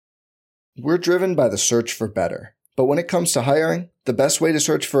We're driven by the search for better. But when it comes to hiring, the best way to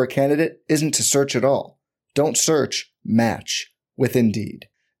search for a candidate isn't to search at all. Don't search, match with Indeed.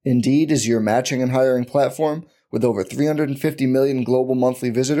 Indeed is your matching and hiring platform with over 350 million global monthly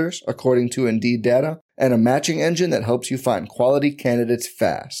visitors, according to Indeed data, and a matching engine that helps you find quality candidates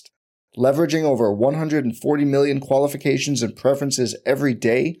fast. Leveraging over 140 million qualifications and preferences every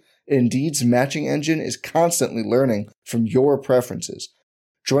day, Indeed's matching engine is constantly learning from your preferences.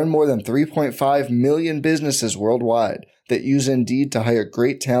 Join more than 3.5 million businesses worldwide that use Indeed to hire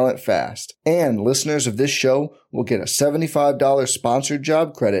great talent fast. And listeners of this show will get a $75 sponsored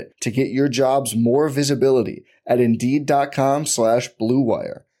job credit to get your jobs more visibility at Indeed.com/Blue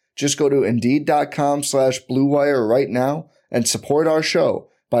Wire. Just go to Indeed.com/Blue Wire right now and support our show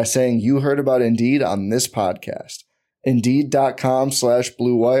by saying you heard about Indeed on this podcast.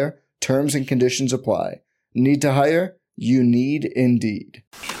 Indeed.com/Blue Wire. Terms and conditions apply. Need to hire? You need Indeed.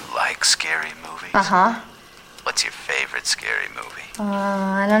 You like scary movies? Uh-huh. What's your favorite scary movie?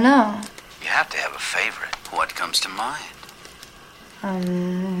 I don't know. You have to have a favorite. What comes to mind?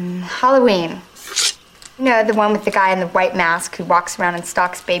 Halloween. You know, the one with the guy in the white mask who walks around and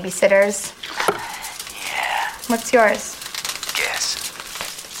stalks babysitters? Yeah. What's yours? Guess.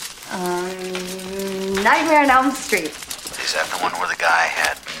 Nightmare on Elm Street. Is that the one where the guy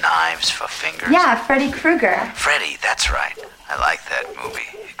had knives for fingers? Yeah, Freddy Krueger. Freddy, that's right. I like that movie.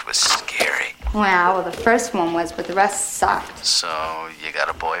 It was scary. Wow, well, the first one was, but the rest sucked. So, you got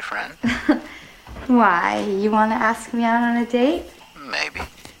a boyfriend? Why? You want to ask me out on a date? Maybe.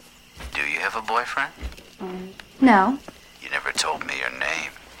 Do you have a boyfriend? No. You never told me your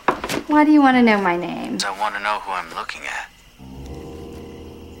name. Why do you want to know my name? I want to know who I'm looking at.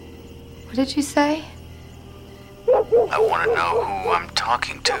 What did you say? I want to know who I'm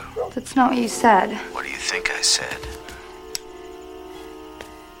talking to. That's not what you said. What do you think I said?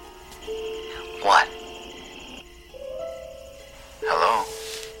 What? Hello?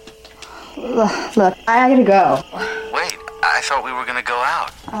 Look, I gotta go. Wait, I thought we were gonna go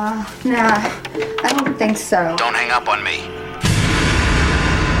out. Nah, I don't think so. Don't hang up on me.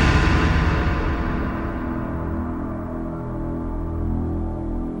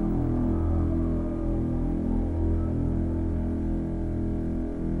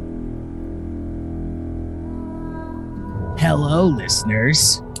 Hello,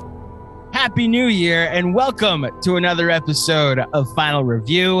 listeners. Happy New Year and welcome to another episode of Final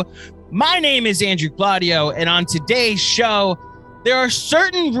Review. My name is Andrew Claudio, and on today's show, there are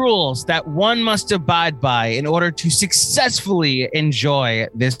certain rules that one must abide by in order to successfully enjoy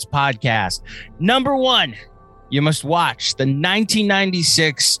this podcast. Number one, you must watch the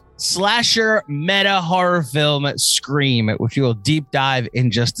 1996 slasher meta horror film Scream, which we will deep dive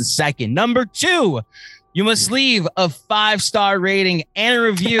in just a second. Number two, you must leave a 5-star rating and a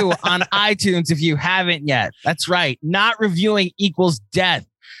review on iTunes if you haven't yet. That's right. Not reviewing equals death.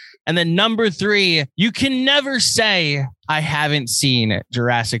 And then number three, you can never say, I haven't seen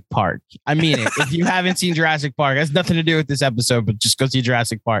Jurassic Park. I mean it. If you haven't seen Jurassic Park, it has nothing to do with this episode, but just go see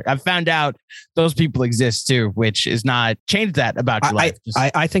Jurassic Park. I've found out those people exist too, which is not change that about your life.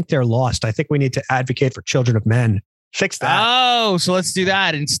 I think they're lost. I think we need to advocate for Children of Men. Fix that. Oh, so let's do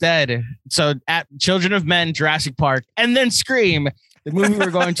that instead. So at Children of Men, Jurassic Park, and then Scream, the movie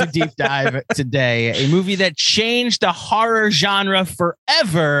we're going to deep dive today, a movie that changed the horror genre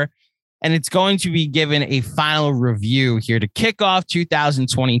forever. And it's going to be given a final review here to kick off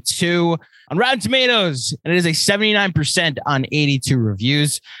 2022 on Rotten Tomatoes. And it is a 79% on 82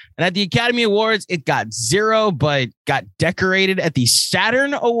 reviews. And at the Academy Awards, it got 0, but got decorated at the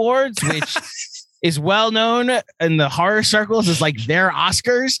Saturn Awards, which is well known in the horror circles as like their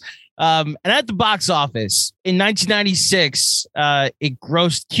Oscars. And at the box office in 1996, it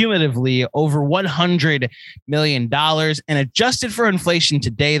grossed cumulatively over $100 million, and adjusted for inflation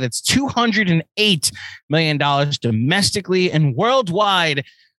today, that's $208 million domestically and worldwide.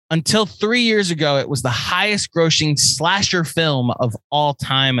 Until 3 years ago, it was the highest grossing slasher film of all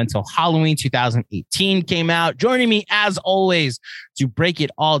time until Halloween 2018 came out. Joining me, as always, to break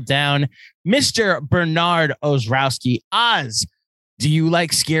it all down, Mr. Bernard Ozrowski. Oz, do you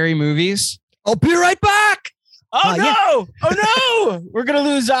like scary movies? I'll be right back. Oh, no. Yeah. Oh, no. We're going to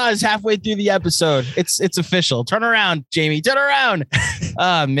lose Oz halfway through the episode. It's official. Turn around, Jamie. Turn around.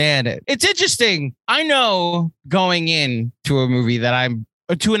 Oh, man. It's interesting. I know going into a movie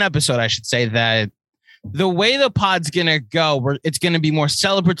to an episode, I should say, that the way the pod's going to go, it's going to be more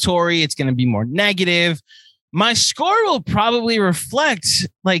celebratory. It's going to be more negative. My score will probably reflect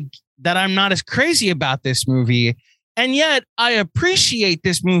like that I'm not as crazy about this movie. And yet I appreciate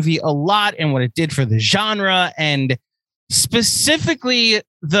this movie a lot and what it did for the genre, and specifically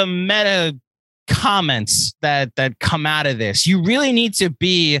the meta comments that come out of this. You really need to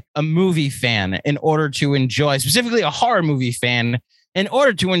be a movie fan in order to enjoy, specifically a horror movie fan, in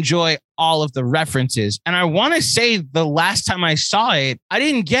order to enjoy all of the references. And I want to say the last time I saw it, I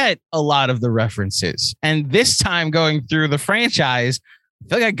didn't get a lot of the references. And this time going through the franchise, I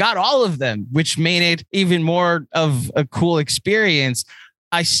feel like I got all of them, which made it even more of a cool experience.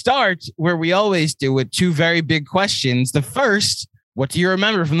 I start where we always do with two very big questions. The first, what do you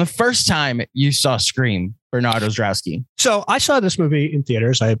remember from the first time you saw Scream, Bernard Ostrowski? So I saw this movie in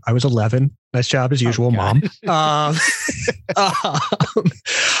theaters. I was 11. Nice job as usual, Mom.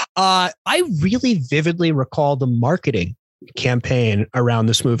 I really vividly recall the marketing campaign around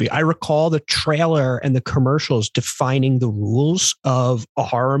this movie. I recall the trailer and the commercials defining the rules of a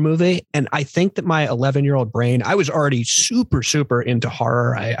horror movie. And I think that my 11-year-old brain, I was already super, super into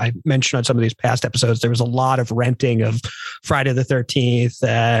horror. I mentioned on some of these past episodes, there was a lot of renting of Friday the 13th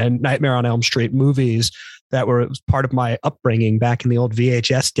and Nightmare on Elm Street movies that were part of my upbringing back in the old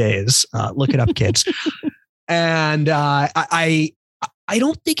VHS days. Look it up, kids. And I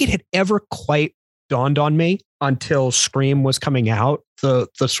don't think it had ever quite dawned on me until Scream was coming out, the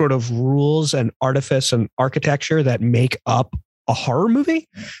sort of rules and artifice and architecture that make up a horror movie.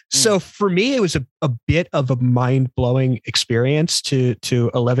 So for me, it was a bit of a mind-blowing experience to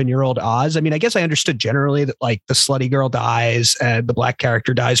 11-year-old Oz. I mean, I guess I understood generally that like the slutty girl dies and the black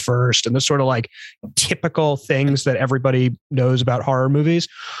character dies first and the sort of like typical things that everybody knows about horror movies.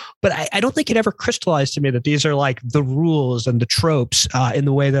 But I don't think it ever crystallized to me that these are like the rules and the tropes in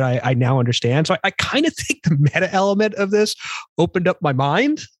the way that I now understand. So I kind of think the meta element of this opened up my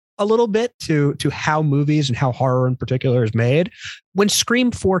mind a little bit to how movies and how horror in particular is made. When Scream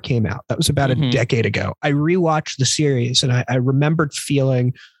 4 came out, that was about a decade ago, I rewatched the series and I remembered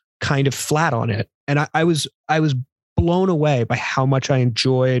feeling kind of flat on it. And I was blown away by how much I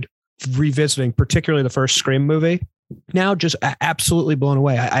enjoyed revisiting, particularly the first Scream movie. Now just absolutely blown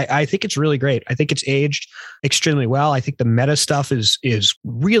away. I think it's really great. I think it's aged extremely well. I think the meta stuff is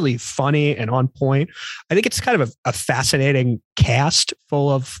really funny and on point. I think it's kind of a fascinating cast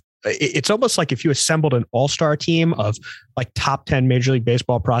full of, it's almost like if you assembled an all-star team of like top 10 Major League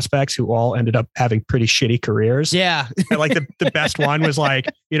Baseball prospects who all ended up having pretty shitty careers. Yeah. And like the best one was like,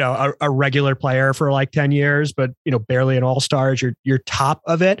 a regular player for like 10 years, but barely an all-star is your top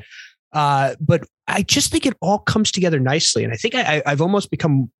of it. But I just think it all comes together nicely. And I think I've almost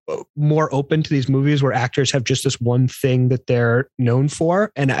become more open to these movies where actors have just this one thing that they're known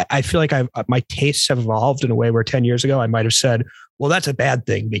for. And I feel like my tastes have evolved in a way where 10 years ago, I might have said, well, that's a bad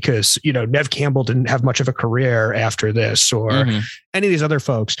thing because, Nev Campbell didn't have much of a career after this or any of these other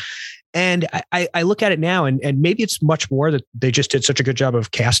folks. And I look at it now and maybe it's much more that they just did such a good job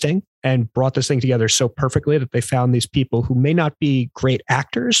of casting and brought this thing together so perfectly that they found these people who may not be great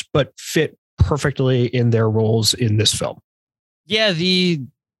actors, but fit perfectly in their roles in this film. Yeah, the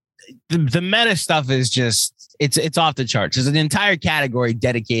meta stuff is just, it's off the charts. There's an entire category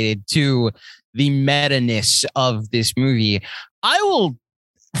dedicated to the meta-ness of this movie. I will,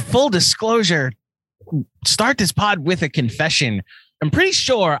 full disclosure, start this pod with a confession. I'm pretty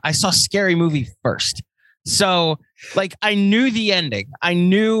sure I saw Scary Movie first. So like I knew the ending. I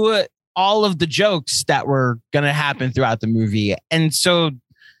knew all of the jokes that were going to happen throughout the movie. And so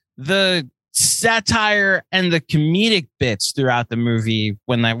the satire and the comedic bits throughout the movie,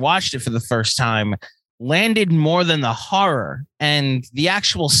 when I watched it for the first time, landed more than the horror and the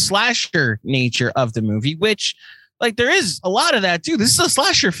actual slasher nature of the movie, which like there is a lot of that too. This is a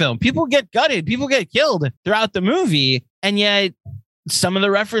slasher film. People get gutted. People get killed throughout the movie. And yet some of the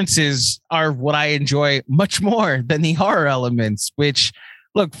references are what I enjoy much more than the horror elements, which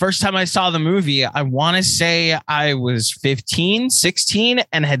look, first time I saw the movie, I want to say I was 15, 16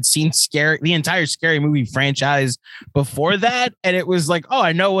 and had seen the entire Scary Movie franchise before that. And it was like, oh,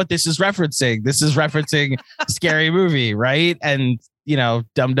 I know what this is referencing. This is referencing Scary Movie, right? And,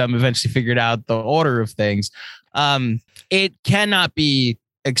 Dum Dum eventually figured out the order of things. It cannot be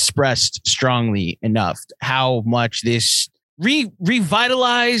expressed strongly enough how much this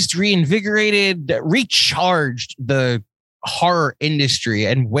revitalized, reinvigorated, recharged the horror industry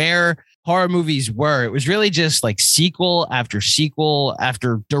and where horror movies were. It was really just like sequel after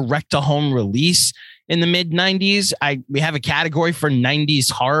direct to home release in the mid 90s. We have a category for 90s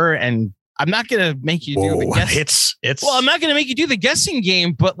horror, and I'm not going to make you do the guessing. Well, I'm not going to make you do the guessing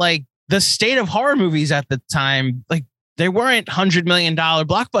game, but like the state of horror movies at the time, like they weren't $100 million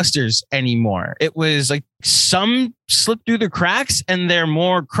blockbusters anymore. It was like some slipped through the cracks and they're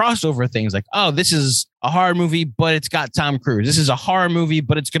more crossover things like, oh, this is a horror movie, but it's got Tom Cruise. This is a horror movie,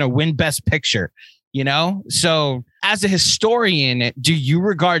 but it's going to win Best Picture. you know? So as a historian, do you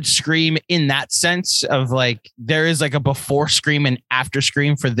regard Scream in that sense of like, there is like a before Scream and after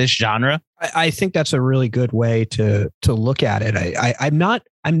Scream for this genre? I think that's a really good way to look at it. I'm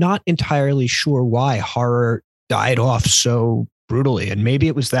not entirely sure why horror died off so brutally. And maybe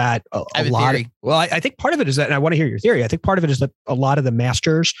it was that a lot of, well, I think part of it is that, and I want to hear your theory. I think part of it is that a lot of the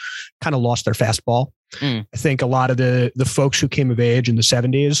masters kind of lost their fastball. I think a lot of the folks who came of age in the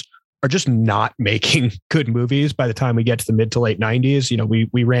 70s are just not making good movies by the time we get to the mid to late 90s. You know,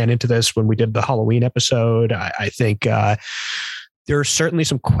 we ran into this when we did the Halloween episode. I think there are certainly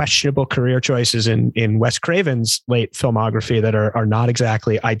some questionable career choices in Wes Craven's late filmography that are not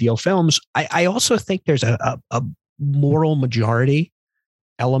exactly ideal films. I also think there's a moral majority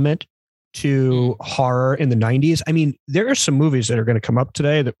element to horror in the 90s. I mean, there are some movies that are going to come up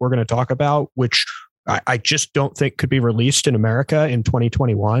today that we're going to talk about, which I just don't think could be released in America in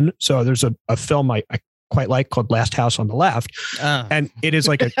 2021. So there's a film I quite like called Last House on the Left. And it is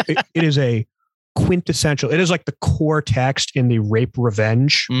like it is a quintessential, it is like the core text in the rape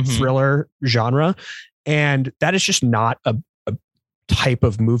revenge thriller genre. And that is just not a type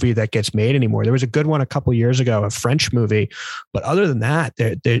of movie that gets made anymore. There was a good one a couple years ago, a French movie, but other than that,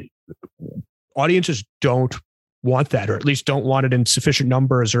 the audiences don't want that, or at least don't want it in sufficient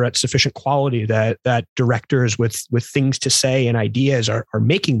numbers or at sufficient quality that directors with things to say and ideas are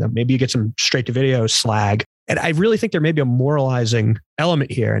making them. Maybe you get some straight to video slag. And I really think there may be a moralizing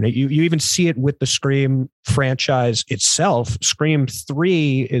element here. And you even see it with the Scream franchise itself. Scream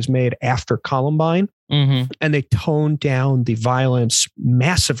 3 is made after Columbine. And they tone down the violence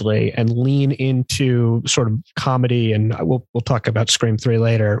massively and lean into sort of comedy. And we'll talk about Scream 3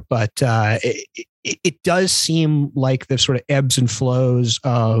 later. But it does seem like the sort of ebbs and flows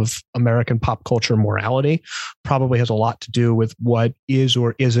of American pop culture morality probably has a lot to do with what is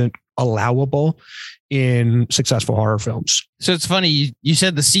or isn't allowable in successful horror films. So it's funny, you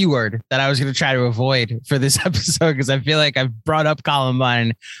said the C word that I was going to try to avoid for this episode, because I feel like I've brought up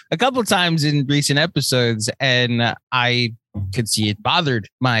Columbine a couple of times in recent episodes, and I could see it bothered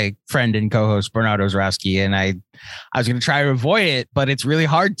my friend and co-host Bernardo Zarowski, and I was going to try to avoid it, but it's really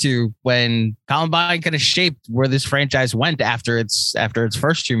hard to when Columbine kind of shaped where this franchise went after its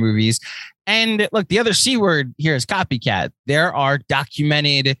first two movies. And look, the other C word here is copycat. There are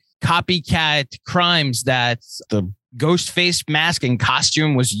documented copycat crimes that the ghost face mask and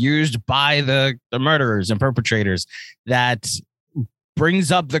costume was used by the murderers and perpetrators. That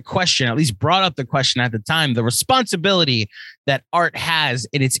brings up the question, at least brought up the question at the time, the responsibility that art has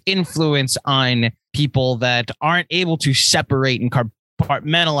in its influence on people that aren't able to separate and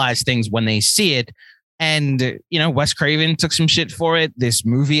compartmentalize things when they see it. And, you know, Wes Craven took some shit for it. This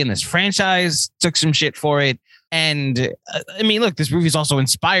movie and this franchise took some shit for it. And I mean, look, this movie is also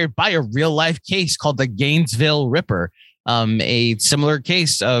inspired by a real life case called the Gainesville Ripper, a similar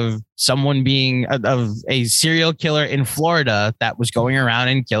case of someone being of a serial killer in Florida that was going around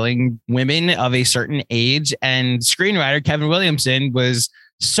and killing women of a certain age. And screenwriter Kevin Williamson was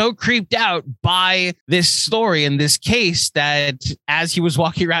so creeped out by this story and this case that as he was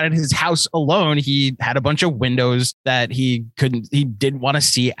walking around in his house alone, he had a bunch of windows that he didn't want to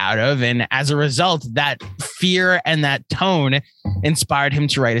see out of. And as a result, that fear and that tone inspired him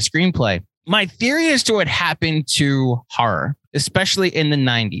to write a screenplay. My theory as to what happened to horror, especially in the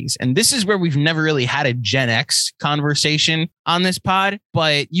 90s, and this is where we've never really had a Gen X conversation on this pod,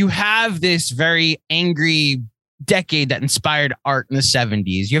 but you have this very angry decade that inspired art in the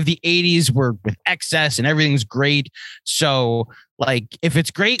 70s. You have the 80s where with excess and everything's great. So like, if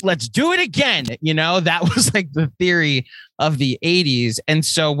it's great, let's do it again. You know, that was like the theory of the 80s. And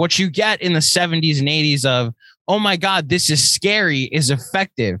so what you get in the 70s and 80s of, oh my God, this is scary, is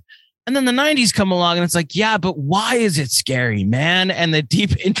effective. And then the 90s come along and it's like, yeah, but why is it scary, man? And the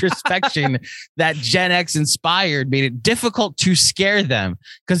deep introspection that Gen X inspired made it difficult to scare them,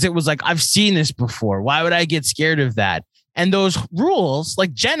 because it was like, I've seen this before. Why would I get scared of that? And those rules,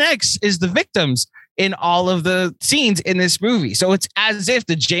 like Gen X is the victims in all of the scenes in this movie. So it's as if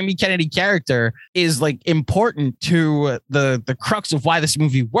the Jamie Kennedy character is like important to the crux of why this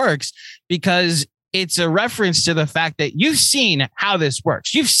movie works, because it's a reference to the fact that you've seen how this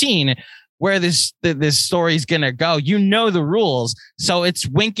works. You've seen where this story is going to go. You know the rules. So it's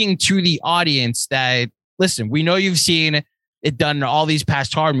winking to the audience that, listen, we know you've seen it done in all these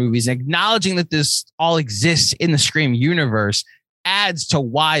past horror movies. Acknowledging that this all exists in the Scream universe adds to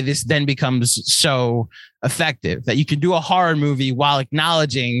why this then becomes so effective, that you can do a horror movie while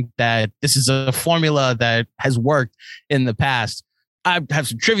acknowledging that this is a formula that has worked in the past. I have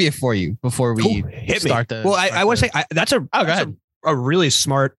some trivia for you before we start the. Well, I want to say that's a really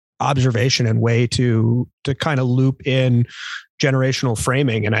smart observation and way to kind of loop in generational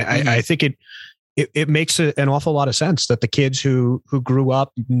framing. And I think it makes an awful lot of sense that the kids who grew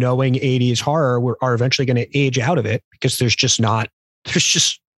up knowing 80s horror are eventually going to age out of it, because there's just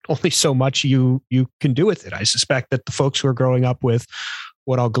only so much you can do with it. I suspect that the folks who are growing up with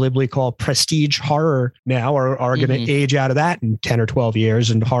what I'll glibly call prestige horror now are going to age out of that in 10 or 12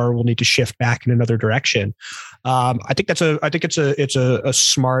 years, and horror will need to shift back in another direction. I think it's a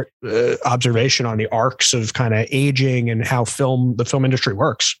smart observation on the arcs of kind of aging and how the film industry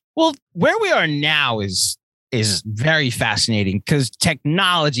works. Well, where we are now is very fascinating, because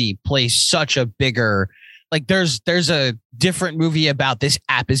technology plays such a bigger, like there's a different movie about this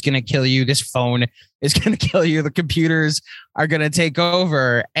app is going to kill you. This phone is going to kill you. The computers are going to take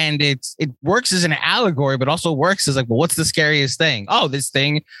over. And it works as an allegory, but also works as like, well, what's the scariest thing? Oh, this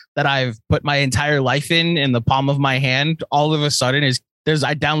thing that I've put my entire life in the palm of my hand, all of a sudden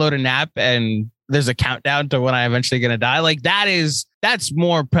I download an app and there's a countdown to when I'm eventually going to die. Like that's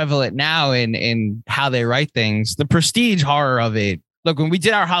more prevalent now in how they write things. The prestige horror of it. Look, when we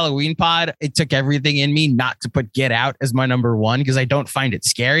did our Halloween pod, it took everything in me not to put Get Out as my number one, because I don't find it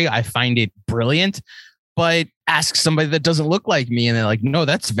scary. I find it brilliant. But ask somebody that doesn't look like me and they're like, no,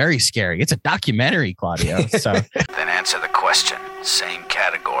 that's very scary. It's a documentary, Claudio. So Then answer the question. Same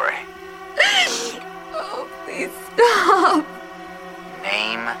category. Oh, please stop.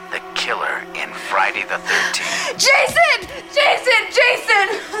 Name the killer in Friday the 13th. Jason! Jason!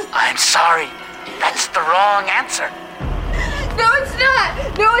 I'm sorry. That's the wrong answer. No, it's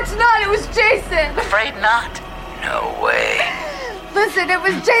not. No, it's not. It was Jason. Afraid not. No way. Listen, it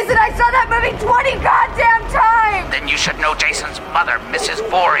was Jason. I saw that movie 20 goddamn times. Then you should know Jason's mother, Mrs.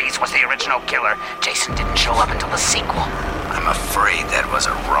 Voorhees, was the original killer. Jason didn't show up until the sequel. I'm afraid that was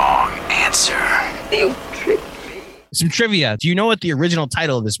a wrong answer. You tricked me. some trivia. Do you know what the original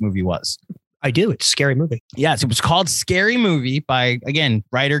title of this movie was? I do. It's a scary movie. Yes, it was called Scary Movie by, again,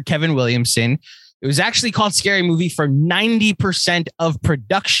 writer Kevin Williamson. It was actually called Scary Movie for 90% of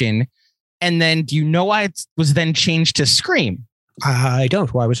production. And then do you know why it was then changed to Scream? I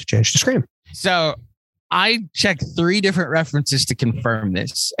don't. Why was it changed to Scream? So I checked 3 different references to confirm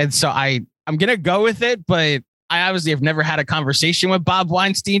this. And so I'm going to go with it, but I obviously have never had a conversation with Bob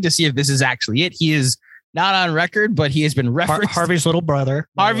Weinstein to see if this is actually it. He is not on record, but he has been referenced. Harvey's little brother.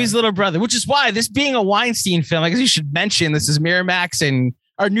 Harvey's little brother, which is why this being a Weinstein film, I guess you should mention this is Miramax and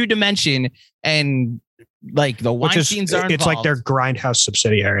our New Dimension, and like the Weinsteins are involved. It's like their Grindhouse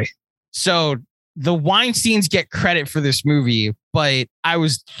subsidiary. So the Weinsteins get credit for this movie, but I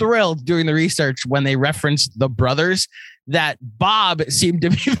was thrilled doing the research when they referenced the brothers that Bob seemed to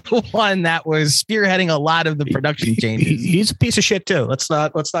be the one that was spearheading a lot of the production changes. He's a piece of shit too. Let's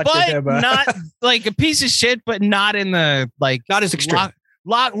not but give him not like a piece of shit, but not in the like not as extreme.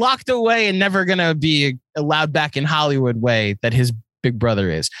 Locked away and never gonna be allowed back in Hollywood way that his big brother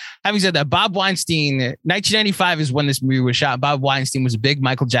is. Having said that, Bob Weinstein, 1995 is when this movie was shot. Bob Weinstein was a big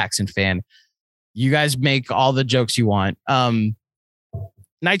Michael Jackson fan. You guys make all the jokes you want.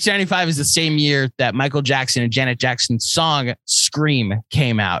 1995 is the same year that Michael Jackson and Janet Jackson's song Scream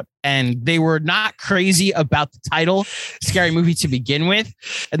came out. And they were not crazy about the title Scary Movie to begin with.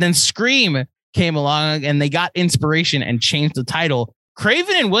 And then Scream came along and they got inspiration and changed the title.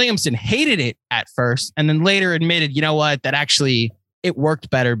 Craven and Williamson hated it at first and then later admitted, you know what, that actually it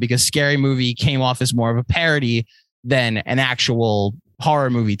worked better because Scary Movie came off as more of a parody than an actual horror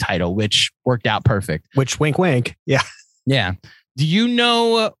movie title, which worked out perfect. Which wink, wink. Yeah. Yeah. Do you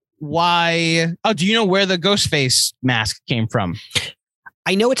know why? Oh, do you know where the Ghostface mask came from?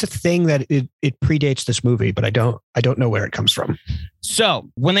 I know it's a thing that it predates this movie, but I don't know where it comes from. So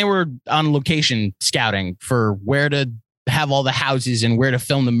when they were on location scouting for where to have all the houses and where to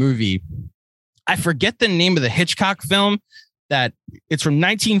film the movie, I forget the name of the Hitchcock film that it's from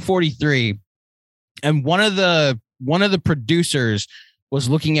 1943. And one of the producers was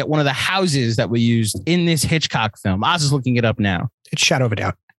looking at one of the houses that we used in this Hitchcock film. Oz is looking it up now. It's Shadow of a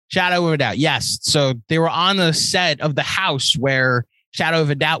Doubt. Shadow of a Doubt. Yes. So they were on the set of the house where Shadow of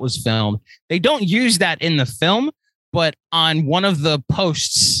a Doubt was filmed. They don't use that in the film, but on one of the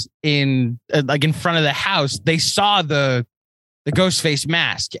posts in front of the house, they saw the Ghostface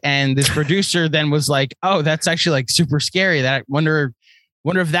mask. And this producer then was like, oh, that's actually like super scary. That I wonder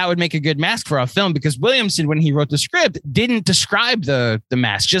if that would make a good mask for a film, because Williamson, when he wrote the script, didn't describe the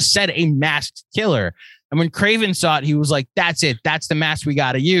mask, just said a masked killer. And when Craven saw it, he was like, that's it. That's the mask we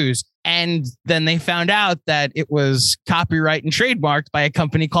got to use. And then they found out that it was copyright and trademarked by a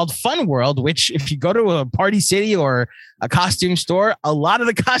company called Fun World, which if you go to a Party City or a costume store, a lot of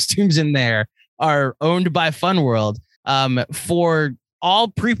the costumes in there are owned by Fun World. For all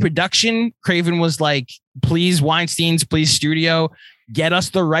pre-production, Craven was like, please, Weinstein's, please, studio, get us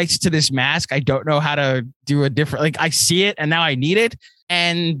the rights to this mask. I don't know how to do a different, like, I see it and now I need it.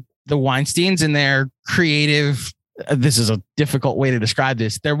 And the Weinsteins in their creative, this is a difficult way to describe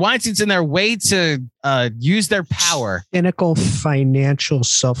this. Their Weinsteins in their way to use their power. Cynical financial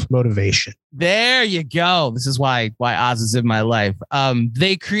self-motivation. There you go. This is why Oz is in my life.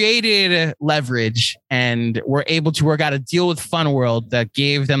 They created leverage and were able to work out a deal with Funworld that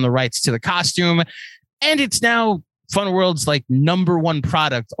gave them the rights to the costume. And it's now Funworld's like number one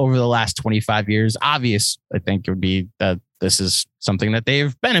product over the last 25 years. Obvious, I think it would be that this is something that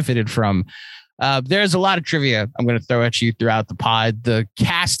they've benefited from. There's a lot of trivia I'm going to throw at you throughout the pod. The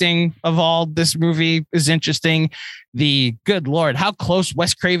casting of all this movie is interesting. The good Lord, how close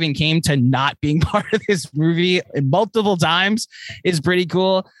Wes Craven came to not being part of this movie multiple times is pretty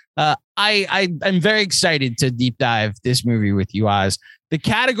cool. I'm very excited to deep dive this movie with you, Oz. The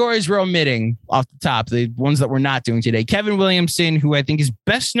categories we're omitting off the top, the ones that we're not doing today. Kevin Williamson, who I think is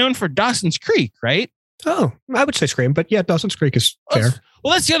best known for Dawson's Creek, right? Oh, I would say Scream, but yeah, Dawson's Creek is fair.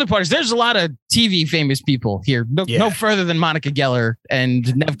 Well, that's the other part. Is there's a lot of TV famous people here. No further than Monica Geller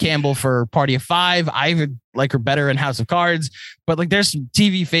and Neve Campbell for Party of Five. I would like her better in House of Cards, but like there's some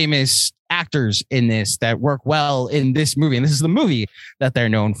TV famous actors in this that work well in this movie, and this is the movie that they're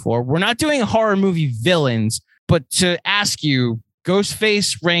known for. We're not doing horror movie villains, but to ask you,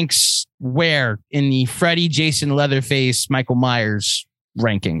 Ghostface ranks where in the Freddy, Jason, Leatherface, Michael Myers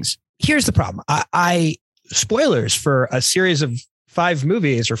rankings? Here's the problem. I spoilers for a series of 5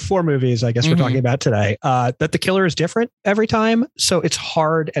 movies or 4 movies, I guess we're talking about today, that the killer is different every time. So it's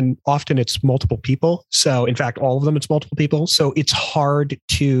hard, and often it's multiple people. So in fact, all of them, it's multiple people. So it's hard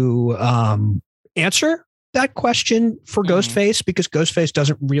to answer that question for Ghostface because Ghostface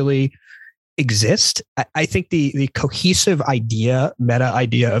doesn't really exist. I think the cohesive idea, meta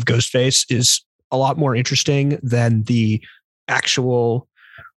idea of Ghostface is a lot more interesting than the actual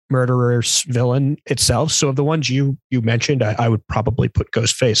murderer's villain itself. So of the ones you mentioned, I would probably put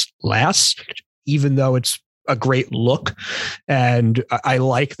Ghostface last, even though it's a great look. And I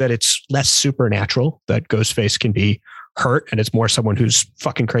like that it's less supernatural, that Ghostface can be hurt and it's more someone who's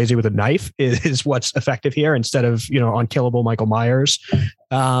fucking crazy with a knife is what's effective here instead of, unkillable Michael Myers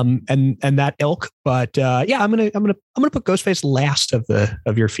and that ilk. But yeah, I'm gonna put Ghostface last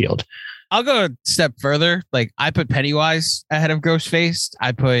of your field. I'll go a step further. Like I put Pennywise ahead of Ghostface.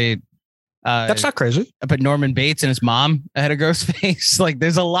 I put that's not crazy. I put Norman Bates and his mom ahead of Ghostface. Like there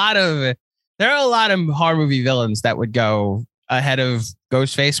are a lot of horror movie villains that would go ahead of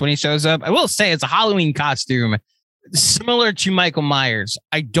Ghostface when he shows up. I will say it's a Halloween costume similar to Michael Myers.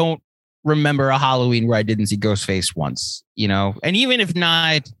 I don't remember a Halloween where I didn't see Ghostface once, and even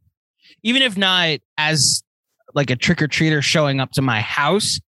if not as like a trick-or-treater showing up to my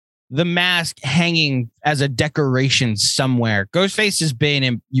house, the mask hanging as a decoration somewhere. Ghostface has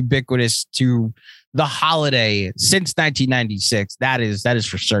been ubiquitous to the holiday since 1996. That is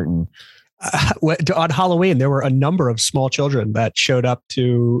for certain. On Halloween, there were a number of small children that showed up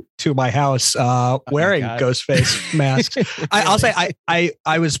to my house wearing Ghostface masks. I'll say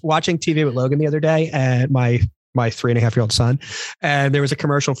I was watching TV with Logan the other day, and my 3.5-year-old son, and there was a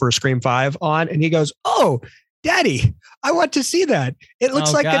commercial for Scream 5 on, and he goes, "Oh, Daddy, I want to see that. It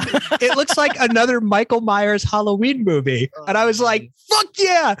looks it looks like another Michael Myers Halloween movie." And I was like, "Fuck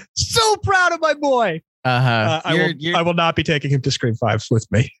yeah! So proud of my boy." I will not be taking him to Scream 5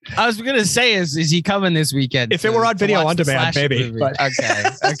 with me. I was gonna say, is he coming this weekend? If it were on video on demand, maybe. But.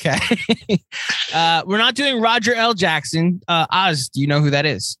 Okay. We're not doing Roger L. Jackson. Oz, do you know who that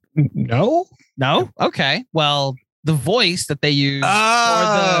is? No. Okay. Well, the voice that they use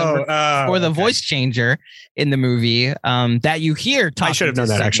for the voice changer in the movie that you hear talking. I should have known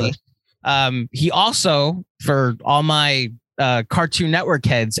that actually. He also, for all my Cartoon Network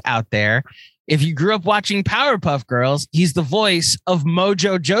heads out there, if you grew up watching Powerpuff Girls, he's the voice of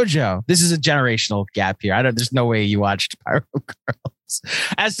Mojo Jojo. This is a generational gap here. There's no way you watched Powerpuff Girls.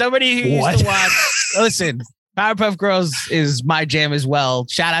 As somebody who used to watch, listen, Powerpuff Girls is my jam as well.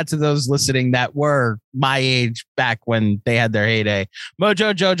 Shout out to those listening that were my age back when they had their heyday.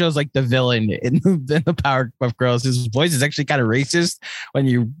 Mojo Jojo's like the villain in the Powerpuff Girls. His voice is actually kind of racist when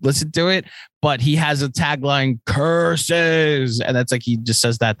you listen to it, but he has a tagline, curses. And that's like, he just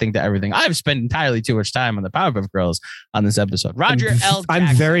says that thing to everything. I've spent entirely too much time on the Powerpuff Girls on this episode. Roger L. Jackson.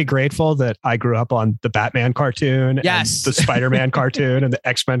 I'm very grateful that I grew up on the Batman cartoon, yes, and the Spider-Man cartoon, and the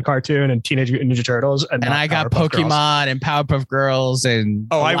X-Men cartoon, and Teenage Mutant Ninja Turtles. And I got Pokemon Girls. And Powerpuff Girls. And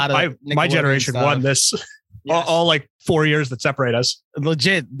my generation won this. Yes. All like 4 years that separate us.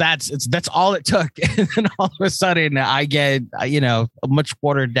 Legit. That's all it took. And then all of a sudden I get, a much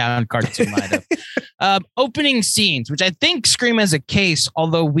watered down cartoon lineup. Opening scenes, which I think Scream as a case,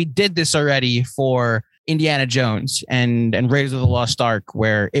 although we did this already for Indiana Jones and Raiders of the Lost Ark,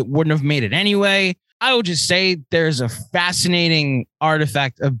 where it wouldn't have made it anyway. I will just say there's a fascinating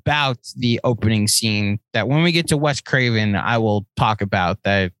artifact about the opening scene that when we get to Wes Craven, I will talk about.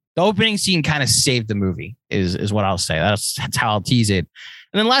 That the opening scene kind of saved the movie is what I'll say. That's how I'll tease it.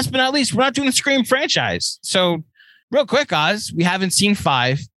 And then last but not least, we're not doing the Scream franchise. So real quick, Oz, we haven't seen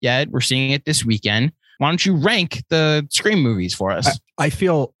 5 yet. We're seeing it this weekend. Why don't you rank the Scream movies for us? I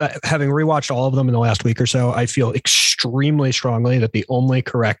feel, having rewatched all of them in the last week or so, I feel extremely strongly that the only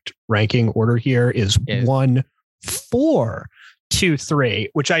correct ranking order here is 1, 4, 2, 3,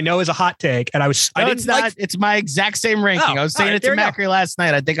 which I know is a hot take. And it's not. It's my exact same ranking. I was saying it to Macri last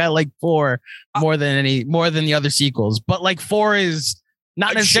night. I think I like 4 more than the other sequels. But like 4 is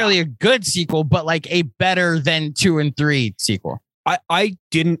not necessarily a good sequel, but like a better than 2 and 3 sequel. I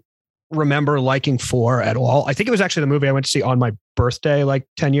didn't remember liking 4 at all. I think it was actually the movie I went to see on my birthday like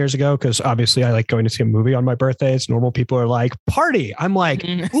 10 years ago, because obviously I like going to see a movie on my birthdays. Normal people are like, party. I'm like,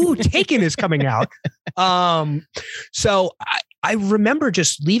 ooh, Taken is coming out. So I remember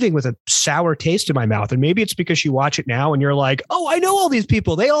just leaving with a sour taste in my mouth. And maybe it's because you watch it now and you're like, oh, I know all these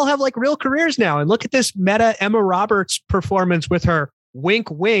people. They all have like real careers now. And look at this meta Emma Roberts performance with her wink,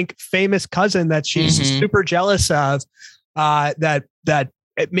 wink, famous cousin that she's super jealous of. That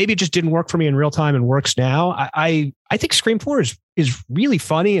maybe it just didn't work for me in real time and works now. I think Scream 4 is really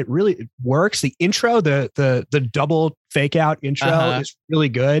funny. It really works. The intro, the double fake out intro is really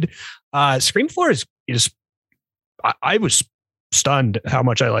good. Scream 4 is I was stunned how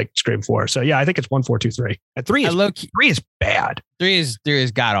much I like Scream 4. So yeah, I think it's 1, 4, 2, 3. And 3 is bad. 3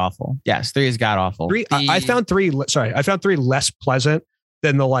 is god awful. Yes, 3 is god awful. 3 I found 3 less pleasant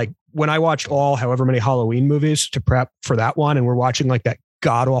than the, like, when I watched however many Halloween movies to prep for that one, and we're watching like that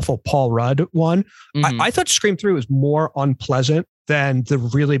god awful Paul Rudd one. I thought Scream 3 was more unpleasant than the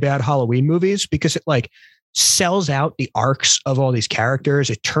really bad Halloween movies, because it like sells out the arcs of all these characters.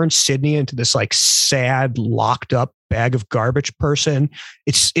 It turns Sidney into this like sad, locked up bag of garbage person.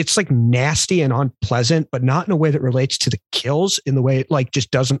 It's like nasty and unpleasant, but not in a way that relates to the kills, in the way it like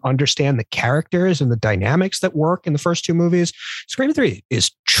just doesn't understand the characters and the dynamics that work in the first 2 movies. Scream 3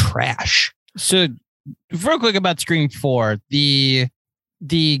 is trash. So real quick about Scream 4, the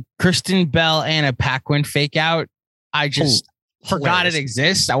Kristen Bell Anna Paquin fake out, I just forgot it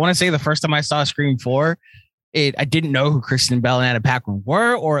exists. I want to say the first time I saw Scream 4, I didn't know who Kristen Bell and Anna Paquin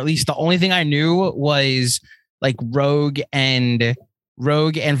were, or at least the only thing I knew was like Rogue and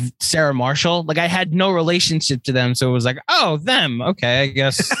Sarah Marshall. Like I had no relationship to them, so it was like, oh, them. Okay, I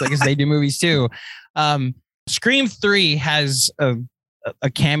guess they do movies too. Scream 3 has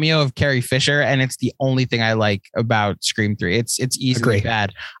a cameo of Carrie Fisher, and it's the only thing I like about Scream 3. It's easily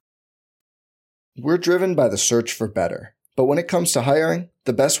bad. We're driven by the search for better. But when it comes to hiring,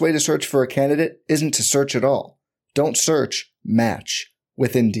 the best way to search for a candidate isn't to search at all. Don't search, match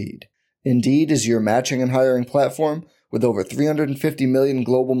with Indeed. Indeed is your matching and hiring platform with over 350 million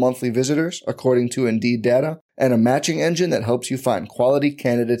global monthly visitors, according to Indeed data, and a matching engine that helps you find quality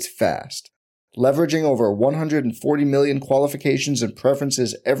candidates fast. Leveraging over 140 million qualifications and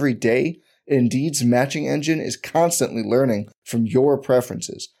preferences every day, Indeed's matching engine is constantly learning from your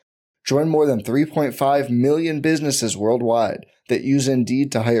preferences. Join more than 3.5 million businesses worldwide that use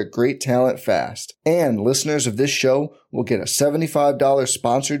Indeed to hire great talent fast. And listeners of this show will get a $75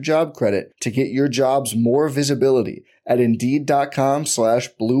 sponsored job credit to get your jobs more visibility at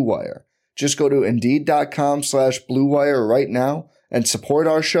Indeed.com/Blue Wire. Just go to Indeed.com/Blue Wire right now and support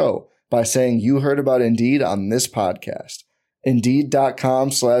our show by saying you heard about Indeed on this podcast.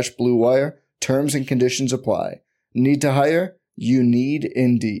 Indeed.com/Blue Wire. Terms and conditions apply. Need to hire? You need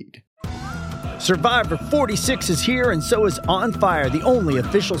Indeed. Survivor 46 is here, and so is On Fire, the only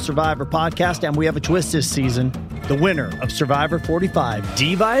official Survivor podcast, and we have a twist this season. The winner of Survivor 45,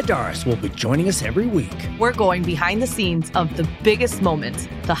 Dee Valladares, will be joining us every week. We're going behind the scenes of the biggest moments,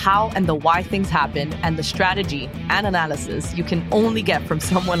 the how and the why things happen, and the strategy and analysis you can only get from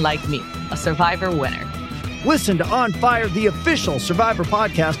someone like me, a Survivor winner. Listen to On Fire, the official Survivor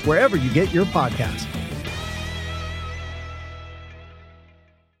podcast, wherever you get your podcasts.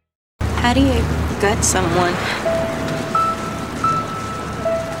 How do you gut someone?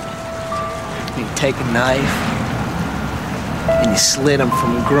 You take a knife and you slit them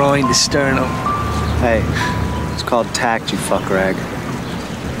from groin to sternum. Hey, it's called tact, you fuck rag.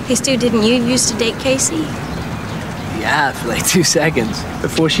 Hey, Stu, didn't you used to date Casey? Yeah, for like 2 seconds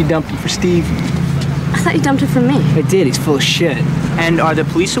before she dumped you for Steve. I thought you dumped it for me. I did. He's full of shit. And are the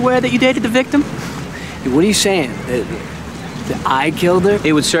police aware that you dated the victim? Hey, what are you saying? That I killed her?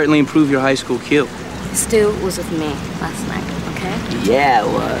 It would certainly improve your high school Q. Stu was with me last night, okay? Yeah,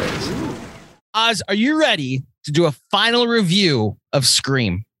 it was. Oz, are you ready to do a final review of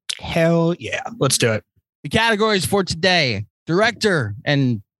Scream? Hell yeah. Let's do it. The categories for today: director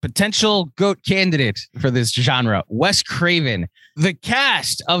and potential GOAT candidate for this genre, Wes Craven. The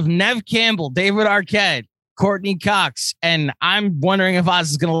cast of Neve Campbell, David Arquette, Courtney Cox, and I'm wondering if Oz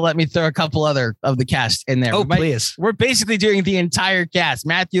is going to let me throw a couple other of the cast in there. Please. We're basically doing the entire cast: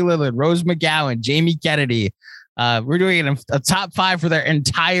 Matthew Lillard, Rose McGowan, Jamie Kennedy. We're doing a top 5 for their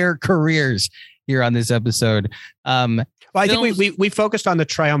entire careers here on this episode. Well, I think we focused on the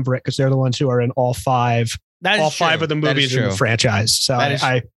triumvirate because they're the ones who are in all 5 of the movies in the franchise. So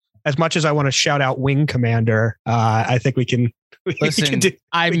I as much as I want to shout out Wing Commander, I think we can. Listen,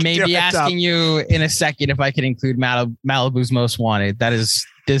 I may be asking you in a second if I can include Malibu's Most Wanted. That is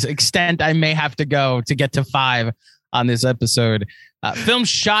this extent I may have to go to get to 5 on this episode. Film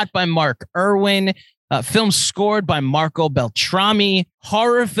shot by Mark Irwin. Film scored by Marco Beltrami.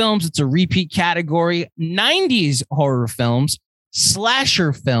 Horror films, it's a repeat category. 90s horror films,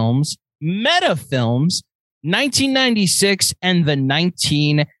 slasher films, meta films, 1996 and the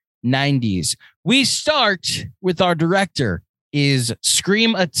 1990s. We start with our director. Is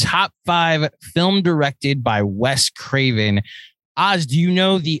Scream a top 5 film directed by Wes Craven? Oz, do you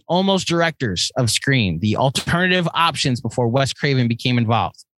know the almost directors of Scream, the alternative options before Wes Craven became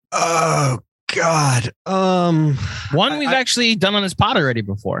involved? Oh, God. One we've actually done on this pod already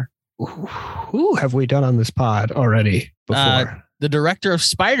before. Who have we done on this pod already before? The director of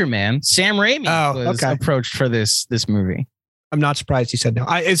Spider-Man, Sam Raimi, was approached for this movie. I'm not surprised he said no.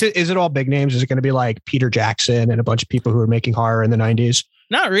 Is it all big names? Is it going to be like Peter Jackson and a bunch of people who were making horror in the 90s?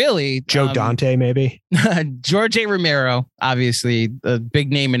 Not really. Joe Dante, maybe. George A. Romero, obviously a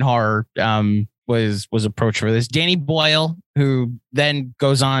big name in horror, was approached for this. Danny Boyle, who then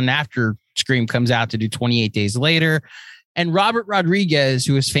goes on after Scream comes out to do 28 Days Later. And Robert Rodriguez,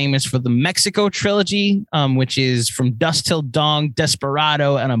 who is famous for the Mexico trilogy, which is From Dusk Till Dawn,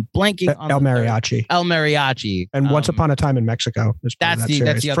 Desperado, and I'm blanking on El Mariachi. El Mariachi. And Once Upon a Time in Mexico. That's the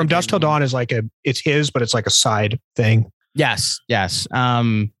other From Dusk Till Dawn is it's his, but it's like a side thing. Yes.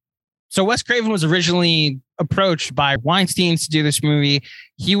 So Wes Craven was originally approached by Weinstein to do this movie.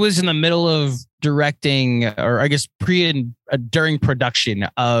 He was in the middle of directing, or I guess during production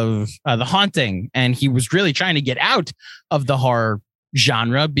of The Haunting, and he was really trying to get out of the horror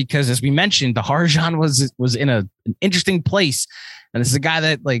genre because, as we mentioned, the horror genre was in an interesting place. And this is a guy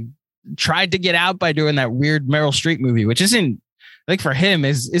that tried to get out by doing that weird Meryl Streep movie, which isn't, I think for him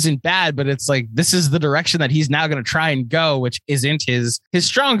isn't bad, but it's this is the direction that he's now going to try and go, which isn't his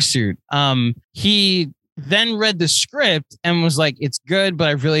strong suit. He then read the script and was like, it's good, but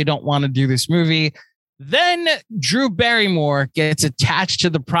I really don't want to do this movie. Then Drew Barrymore gets attached to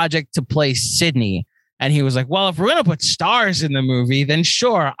the project to play Sydney. And he was like, well, if we're going to put stars in the movie, then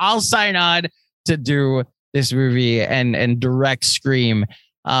sure, I'll sign on to do this movie and direct Scream.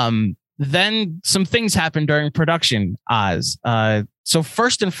 Then some things happened during production, Oz. So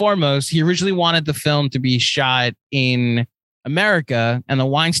first and foremost, he originally wanted the film to be shot in America, and the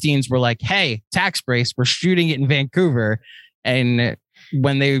Weinsteins were like, hey, tax brace, we're shooting it in Vancouver. And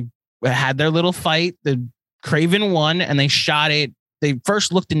when they had their little fight, the Craven won, and they shot it. They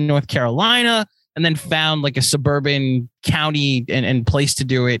first looked in North Carolina and then found a suburban county and place to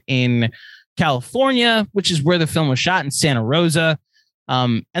do it in California, which is where the film was shot, in Santa Rosa.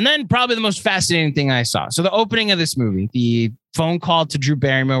 And then probably the most fascinating thing I saw. So the opening of this movie, the phone call to Drew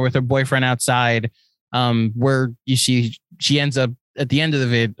Barrymore with her boyfriend outside, where you see she ends up at the end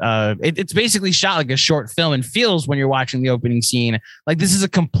of it. It's basically shot like a short film and feels, when you're watching the opening scene, like this is a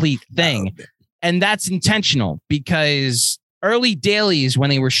complete thing. And that's intentional because early dailies, when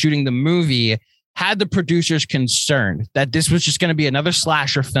they were shooting the movie, had the producers concerned that this was just going to be another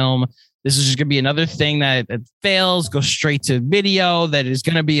slasher film. This is just going to be another thing that fails, goes straight to video, that is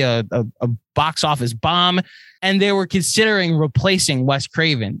going to be a box office bomb. And they were considering replacing Wes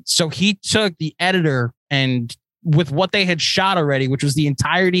Craven. So he took the editor and with what they had shot already, which was the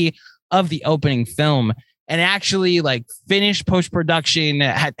entirety of the opening film, and actually finished post-production,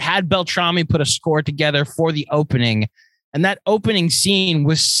 had Beltrami put a score together for the opening. And that opening scene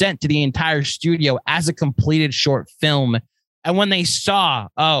was sent to the entire studio as a completed short film. And when they saw,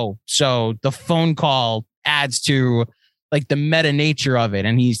 so the phone call adds to the meta nature of it,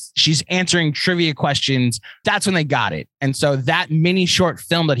 and she's answering trivia questions, that's when they got it. And so that mini short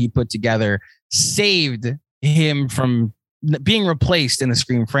film that he put together saved him from being replaced in the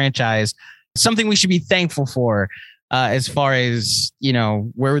Scream franchise. something we should be thankful for as far as,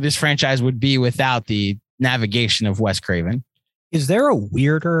 where this franchise would be without the navigation of Wes Craven. Is there a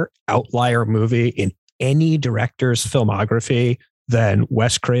weirder outlier movie in any director's filmography than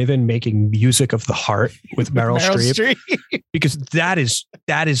Wes Craven making Music of the Heart with Meryl Streep? Because that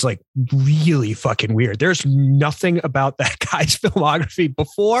is like really fucking weird. There's nothing about that guy's filmography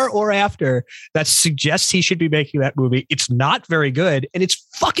before or after that suggests he should be making that movie. It's not very good. And it's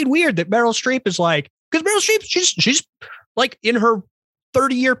fucking weird that Meryl Streep is like, because Meryl Streep, she's like in her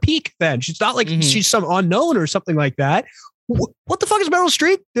 30-year peak then. She's not like she's some unknown or something like that. What the fuck is Meryl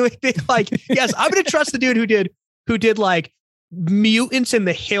Streep doing? Like, yes, I'm going to trust the dude who did like Mutants in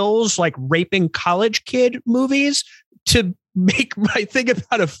the Hills, like raping college kid movies to make my thing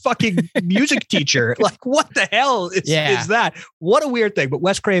about a fucking music teacher. Like, what the hell is that? What a weird thing. But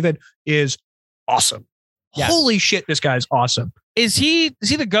Wes Craven is awesome. Yes. Holy shit, this guy's awesome. Is he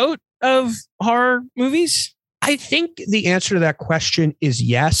the GOAT of horror movies? I think the answer to that question is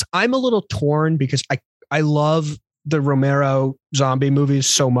yes. I'm a little torn because I love the Romero zombie movies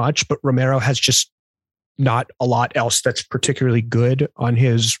so much, but Romero has just not a lot else that's particularly good on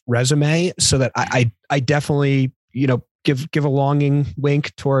his resume. So that I definitely, give a longing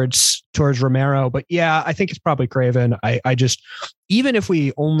wink towards Romero. But yeah, I think it's probably Craven. I just, even if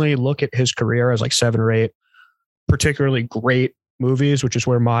we only look at his career as like 7 or 8 particularly great movies, which is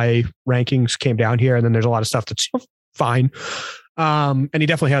where my rankings came down here. And then there's a lot of stuff that's fine. And he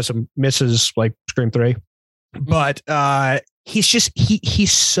definitely has some misses like Scream 3. But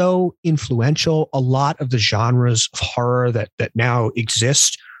he's so influential. A lot of the genres of horror that now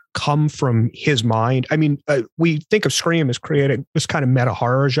exist come from his mind. I mean, we think of Scream as creating this kind of meta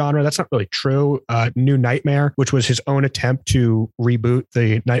horror genre. That's not really true. New Nightmare, which was his own attempt to reboot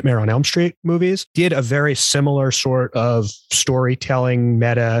the Nightmare on Elm Street movies, did a very similar sort of storytelling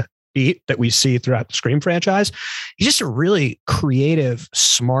meta beat that we see throughout the Scream franchise. He's just a really creative,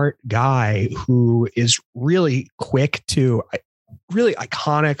 smart guy who is really quick to really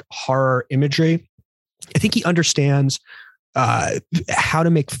iconic horror imagery. I think he understands how to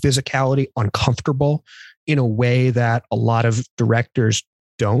make physicality uncomfortable in a way that a lot of directors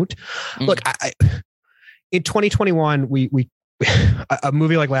don't. Look, in 2021, we a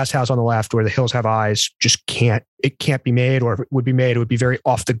movie like Last House on the Left, Where the Hills Have Eyes, just can't be made, or if it would be made, it would be very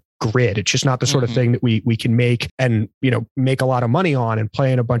off the grid. It's just not the sort of thing that we can make and, make a lot of money on and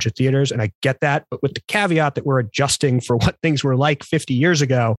play in a bunch of theaters. And I get that, but with the caveat that we're adjusting for what things were like 50 years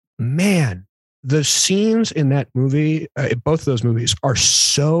ago, man, the scenes in that movie, both of those movies, are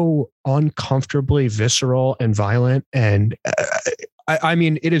so uncomfortably visceral and violent. And I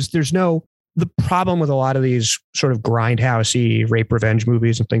mean, the problem with a lot of these sort of grindhousey rape revenge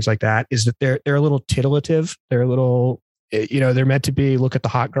movies and things like that is that they're a little titillative. They're a little, they're meant to be look at the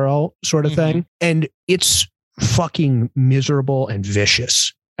hot girl sort of thing. And it's fucking miserable and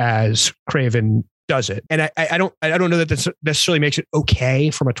vicious as Craven does it. And I don't know that this necessarily makes it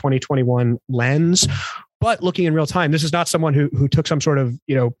okay from a 2021 lens, but looking in real time, this is not someone who took some sort of,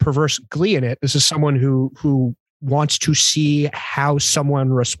 perverse glee in it. This is someone who wants to see how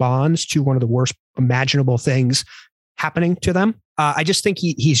someone responds to one of the worst imaginable things happening to them. I just think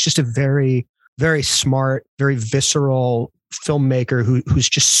he's just a very, very smart, very visceral filmmaker who's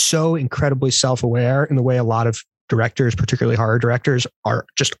just so incredibly self-aware in the way a lot of directors, particularly horror directors,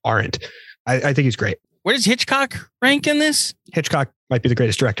 aren't. I think he's great. Where does Hitchcock rank in this? Hitchcock might be the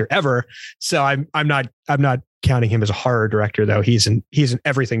greatest director ever. So I'm not counting him as a horror director, though. He's an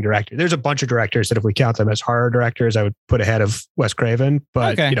everything director. There's a bunch of directors that if we count them as horror directors, I would put ahead of Wes Craven.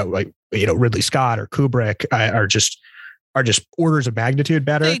 But Ridley Scott or Kubrick are just orders of magnitude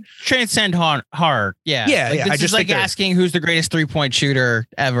better. They transcend horror. Yeah. This is like asking who's the greatest 3-point shooter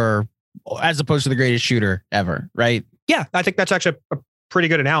ever, as opposed to the greatest shooter ever, right? Yeah, I think that's actually a pretty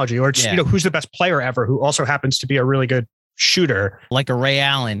good analogy. Or it's, who's the best player ever who also happens to be a really good shooter, like a Ray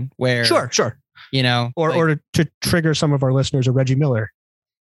Allen, where sure, or to trigger some of our listeners, a Reggie Miller.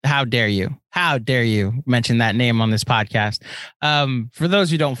 How dare you mention that name on this podcast? For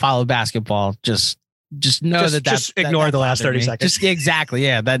those who don't follow basketball, just know that ignore the last 30 seconds. Exactly.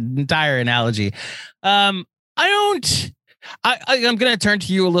 Yeah. That entire analogy. I'm going to turn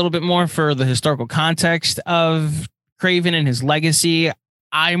to you a little bit more for the historical context of Craven and his legacy.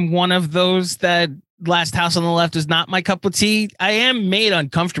 I'm one of those that Last House on the Left is not my cup of tea. I am made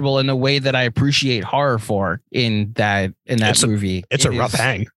uncomfortable in the way that I appreciate horror for in that movie. It's a rough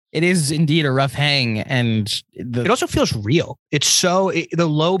hang. It is indeed a rough hang, and it also feels real. It's the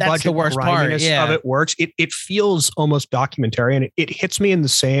low budget the worst part of it works. It feels almost documentary, and it hits me in the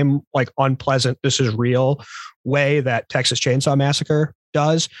same like unpleasant, this is real way that Texas Chainsaw Massacre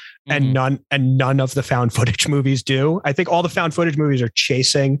does, and none of the found footage movies do. I think all the found footage movies are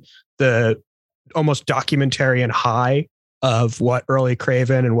chasing the almost documentary and high of what early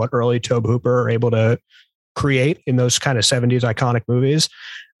Craven and what early Tobe Hooper are able to create in those kind of 70s iconic movies.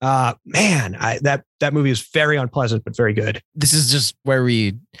 Man, that movie is very unpleasant, but very good. This is just where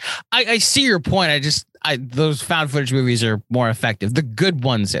I see your point. Those found footage movies are more effective. The good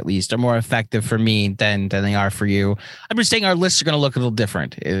ones, at least, are more effective for me than they are for you. I'm just saying our lists are going to look a little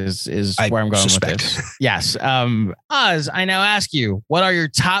different is where I'm going with this. Yes. Oz, I now ask you, what are your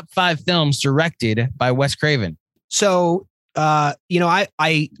top 5 films directed by Wes Craven? So, I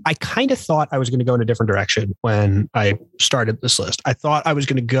kind of thought I was going to go in a different direction when I started this list. I thought I was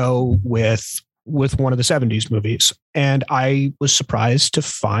going to go with one of the 70s movies, and I was surprised to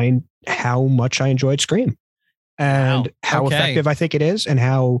find how much I enjoyed Scream and how effective I think it is, and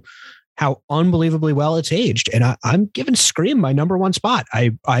how unbelievably well it's aged. And I'm giving Scream my number 1 spot.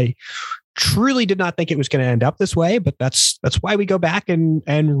 I truly did not think it was going to end up this way, but that's why we go back and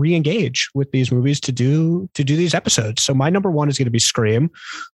re-engage with these movies to do these episodes. So my number 1 is going to be Scream.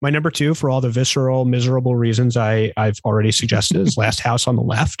 My number 2, for all the visceral, miserable reasons I've already suggested, is Last House on the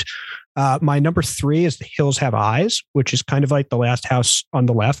Left. My number 3 is The Hills Have Eyes, which is kind of like The Last House on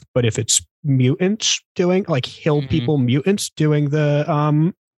the Left, but if it's mutants doing, like hill people mutants doing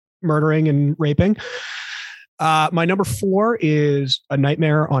the murdering and raping. My number 4 is A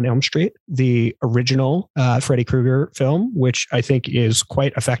Nightmare on Elm Street, the original Freddy Krueger film, which I think is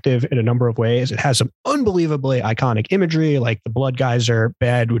quite effective in a number of ways. It has some unbelievably iconic imagery, like the blood geyser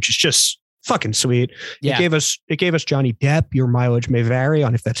bed, which is just fucking sweet. Yeah. It gave us Johnny Depp. Your mileage may vary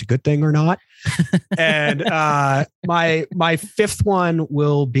on if that's a good thing or not. And my 5th one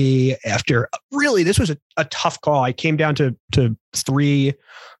will be, after really, this was a tough call. I came down to 3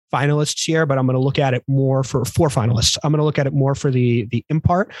 finalists here, but I'm going to look at it more for 4 finalists. I'm going to look at it more for the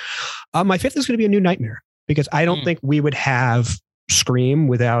impart. My 5th is going to be A New Nightmare, because I don't think we would have Scream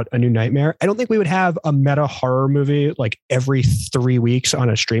without A New Nightmare. I don't think we would have a meta horror movie like every 3 weeks on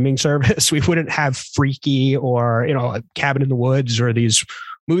a streaming service. We wouldn't have Freaky or, a Cabin in the Woods, or these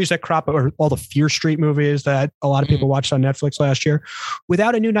movies that crop up, or all the Fear Street movies that a lot of people watched on Netflix last year,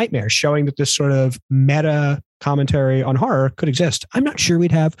 without A New Nightmare, showing that this sort of meta commentary on horror could exist. I'm not sure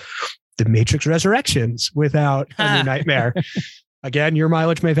we'd have The Matrix Resurrections without A New Nightmare. Again, your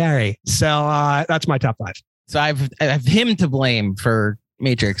mileage may vary. So that's my top 5. So I have him to blame for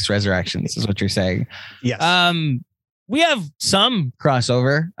Matrix Resurrections, is what you're saying. Yes. We have some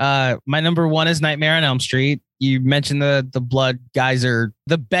crossover. My number 1 is Nightmare on Elm Street. You mentioned the blood geyser,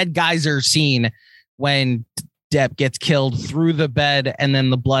 the bed geyser scene when Depp gets killed through the bed and then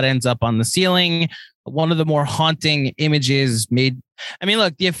the blood ends up on the ceiling. One of the more haunting images made. I mean,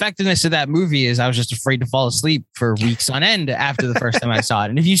 look, the effectiveness of that movie is I was just afraid to fall asleep for weeks on end after the first time I saw it.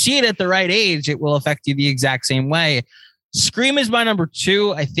 And if you see it at the right age, it will affect you the exact same way. Scream is my number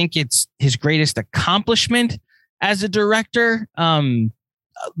 2. I think it's his greatest accomplishment as a director.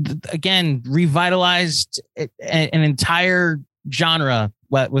 Again, revitalized an entire genre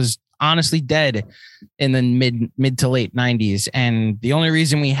that was honestly dead in the mid to late 90s. And the only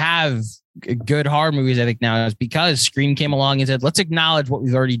reason we have good horror movies, I think, now is because Scream came along and said, let's acknowledge what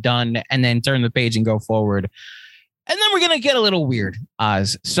we've already done and then turn the page and go forward. And then we're going to get a little weird,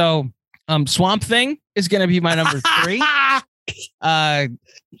 Oz. So Swamp Thing is going to be my number 3.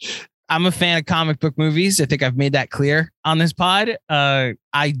 I'm a fan of comic book movies. I think I've made that clear on this pod. I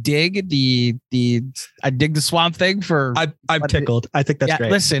dig the Swamp Thing for. I'm tickled. I think that's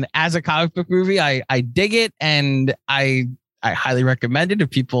great. Listen, as a comic book movie, I dig it, and I highly recommend it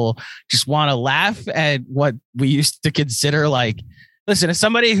if people just want to laugh at what we used to consider like. Listen, as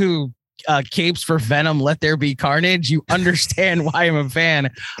somebody who capes for Venom, Let There Be Carnage, you understand why I'm a fan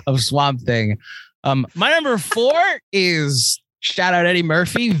of Swamp Thing. My number 4 is. Shout out Eddie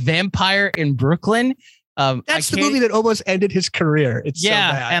Murphy, Vampire in Brooklyn. That's the movie that almost ended his career. It's so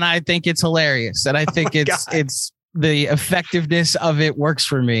bad. And I think it's hilarious. And I think it's the effectiveness of it works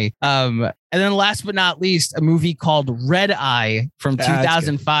for me. And then last but not least, a movie called Red Eye from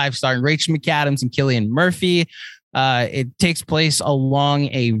 2005, starring Rachel McAdams and Cillian Murphy. It takes place along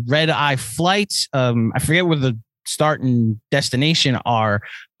a red eye flight. I forget what the start and destination are,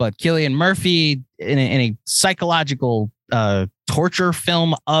 but Cillian Murphy in a psychological torture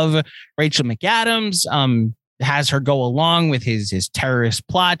film of Rachel McAdams has her go along with his terrorist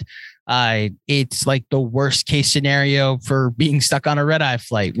plot. It's like the worst case scenario for being stuck on a red eye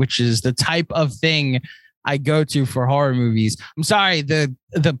flight, which is the type of thing I go to for horror movies. I'm sorry, the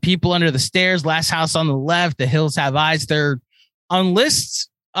People Under the Stairs, Last House on the Left, The Hills Have Eyes, they're on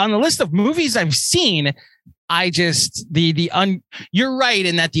the list of movies I've seen. you're right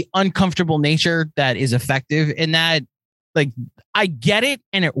in that the uncomfortable nature that is effective in that, like, I get it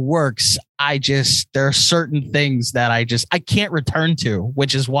and it works. There are certain things that I can't return to,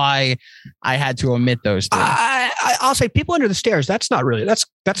 which is why I had to omit those two. I'll say People Under the Stairs. That's not really, that's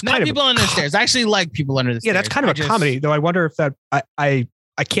not kind of People Under the Stairs. I actually like People Under the Stairs. Yeah, that's kind of a comedy, though. I wonder if that,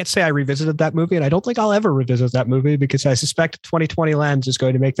 I can't say I revisited that movie, and I don't think I'll ever revisit that movie because I suspect 2020 Lens is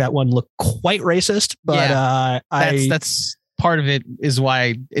going to make that one look quite racist. But that's part of it is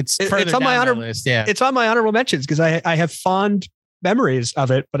why it's on my honorable list. Yeah, it's on my honorable mentions because I have fond memories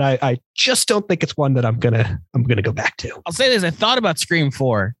of it, but I just don't think it's one that I'm gonna go back to. I'll say this: I thought about Scream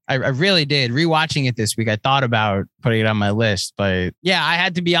 4. I really did. Rewatching it this week, I thought about putting it on my list, but yeah, I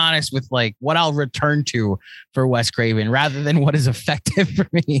had to be honest with like what I'll return to for Wes Craven rather than what is effective for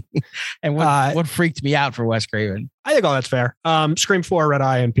me and what freaked me out for Wes Craven. I think all that's fair. Scream 4, Red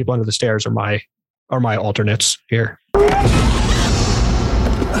Eye, and People Under the Stairs are my alternates here. Billy!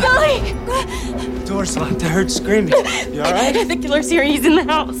 Door's locked. I heard screaming. You all right? The killer's here. He's in the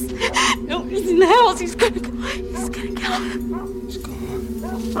house. No, he's in the house. He's gonna kill him. He's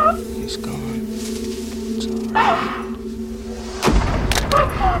gone. He's gone. It's all right.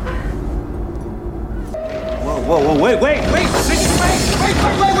 Whoa, wait. Sidney, wait.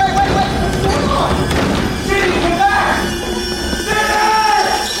 Sidney, come back!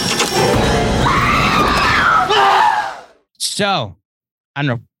 So, I don't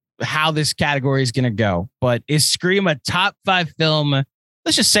know how this category is going to go, but is Scream a top 5 film?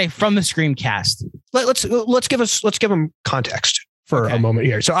 Let's just say from the Scream cast. Let's give them context for a moment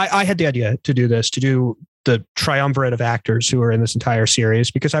here. So I had the idea to do the triumvirate of actors who are in this entire series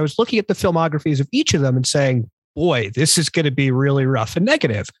because I was looking at the filmographies of each of them and saying, boy, this is going to be really rough and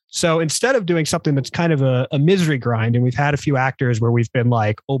negative. So instead of doing something that's kind of a misery grind, and we've had a few actors where we've been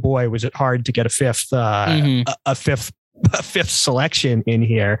like, oh boy, was it hard to get a fifth selection in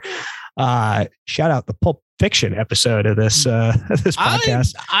here. Shout out the Pulp Fiction episode of this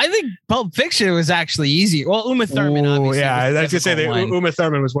podcast. I think Pulp Fiction was actually easy. Well, Uma Thurman, obviously. Yeah, I was gonna say that Uma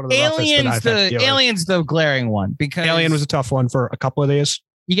Thurman was one of the Aliens, the glaring one, because Alien was a tough one for a couple of days.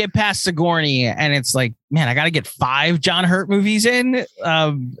 You get past Sigourney, and it's like, man, I got to get 5 John Hurt movies in.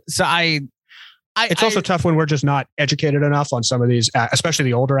 It's also tough when we're just not educated enough on some of these, especially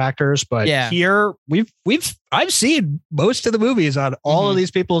the older actors. But here I've seen most of the movies on all of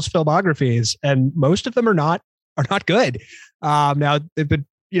these people's filmographies, and most of them are not good. Now they've been,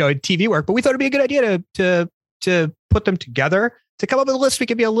 in TV work, but we thought it'd be a good idea to put them together to come up with a list we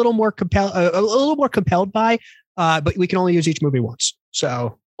could be a little more compelled by. But we can only use each movie once,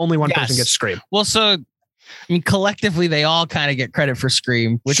 so only one person gets Scream. Well, so. I mean, collectively, they all kind of get credit for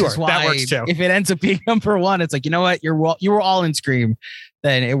Scream, which is why that works too. If it ends up being number 1, it's like, you know what? You were all in Scream,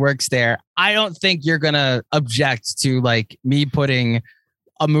 then it works there. I don't think you're going to object to like me putting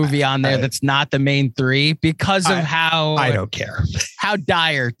a movie on there that's not the main 3 because of how I don't care how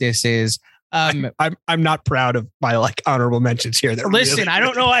dire this is. I'm not proud of my honorable mentions here. Listen, I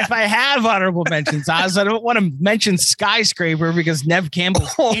don't know if I have honorable mentions. I don't want to mention Skyscraper because Nev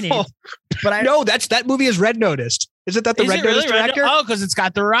Campbell's in it. But that movie is Red Noticed. Isn't that the Red Notice director? Because it's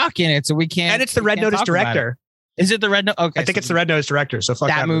got The Rock in it, so we can't. And it's the Red Notice director. Is it the Red? Okay, I think it's the Red Notice director. So fuck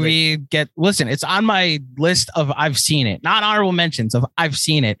that movie. Listen, it's on my list of I've seen it, not honorable mentions of I've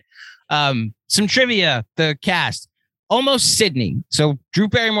seen it. Some trivia: the cast. Almost Sydney. So Drew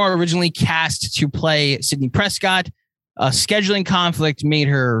Barrymore originally cast to play Sidney Prescott. A scheduling conflict made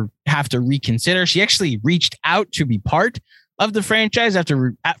her have to reconsider. She actually reached out to be part of the franchise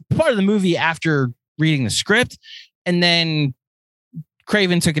part of the movie after reading the script. And then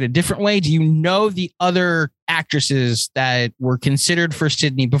Craven took it a different way. Do you know the other actresses that were considered for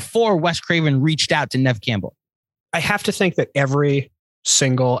Sydney before Wes Craven reached out to Nev Campbell? I have to think that every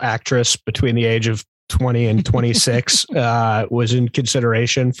single actress between the age of 20 and 26 was in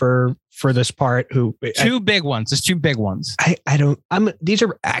consideration for this part. Two big ones. There's 2 big ones. These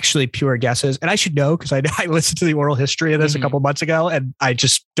are actually pure guesses, and I should know because I listened to the oral history of this a couple months ago, and I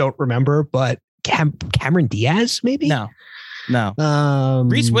just don't remember. But Cameron Diaz, maybe? No.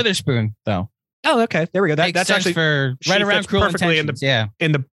 Reese Witherspoon, though. Oh, okay. There we go. That's actually for right around Cruel perfectly Intentions.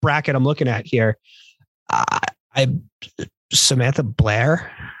 In the bracket I'm looking at here. Samantha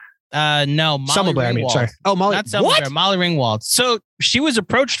Blair. No, Molly Blair. Ringwald. Sorry. Oh, Molly. Not Selma Blair, Molly Ringwald. So she was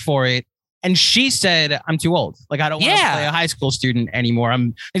approached for it, and she said, "I'm too old. Like I don't want to play a high school student anymore." I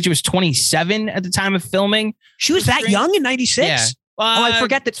think she was 27 at the time of filming. She was that young in 96. Yeah. I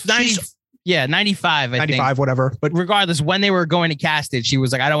forget that. 95. 95, whatever. But regardless, when they were going to cast it, she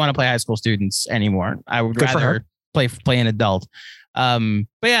was like, "I don't want to play high school students anymore. I would rather play an adult." But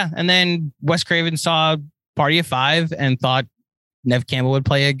yeah, and then Wes Craven saw Party of Five and thought Nev Campbell would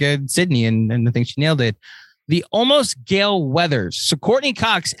play a good Sydney, and I think she nailed it. The Almost Gale Weathers. So Courtney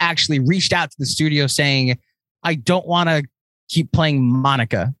Cox actually reached out to the studio saying, I don't want to keep playing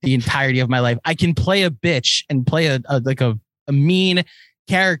Monica the entirety of my life. I can play a bitch and play a mean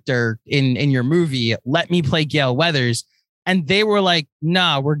character in your movie. Let me play Gale Weathers. And they were like,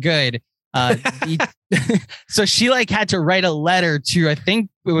 nah, we're good. So she had to write a letter to, I think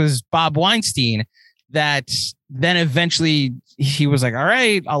it was Bob Weinstein, that then eventually he was like, all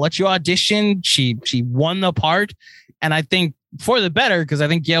right, I'll let you audition. She won the part. And I think for the better, because I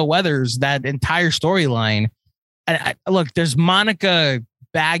think Gale Weathers, that entire storyline, and look, there's Monica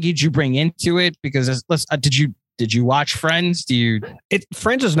baggage you bring into it because did you watch Friends?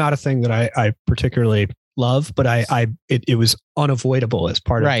 Friends is not a thing that I particularly love, but it was unavoidable as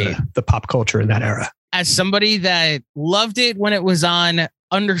part of the pop culture in that era. As somebody that loved it when it was on,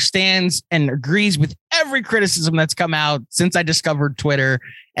 understands and agrees with every criticism that's come out since I discovered Twitter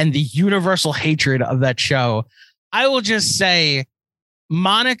and the universal hatred of that show, I will just say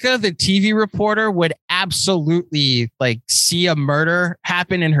Monica, the TV reporter, would absolutely see a murder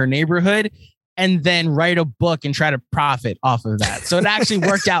happen in her neighborhood and then write a book and try to profit off of that. So it actually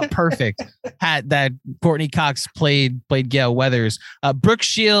worked out perfect that Courtney Cox played Gale Weathers. Brooke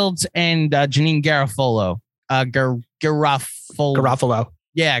Shields and Janine Garofalo. Garofalo.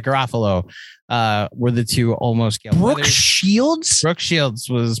 Yeah, Garofalo were the two Almost Gale Brooke Weathers. Shields? Brooke Shields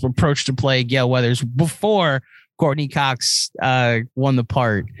was approached to play Gale Weathers before Courtney Cox won the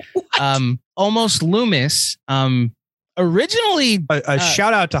part. Almost Loomis. Originally, a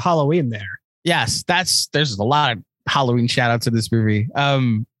shout out to Halloween there. Yes, there's a lot of Halloween shout outs in this movie.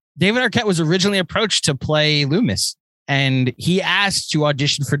 David Arquette was originally approached to play Loomis, and he asked to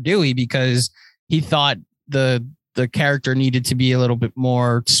audition for Dewey because he thought the character needed to be a little bit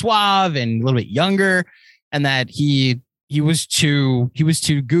more suave and a little bit younger, and that he was too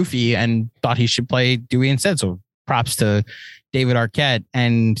goofy and thought he should play Dewey instead. So props to David Arquette.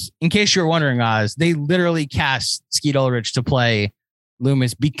 And in case you're wondering, Oz, they literally cast Skeet Ulrich to play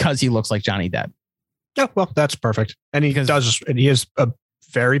Loomis because he looks like Johnny Depp. Oh, well, that's perfect. And he is a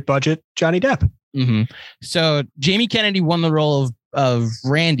very budget Johnny Depp. Mm-hmm. So Jamie Kennedy won the role of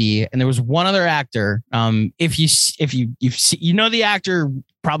Randy, and there was one other actor. If you know the actor,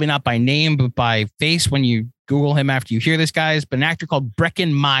 probably not by name but by face when you Google him after you hear this, guys. But an actor called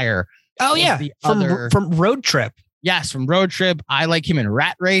Breckin Meyer. Oh yeah, from Road Trip. Yes, from Road Trip. I like him in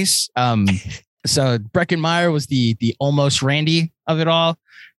Rat Race. So Breckin Meyer was the almost Randy of it all,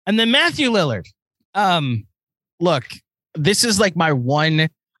 and then Matthew Lillard. Look, this is my one.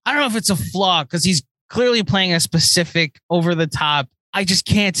 I don't know if it's a flaw because he's clearly playing a specific over the top. I just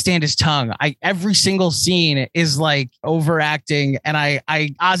can't stand his tongue. Every single scene is overacting, and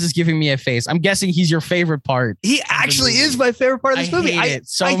Oz is giving me a face. I'm guessing he's your favorite part. He actually is my favorite part of this movie. I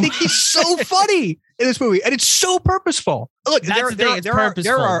think he's so funny in this movie, and it's so purposeful. Look, there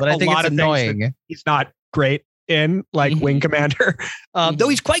are a lot of annoying things that he's not great in, Wing Commander. Though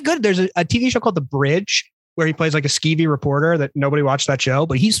he's quite good. There's a TV show called The Bridge where he plays a skeevy reporter that nobody watched that show,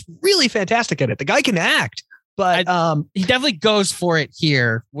 but he's really fantastic at it. The guy can act. But he definitely goes for it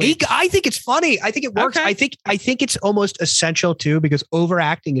here. I think it's funny. I think it works. Okay. I think it's almost essential too, because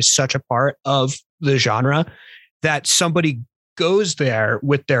overacting is such a part of the genre that somebody goes there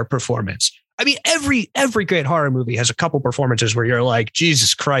with their performance. I mean, every great horror movie has a couple performances where you're like,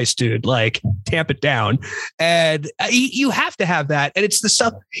 Jesus Christ, dude, tamp it down. And you have to have that. And it's the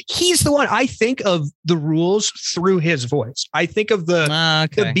stuff. He's the one. I think of the rules through his voice. I think of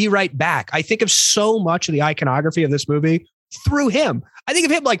the Be Right Back. I think of so much of the iconography of this movie through him. I think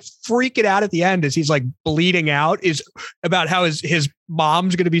of him freaking out at the end as he's bleeding out is about how his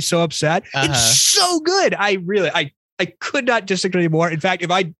mom's going to be so upset. It's so good. I could not disagree more. In fact, if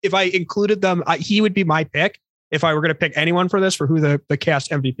I included them, he would be my pick if I were going to pick anyone for this, for who the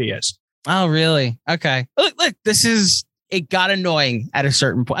cast MVP is. Oh, really? Okay. Look, it got annoying at a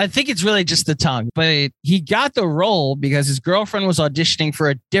certain point. I think it's really just the tongue, but he got the role because his girlfriend was auditioning for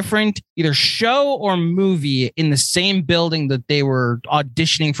a different either show or movie in the same building that they were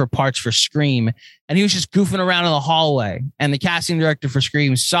auditioning for parts for Scream. And he was just goofing around in the hallway. And the casting director for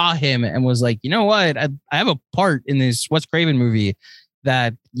Scream saw him and was like, you know what? I have a part in this Wes Craven movie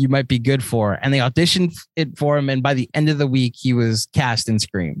that you might be good for. And they auditioned it for him. And by the end of the week, he was cast in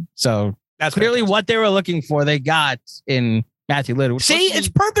Scream. So that's clearly what they were looking for. They got in Matthew Lillard. See, it's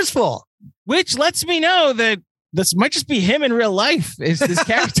purposeful. Which lets me know that this might just be him in real life, is this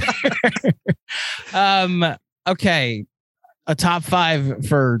character. Okay. A top 5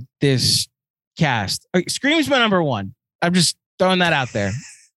 for this cast. Scream's my number 1. I'm just throwing that out there.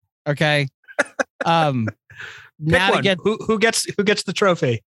 Okay. now to get who gets the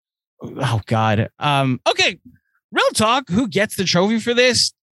trophy? Oh God. Okay. Real talk. Who gets the trophy for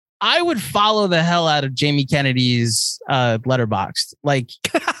this? I would follow the hell out of Jamie Kennedy's Letterboxd. Like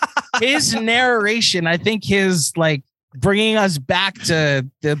his narration. I think his like bringing us back to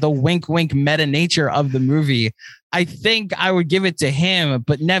the wink wink meta nature of the movie. I think I would give it to him,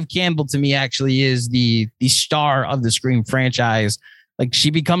 but Neve Campbell to me actually is the star of the Scream franchise. Like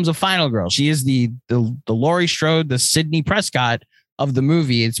she becomes a final girl. She is the Laurie Strode, the Sidney Prescott of the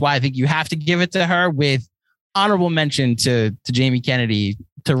movie. It's why I think you have to give it to her, with honorable mention to Jamie Kennedy,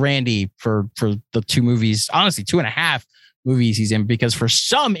 to Randy for the 2 movies, honestly 2.5 movies he's in, because for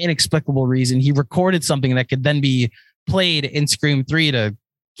some inexplicable reason he recorded something that could then be played in Scream 3 to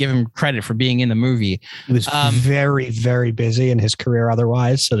give him credit for being in the movie. He was very, very busy in his career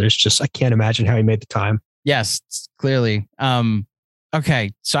otherwise. So I can't imagine how he made the time. Yes, clearly.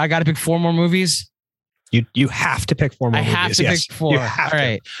 Okay, so I got to pick 4 more movies. You have to pick 4 more movies. I have to pick 4. All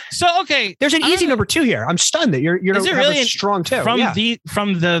right. So, okay. There's an easy number 2 here. I'm stunned that you're really a strong 2. From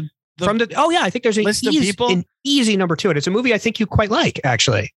the oh yeah, I think there's an easy number 2. And it's a movie I think you quite like,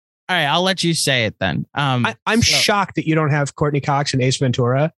 actually. All right, I'll let you say it then. I'm shocked that you don't have Courtney Cox and Ace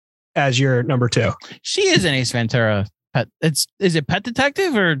Ventura as your number 2. She is an Ace Ventura. Is it Pet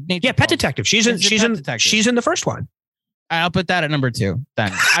Detective or Nature? Yeah, Pet Detective. She's in the first one. I'll put that at number 2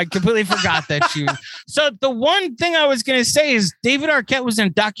 then. I completely forgot that she was. So the one thing I was going to say is David Arquette was in a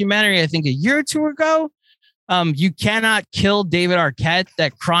documentary, I think a year or 2 ago. You Cannot Kill David Arquette,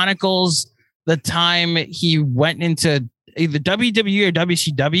 that chronicles the time he went into either WWE or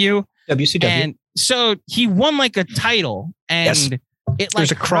WCW. And so he won like a title, and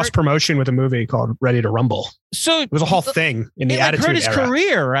there's a cross promotion with a movie called Ready to Rumble. So it was a whole thing in the Attitude hurt his Era.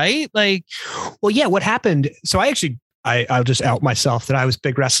 career, right? Like, well, yeah. What happened? So I'll just out myself that I was a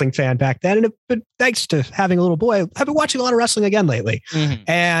big wrestling fan back then. But thanks to having a little boy, I've been watching a lot of wrestling again lately. Mm-hmm.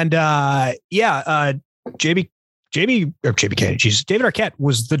 And David Arquette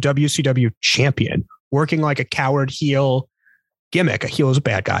was the WCW champion, working like a coward heel gimmick. A heel is a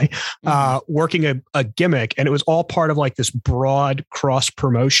bad guy, working a gimmick. And it was all part of like this broad cross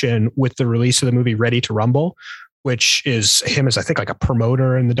promotion with the release of the movie Ready to Rumble, which is him as I think like a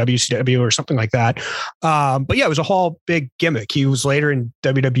promoter in the WCW or something like that. But yeah, it was a whole big gimmick. He was later in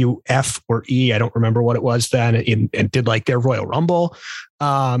WWF or E. I don't remember what it was then, and did like their Royal Rumble.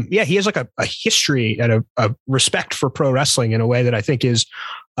 He has like a history and a respect for pro wrestling in a way that I think is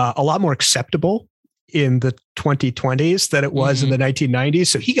a lot more acceptable in the 2020s than it was in the 1990s.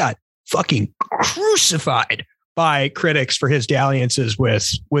 So he got fucking crucified by critics for his dalliances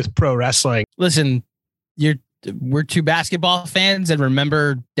with pro wrestling. Listen, we're 2 basketball fans and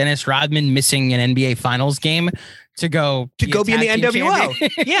remember Dennis Rodman missing an NBA Finals game to go be in the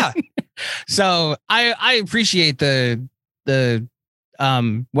NWO. Yeah. So I appreciate the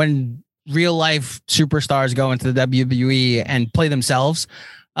when real life superstars go into the WWE and play themselves.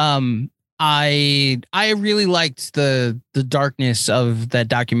 I really liked the darkness of that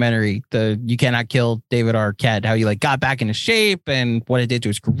documentary, the You Cannot Kill David Arquette, how he like got back into shape and what it did to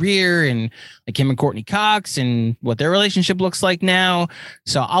his career, and like him and Courtney Cox and what their relationship looks like now.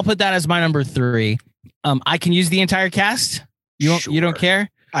 So I'll put that as my number 3. I can use the entire cast. You don't care?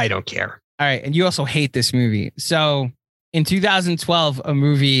 I don't care. All right. And you also hate this movie. So in 2012, a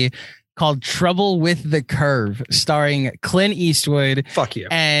movie called Trouble with the Curve, starring Clint Eastwood. Fuck you.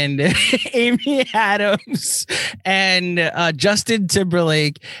 And Amy Adams and Justin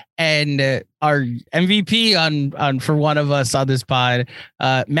Timberlake, and our MVP on for one of us on this pod,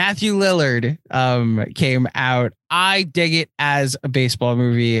 Matthew Lillard, came out. I dig it as a baseball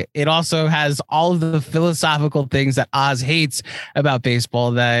movie. It also has all of the philosophical things that Oz hates about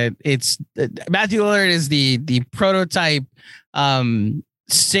baseball. That it's Matthew Lillard is the prototype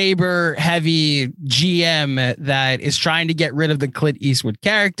saber heavy GM that is trying to get rid of the Clint Eastwood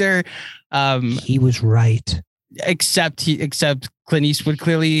character. He was right. Except Clint Eastwood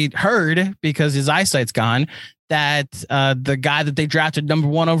clearly heard, because his eyesight's gone, that the guy that they drafted number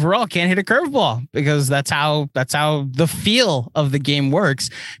 1 overall can't hit a curveball, because that's how the feel of the game works.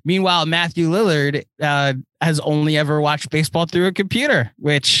 Meanwhile, Matthew Lillard has only ever watched baseball through a computer,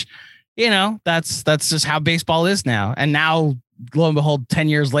 which, that's just how baseball is now. And now, lo and behold, 10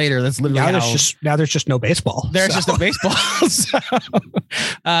 years later, that's literally now there's just no baseball. There's just no baseball. So,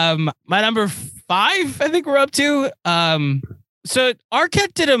 my number 5, I think we're up to. So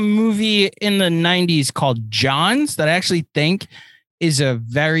Arquette did a movie in the 90s called Johns that I actually think is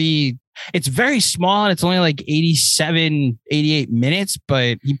it's very small, and it's only like 88 minutes,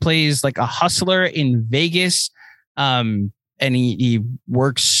 but he plays like a hustler in Vegas. And he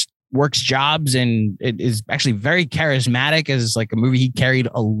works works jobs and it is actually very charismatic as like a movie he carried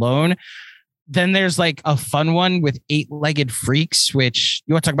alone. Then there's like a fun one with Eight-Legged Freaks, which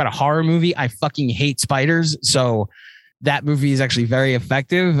you want to talk about a horror movie. I fucking hate spiders. So that movie is actually very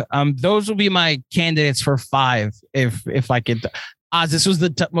effective. Those will be my candidates for 5. If I could, Oz, this was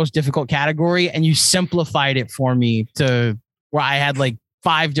the most difficult category and you simplified it for me to where I had like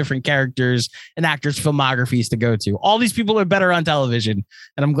 5 different characters and actors' filmographies to go to. All these people are better on television,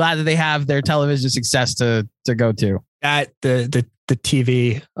 and I'm glad that they have their television success to go to. That the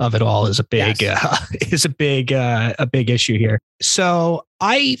TV of it all is a big a big issue here. So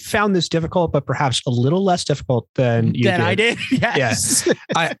I found this difficult, but perhaps a little less difficult than you did. I did. Yes.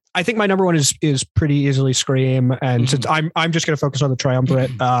 Yeah. I think my number one is pretty easily Scream, and since I'm just going to focus on the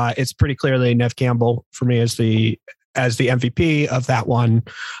triumvirate, it's pretty clearly Neve Campbell for me as the MVP of that one.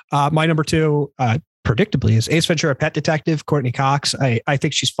 My number 2, predictably, is Ace Ventura: Pet Detective, Courtney Cox. I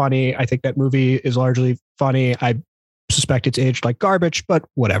think she's funny. I think that movie is largely funny. I suspect it's aged like garbage, but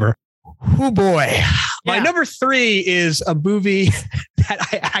whatever. Oh boy. My number 3 is a movie that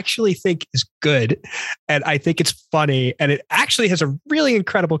I actually think is good. And I think it's funny. And it actually has a really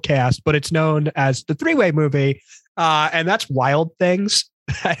incredible cast, but it's known as the Three-Way Movie. And that's Wild Things.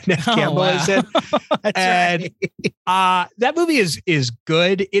 Neve Campbell is in. And that movie is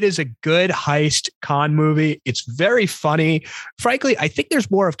good. It is a good heist con movie. It's very funny. Frankly, I think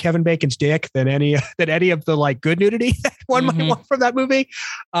there's more of Kevin Bacon's dick than any of the like good nudity that one might want from that movie.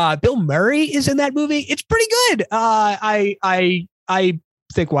 Bill Murray is in that movie. It's pretty good. I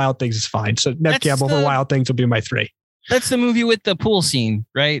think Wild Things is fine. So Neve Campbell for Wild Things will be my 3. That's the movie with the pool scene,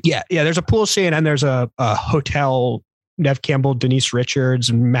 right? Yeah. There's a pool scene and there's a hotel. Neve Campbell, Denise Richards,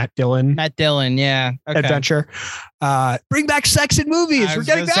 and Matt Dillon. Yeah. Okay. Adventure. Bring back sex in movies. We're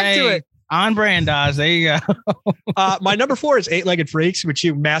getting back to it. On brand, Oz. There you go. My number 4 is Eight-Legged Freaks, which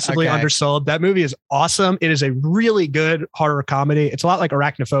you massively undersold. That movie is awesome. It is a really good horror comedy. It's a lot like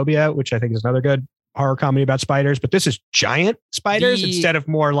Arachnophobia, which I think is another good horror comedy about spiders, but this is giant spiders instead of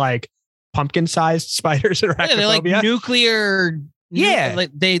more like pumpkin-sized spiders in Arachnophobia. Yeah, they're like nuclear... Yeah,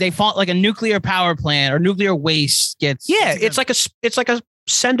 like they fought like a nuclear power plant or nuclear waste gets. Yeah, it's like a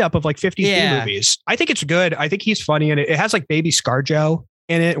send up of like 50 movies. I think it's good. I think he's funny in it. It has like Baby ScarJo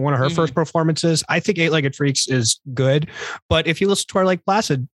in it, one of her first performances. I think Eight-Legged Freaks is good. But if you listen to our Lake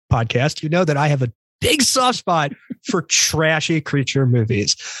Placid podcast, you know that I have a big soft spot for trashy creature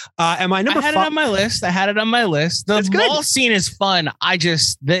movies. And my number 5. I had it on my list. The mall scene is fun.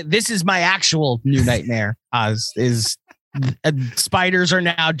 This is my actual new nightmare. Oz is. Spiders are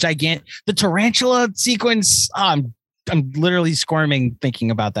now gigantic. The tarantula sequence, I'm literally squirming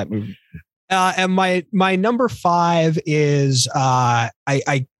thinking about that movie. And my number 5 is I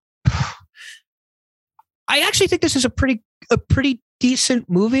actually think this is a pretty decent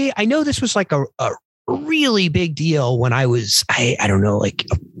movie. I know this was like a really big deal when I was I don't know, like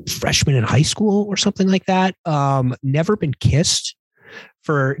a freshman in high school or something like that. Never Been Kissed.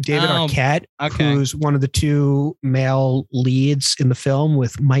 For David Arquette, who's one of the 2 male leads in the film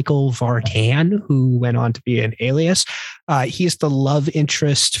with Michael Vartan, who went on to be in Alias. He's the love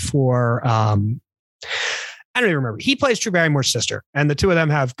interest for, I don't even remember. He plays Drew Barrymore's sister, and the 2 of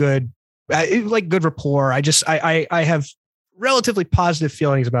them have good rapport. I have relatively positive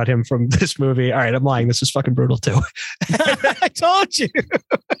feelings about him from this movie. All right, I'm lying. This is fucking brutal too. I told you.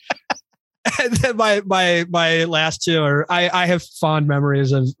 And then my last 2 are I have fond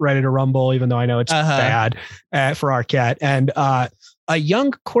memories of Ready to Rumble, even though I know it's bad for Arquette. And a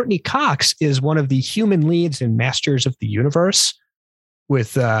young Courtney Cox is one of the human leads in Masters of the Universe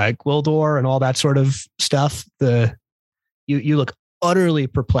with Gwildor and all that sort of stuff. You look utterly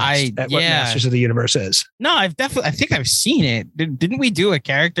perplexed at what Masters of the Universe is. No, I think I've seen it. Didn't we do an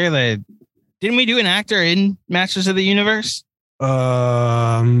actor in Masters of the Universe?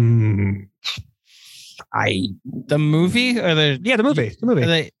 The movie or the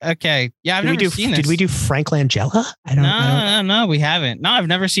movie. Okay. Yeah, I've never seen this. Did we do Frank Langella? No, we haven't. No, I've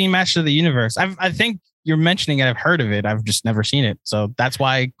never seen Masters of the Universe. I think you're mentioning it. I've heard of it. I've just never seen it. So that's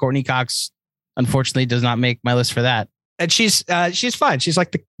why Courtney Cox, unfortunately, does not make my list for that. And she's fine. She's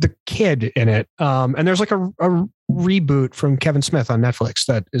like the kid in it. And there's like a reboot from Kevin Smith on Netflix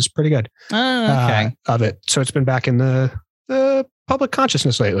that is pretty good. Of it. So it's been back in the public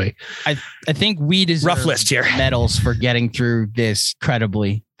consciousness lately. I think we deserve rough list here. Medals for getting through this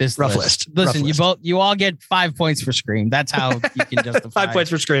credibly. This rough list. Listen, you all get 5 points for Scream. That's how you can justify 5 points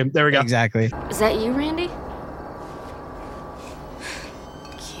for Scream. There we go. Exactly. Is that you, Randy?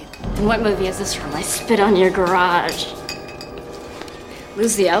 Cute. And what movie is this from? I spit on your garage.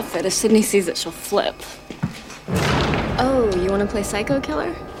 Lose the outfit. If Sydney sees it, she'll flip. Oh, you want to play Psycho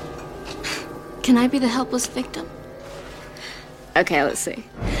Killer? Can I be the helpless victim? Okay, let's see.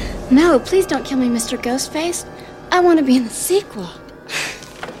 No, please don't kill me, Mr. Ghostface. I want to be in the sequel.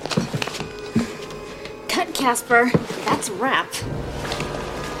 Cut, Casper. That's a wrap.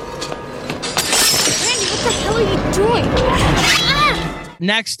 Randy, what the hell are you doing? Ah!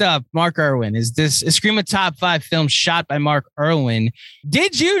 Next up, Mark Irwin. Is Scream a top 5 film shot by Mark Irwin?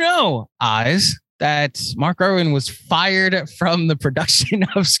 Did you know, Oz, that Mark Irwin was fired from the production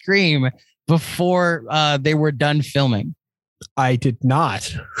of Scream before they were done filming? I did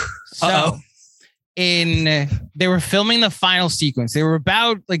not. So they were filming the final sequence. They were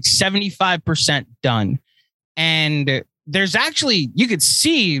about like 75% done. And there's actually, you could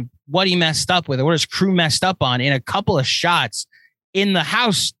see what he messed up with, or what his crew messed up on in a couple of shots in the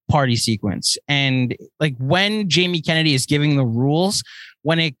house party sequence. And like when Jamie Kennedy is giving the rules,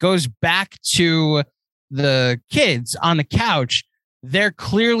 when it goes back to the kids on the couch, they're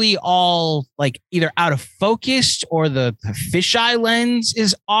clearly all like either out of focus or the fisheye lens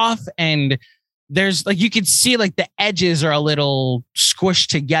is off. And there's like, you could see like the edges are a little squished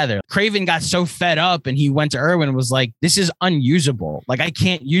together. Craven got so fed up and he went to Irwin and was like, this is unusable. Like, I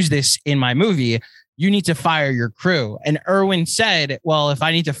can't use this in my movie. You need to fire your crew. And Irwin said, well, if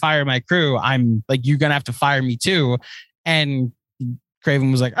I need to fire my crew, I'm like, you're going to have to fire me too. And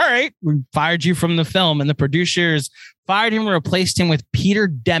Craven was like, all right, we fired you from the film. And the producers fired him and replaced him with Peter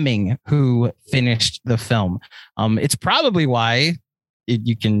Deming, who finished the film. It's probably why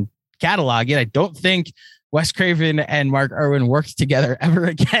you can catalog it. I don't think Wes Craven and Mark Irwin worked together ever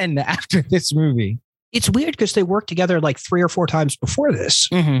again after this movie. It's weird because they worked together like 3 or 4 times before this,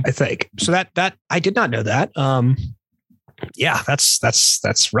 I think. So that I did not know that. Yeah,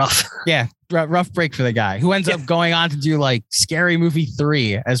 that's rough. Yeah, rough break for the guy who ends up going on to do like Scary Movie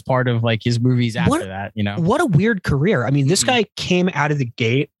 3 as part of like his movies after that, you know. What a weird career. I mean, this guy came out of the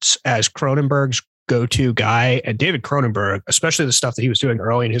gates as Cronenberg's go-to guy, and David Cronenberg, especially the stuff that he was doing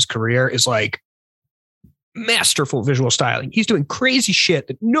early in his career, is like masterful visual styling. He's doing crazy shit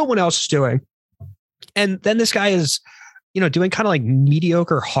that no one else is doing. And then this guy is, doing kind of like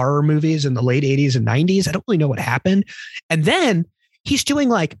mediocre horror movies in the late 80s and 90s. I don't really know what happened. And then he's doing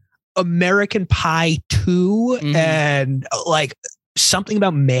like American Pie 2 and like Something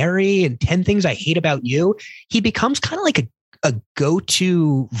About Mary and 10 Things I Hate About You. He becomes kind of like a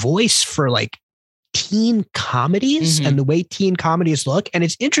go-to voice for like teen comedies and the way teen comedies look. And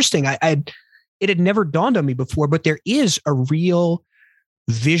it's interesting. It had never dawned on me before, but there is a real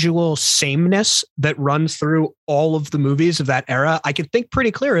visual sameness that runs through all of the movies of that era. I can think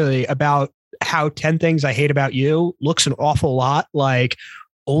pretty clearly about how 10 Things I Hate About You looks an awful lot like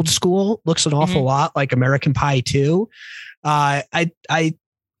Old School, looks an awful lot like American Pie 2. It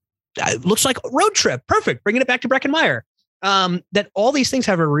looks like Road Trip. Perfect. Bringing it back to Breckenmeyer. That all these things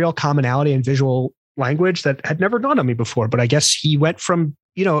have a real commonality in visual language that had never dawned on me before. But I guess he went from,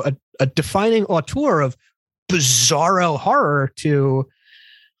 a defining auteur of bizarro horror to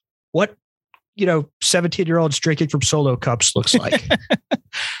what 17-year-olds drinking from Solo cups looks like.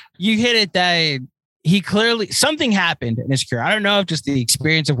 You hit it that he clearly, something happened in his career. I don't know if just the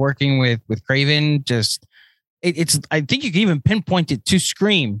experience of working with Craven, I think you can even pinpoint it to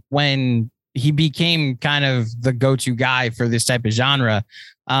Scream when he became kind of the go-to guy for this type of genre.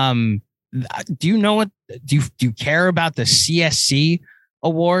 Do you know do you care about the CSC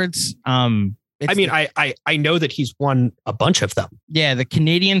awards? I know that he's won a bunch of them. Yeah, the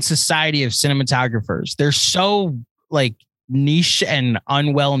Canadian Society of Cinematographers. They're so like niche and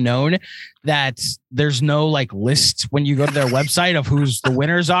unwell known that there's no like list when you go to their website of who's the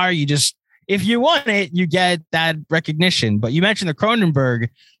winners are. You just, if you won it, you get that recognition. But you mentioned the Cronenberg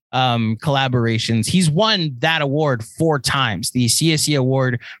collaborations. He's won that award 4 times, the CSC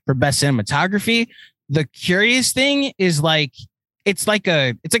award for best cinematography. The curious thing is like, it's like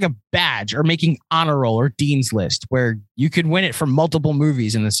a badge or making honor roll or dean's list where you could win it for multiple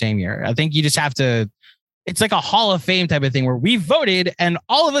movies in the same year. I think you just have to, it's like a Hall of Fame type of thing where we voted and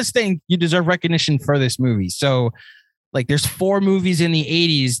all of us think you deserve recognition for this movie. So like there's 4 movies in the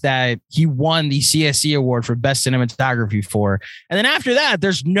 80s that he won the CSC award for best cinematography for. And then after that,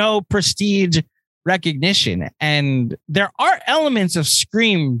 there's no prestige recognition. And there are elements of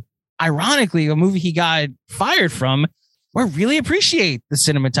Scream, ironically, a movie he got fired from, where I really appreciate the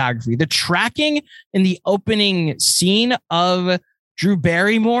cinematography. The tracking in the opening scene of Drew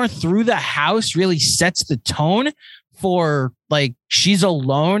Barrymore through the house really sets the tone for like she's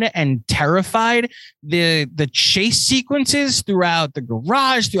alone and terrified. The chase sequences throughout the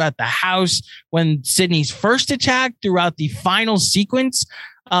garage, throughout the house, when Sydney's first attack, throughout the final sequence,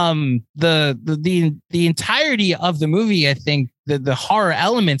 the entirety of the movie, I think the horror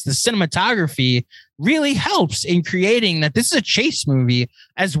elements, the cinematography really helps in creating that this is a chase movie,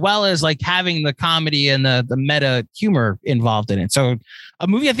 as well as like having the comedy and the meta humor involved in it. So a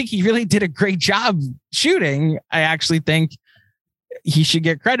movie I think he really did a great job shooting. I actually think he should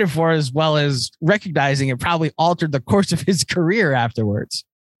get credit for, as well as recognizing it probably altered the course of his career afterwards.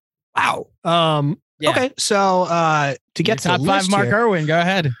 Wow. Okay. So to get to top five, Mark Irwin, go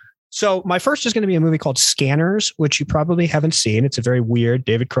ahead. So my first is going to be a movie called Scanners, which you probably haven't seen. It's a very weird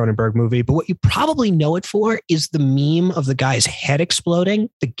David Cronenberg movie, but what you probably know it for is the meme of the guy's head exploding,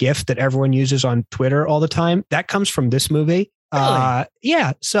 the GIF that everyone uses on Twitter all the time. That comes from this movie. Really?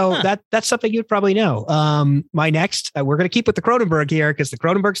 Yeah. So that's something you'd probably know. My next, we're going to keep with the Cronenberg here because the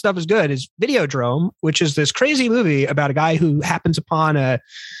Cronenberg stuff is good, is Videodrome, which is this crazy movie about a guy who happens upon a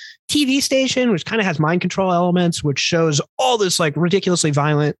TV station, which kind of has mind control elements, which shows all this like ridiculously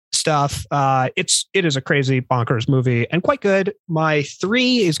violent stuff. It is a crazy bonkers movie and quite good. My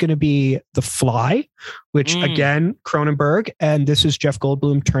 3 is going to be The Fly, which again, Cronenberg, and this is Jeff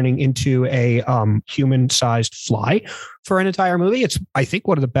Goldblum turning into a human-sized fly for an entire movie. It's, I think,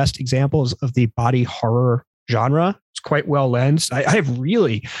 one of the best examples of the body horror genre. It's quite well lensed. I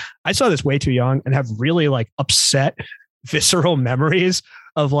saw this way too young and have really like upset visceral memories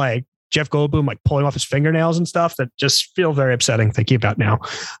of like Jeff Goldblum like pulling off his fingernails and stuff that just feel very upsetting thinking about now.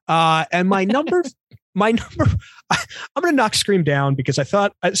 And my number, I'm going to knock Scream down because I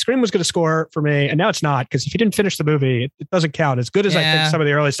thought Scream was going to score for me, and now it's not, because if you didn't finish the movie, it doesn't count. As good as I think some of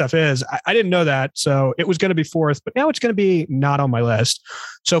the early stuff is, I didn't know that, so it was going to be 4th, but now it's going to be not on my list.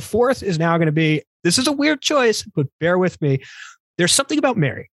 So 4th is now going to be, this is a weird choice, but bear with me. There's something about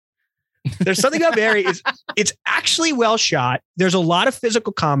Mary. There's something about Mary. It's actually well shot. There's a lot of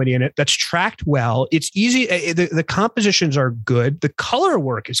physical comedy in it that's tracked well. It's easy. The compositions are good. The color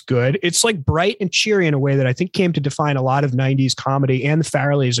work is good. It's like bright and cheery in a way that I think came to define a lot of 90s comedy, and the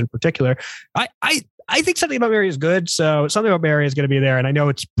Farrellys in particular. I think Something About Mary is good. So Something About Mary is going to be there. And I know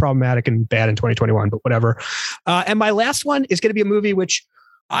it's problematic and bad in 2021, but whatever. And my last one is going to be a movie which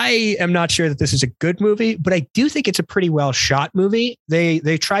I am not sure that this is a good movie, but I do think it's a pretty well shot movie.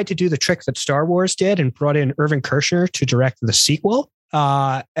 They tried to do the trick that Star Wars did and brought in Irvin Kershner to direct the sequel.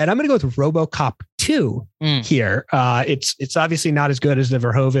 And I'm going to go with RoboCop 2 here. It's obviously not as good as the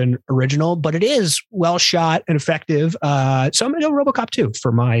Verhoeven original, but it is well shot and effective. So I'm going to go RoboCop 2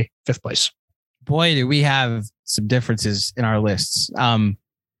 for my 5th place. Boy, do we have some differences in our lists.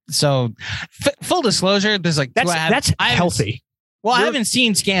 So full disclosure, there's like that's healthy. Well, I haven't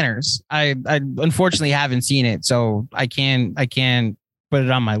seen Scanners. I unfortunately haven't seen it, so I can't put it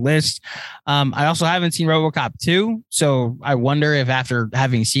on my list. I also haven't seen RoboCop 2, so I wonder if after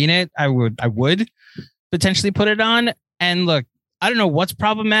having seen it, I would potentially put it on. And look, I don't know what's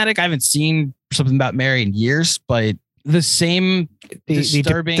problematic. I haven't seen Something About Mary in years, but the same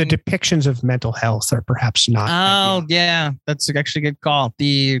disturbing the depictions of mental health are perhaps not. Oh, yeah, that's actually a good call.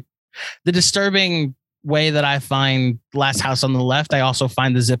 The disturbing way that I find Last House on the Left, I also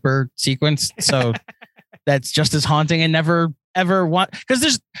find the zipper sequence. So that's just as haunting, and never ever want,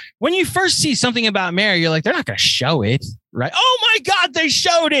 because when you first see Something About Mary, you're like, they're not going to show it, right? Oh my God, they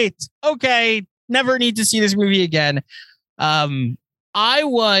showed it. Okay. Never need to see this movie again. I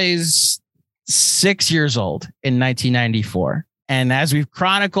was 6 years old in 1994. And as we've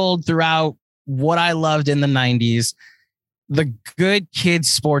chronicled throughout what I loved in the 90s, the good kids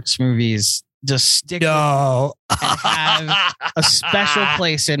sports movies just stick and have a special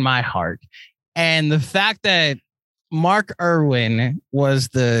place in my heart. And the fact that Mark Irwin was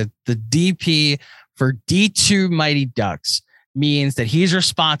the DP for D2 Mighty Ducks means that he's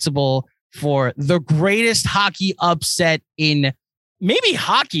responsible for the greatest hockey upset in maybe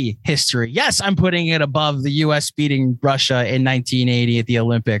hockey history. Yes, I'm putting it above the U.S. beating Russia in 1980 at the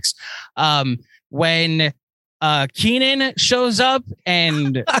Olympics. When Keenan shows up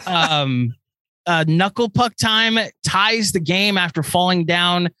and Knuckle Puck Time ties the game after falling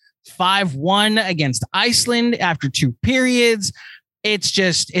down 5-1 against Iceland after 2 periods. It's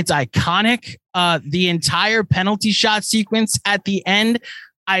iconic. The entire penalty shot sequence at the end,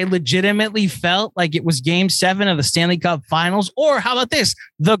 I legitimately felt like it was Game 7 of the Stanley Cup Finals. Or how about this?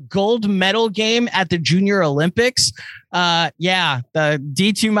 The gold medal game at the Junior Olympics. The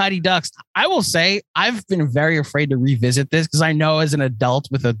D2 Mighty Ducks. I will say I've been very afraid to revisit this because I know as an adult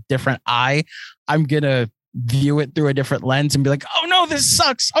with a different eye, I'm going to view it through a different lens and be like, oh no, this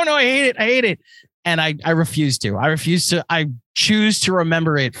sucks. Oh no, I hate it. And I refuse to. I choose to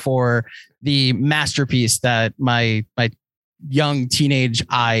remember it for the masterpiece that my young teenage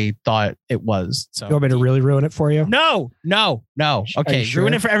I thought it was. So you want me to really ruin it for you? No. Okay, sure?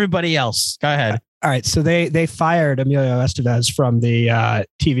 Ruin it for everybody else. Go ahead. All right, so they fired Emilio Estevez from the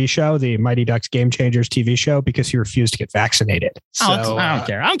TV show, the Mighty Ducks Game Changers TV show, because he refused to get vaccinated. So, I don't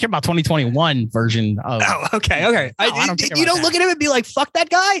care. I don't care about 2021 version of. Oh, okay. No, I don't care you don't look at him and be like, "Fuck that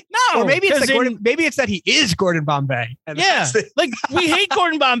guy." No, or maybe it's that maybe it's that he is Gordon Bombay. Yeah, like we hate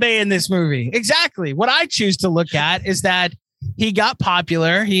Gordon Bombay in this movie. Exactly. What I choose to look at is that he got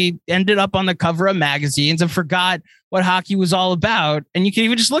popular. He ended up on the cover of magazines and forgot what hockey was all about. And you can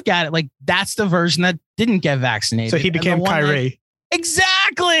even just look at it like that's the version that didn't get vaccinated. So he became Kyrie.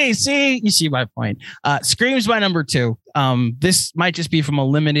 Exactly. You see my point. Scream's my number 2. This might just be from a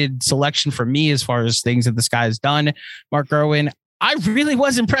limited selection for me as far as things that this guy has done. Mark Irwin, I really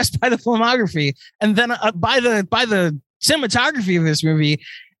was impressed by the filmography and then by the cinematography of this movie.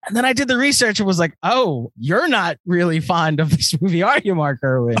 And then I did the research and was like, oh, you're not really fond of this movie, are you, Mark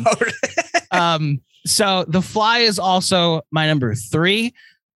Irwin? So The Fly is also my number 3.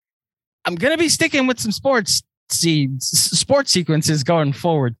 I'm going to be sticking with some sports sequences going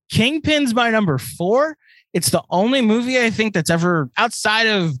forward. Kingpin's my number 4. It's the only movie I think that's ever outside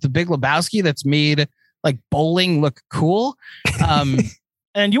of The Big Lebowski that's made like bowling look cool.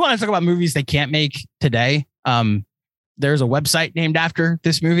 And you want to talk about movies they can't make today. There's a website named after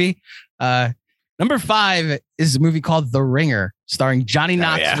this movie. Number 5 is a movie called The Ringer, starring Johnny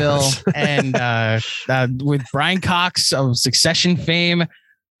Knoxville and with Brian Cox of Succession fame.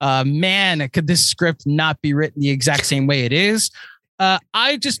 Man, could this script not be written the exact same way it is?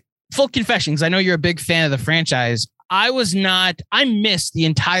 Full confession, because I know you're a big fan of the franchise. I missed the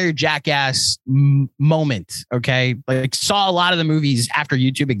entire Jackass moment. Okay. Like saw a lot of the movies after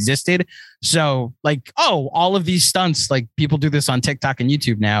YouTube existed. So like, all of these stunts, like people do this on TikTok and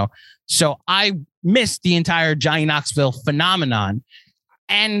YouTube now. So I missed the entire Johnny Knoxville phenomenon.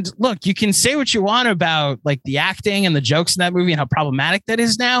 And look, you can say what you want about like the acting and the jokes in that movie and how problematic that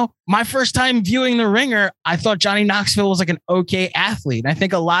is now. My first time viewing The Ringer, I thought Johnny Knoxville was like an okay athlete. And I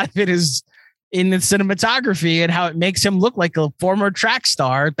think a lot of it is in the cinematography and how it makes him look like a former track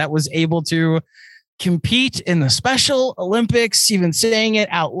star that was able to compete in the Special Olympics. Even saying it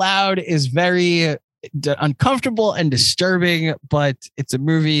out loud is very uncomfortable and disturbing, but it's a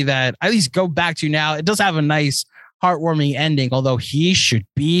movie that I at least go back to now. It does have a nice, heartwarming ending, although he should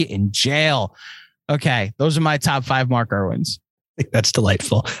be in jail. Okay, those are my top 5 Mark Irwins. I think that's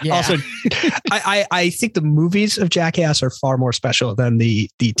delightful. Yeah. Also, I think the movies of Jackass are far more special than the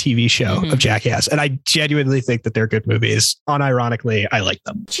TV show of Jackass. And I genuinely think that they're good movies. Unironically, I like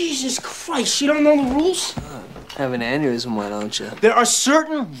them. Jesus Christ, you don't know the rules? Have an aneurysm, why don't you? There are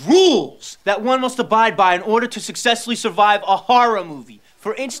certain rules that one must abide by in order to successfully survive a horror movie.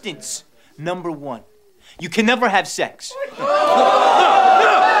 For instance, number 1, you can never have sex.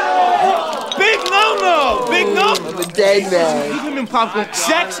 Big no-no! Big no! I'm a dead man. Leave him in popcorn.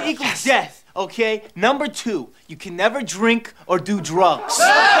 Sex equals death, okay? Number 2, you can never drink or do drugs. No,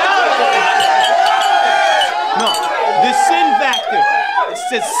 the sin factor.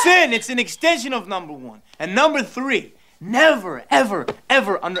 It's a sin. It's an extension of number 1. And number 3, never, ever,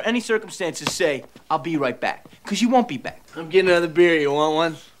 ever, under any circumstances say, I'll be right back. Because you won't be back. I'm getting another beer. You want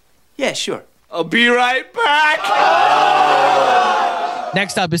one? Yeah, sure. I'll be right back.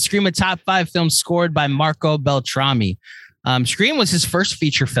 Next up is Scream, a top 5 film scored by Marco Beltrami. Scream was his first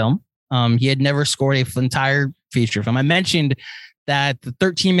feature film. He had never scored an entire feature film. I mentioned that the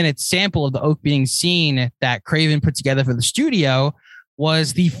 13-minute sample of the opening scene that Craven put together for the studio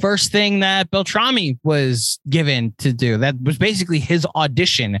was the first thing that Beltrami was given to do. That was basically his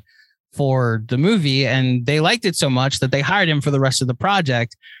audition for the movie, and they liked it so much that they hired him for the rest of the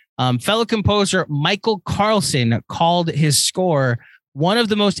project. Fellow composer Michael Carlson called his score one of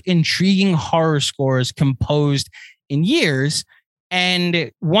the most intriguing horror scores composed in years. And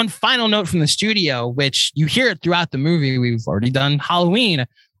one final note from the studio, which you hear it throughout the movie. We've already done Halloween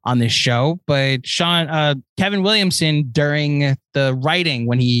on this show, but Kevin Williamson, during the writing,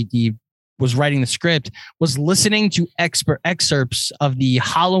 when he was writing the script, was listening to excerpts of the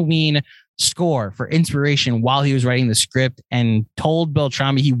Halloween score for inspiration while he was writing the script, and told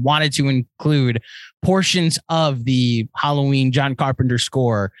Beltrami he wanted to include portions of the Halloween John Carpenter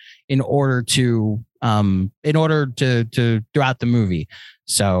score in order to throughout the movie.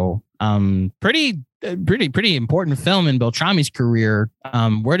 So pretty important film in Beltrami's career.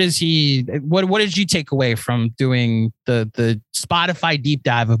 What did you take away from doing the Spotify deep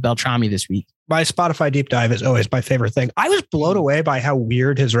dive of Beltrami this week? My Spotify deep dive is always my favorite thing. I was blown away by how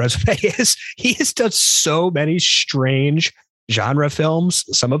weird his resume is. He has done so many strange genre films,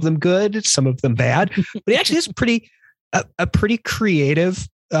 some of them good, some of them bad, but he actually is a pretty creative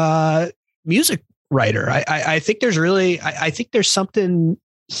music writer. I think there's something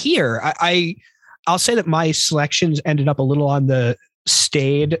here. I'll say that my selections ended up a little on the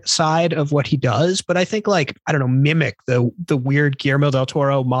staid side of what he does, but I think like, I don't know, Mimic, the weird Guillermo del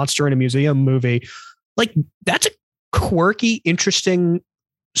Toro monster in a museum movie, like that's a quirky, interesting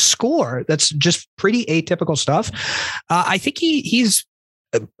score. That's just pretty atypical stuff. I think he's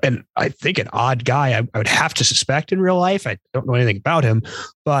and I think an odd guy. I would have to suspect in real life. I don't know anything about him,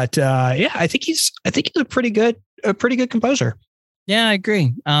 but I think he's a pretty good composer. Yeah, I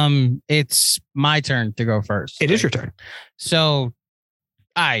agree. It's my turn to go first. It is your turn. So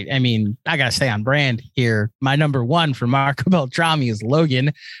I mean, I gotta stay on brand here. My number one for Marco Beltrami is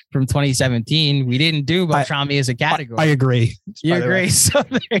Logan from 2017. We didn't do Beltrami as a category. I agree. You agree? So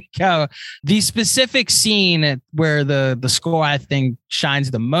there you go. The specific scene where the score I think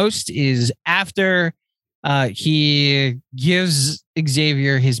shines the most is after he gives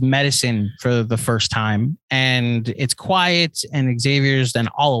Xavier his medicine for the first time, and it's quiet, and Xavier's then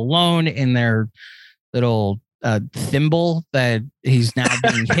all alone in their little thimble that he's now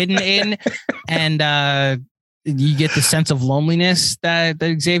being hidden in, and you get the sense of loneliness that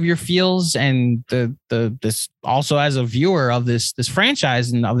Xavier feels, and this also as a viewer of this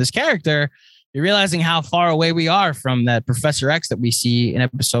franchise and of this character, you're realizing how far away we are from that Professor X that we see in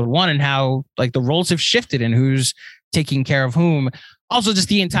episode 1, and how like the roles have shifted and who's taking care of whom. Also, just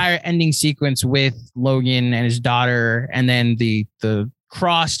the entire ending sequence with Logan and his daughter, and then the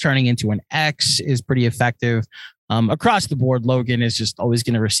cross turning into an X is pretty effective. Across the board, Logan is just always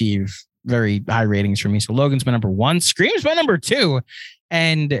going to receive very high ratings from me. So Logan's my number 1. Scream's my number 2.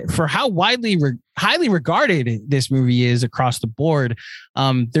 And for how highly regarded this movie is across the board,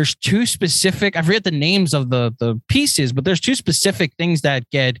 there's two specific, I forget the names of the pieces, but there's two specific things that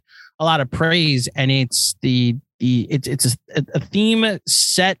get a lot of praise. And it's it's a theme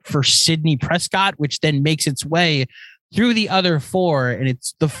set for Sidney Prescott, which then makes its way through the other 4. And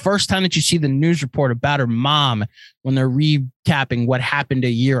it's the first time that you see the news report about her mom when they're recapping what happened a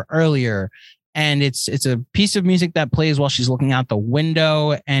year earlier. And it's a piece of music that plays while she's looking out the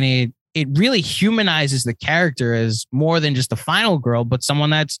window. And it really humanizes the character as more than just a final girl, but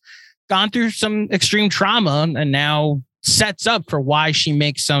someone that's gone through some extreme trauma and now sets up for why she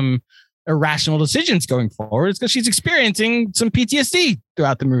makes some irrational decisions going forward. It's because she's experiencing some PTSD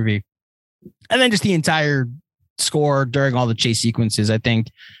throughout the movie. And then just the entire score during all the chase sequences, I think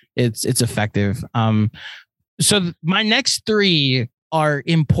it's effective. So my next 3 are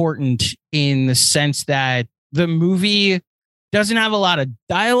important in the sense that the movie doesn't have a lot of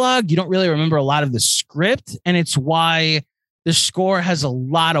dialogue. You don't really remember a lot of the script, and it's why the score has a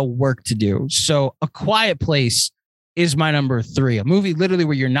lot of work to do. So A Quiet Place is my number 3, a movie literally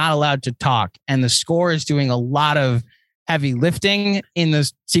where you're not allowed to talk, and the score is doing a lot of heavy lifting in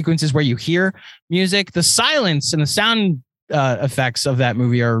the sequences where you hear music. The silence and the sound effects of that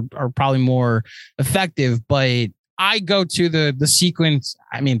movie are probably more effective, but I go to the sequence.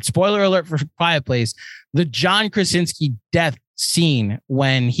 I mean, spoiler alert for Quiet Place, the John Krasinski death scene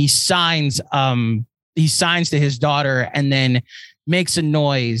when he signs to his daughter and then makes a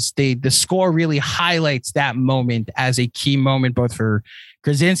noise. The score really highlights that moment as a key moment, both for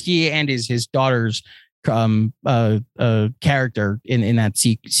Krasinski and his daughter's character in that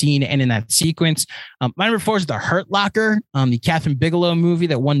scene and in that sequence. My number 4 is The Hurt Locker, the Catherine Bigelow movie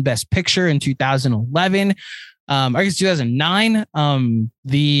that won Best Picture in 2011. I guess 2009.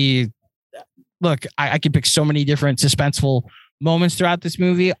 I could pick so many different suspenseful moments throughout this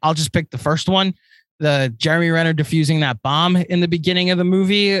movie. I'll just pick the first one. The Jeremy Renner defusing that bomb in the beginning of the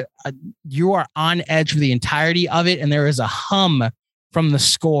movie. You are on edge for the entirety of it. And there is a hum from the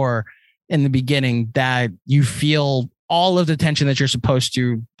score in the beginning that you feel all of the tension that you're supposed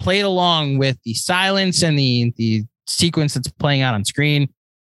to, played along with the silence and the sequence that's playing out on screen.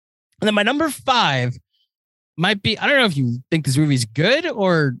 And then my number 5 might be, I don't know if you think this movie's good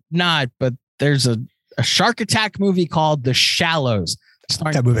or not, but there's a shark attack movie called The Shallows.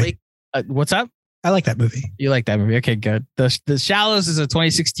 That movie. What's up? I like that movie. You like that movie? Okay, good. The Shallows is a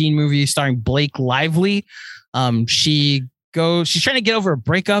 2016 movie starring Blake Lively. She's trying to get over a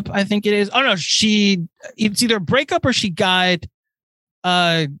breakup, I think it is. Oh no, it's either a breakup or she got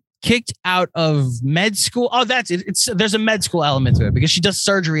kicked out of med school. Oh, that's it. There's a med school element to it because she does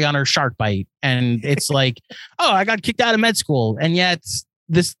surgery on her shark bite, and it's like, oh, I got kicked out of med school, and yet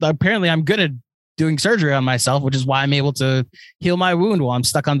apparently I'm good at doing surgery on myself, which is why I'm able to heal my wound while I'm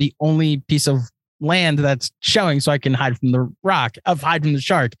stuck on the only piece of land that's showing, so I can hide from the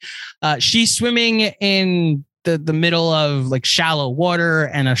shark. She's swimming in the middle of like shallow water,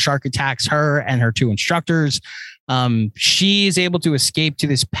 and a shark attacks her and her 2 instructors. She is able to escape to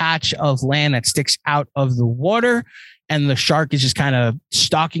this patch of land that sticks out of the water, and the shark is just kind of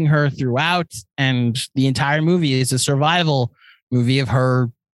stalking her throughout. And the entire movie is a survival movie of her.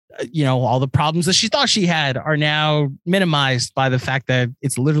 All the problems that she thought she had are now minimized by the fact that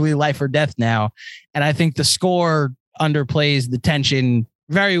it's literally life or death now. And I think the score underplays the tension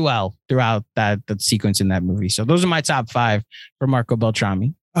very well throughout that sequence in that movie. So those are my top 5 for Marco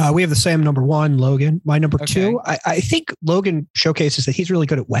Beltrami. We have the same number 1, Logan. My number 2, I think Logan showcases that he's really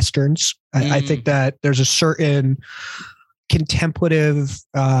good at Westerns. I think that there's a certain contemplative,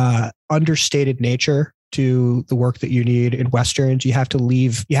 understated nature to the work that you need in Westerns. You have to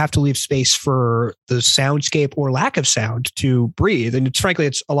leave space for the soundscape or lack of sound to breathe. And frankly,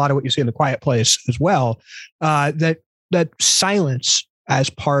 it's a lot of what you see in The Quiet Place as well. That silence as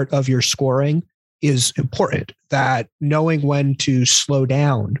part of your scoring is important. That knowing when to slow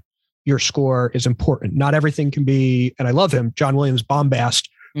down your score is important. Not everything can be, and I love him, John Williams bombast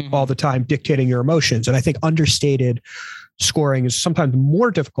all the time, dictating your emotions. And I think understated scoring is sometimes more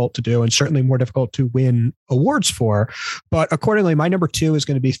difficult to do and certainly more difficult to win awards for. But accordingly, my number 2 is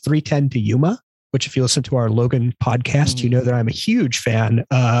going to be 3:10 to Yuma, which if you listen to our Logan podcast, you know that I'm a huge fan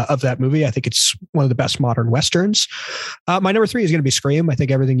of that movie. I think it's one of the best modern Westerns. My number 3 is going to be Scream. I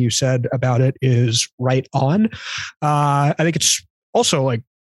think everything you said about it is right on. I think it's also like,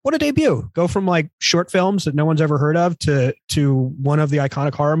 what a debut. Go from like short films that no one's ever heard of to one of the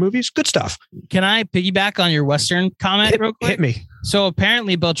iconic horror movies. Good stuff. Can I piggyback on your Western comment real quick? Hit me. So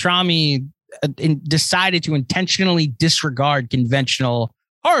apparently Beltrami decided to intentionally disregard conventional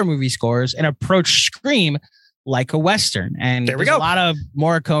horror movie scores and approach Scream like a Western. And there we go. A lot of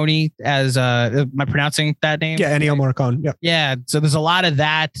Morricone as am I pronouncing that name? Yeah, Ennio Morricone. Yeah. Yeah. So there's a lot of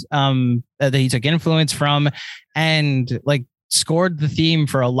that that he took influence from and like scored the theme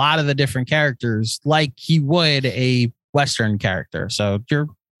for a lot of the different characters like he would a Western character. So you're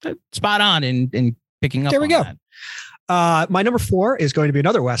spot on in picking up. There we go. That. My number 4 is going to be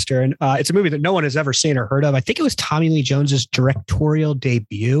another Western. It's a movie that no one has ever seen or heard of. I think it was Tommy Lee Jones's directorial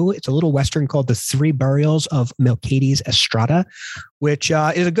debut. It's a little Western called The Three Burials of Melquiades Estrada, which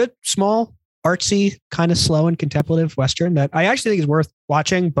is a good, small, artsy, kind of slow and contemplative Western that I actually think is worth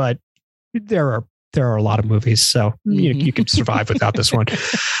watching, but there are a lot of movies, so you can survive without this one.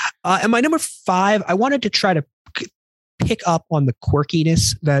 And my number 5, I wanted to try to pick up on the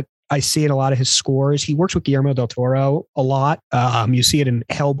quirkiness that I see in a lot of his scores. He works with Guillermo del Toro a lot. You see it in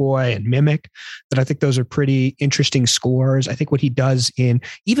Hellboy and Mimic, that I think those are pretty interesting scores. I think what he does in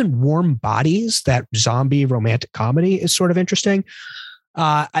even Warm Bodies, that zombie romantic comedy, is sort of interesting.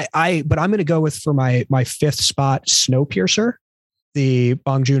 But I'm going to go with, for my 5th spot, Snowpiercer, the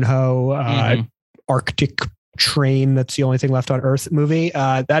Bong Joon-ho Arctic train that's the only thing left on Earth movie.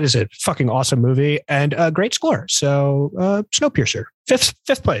 That is a fucking awesome movie and a great score. So Snowpiercer,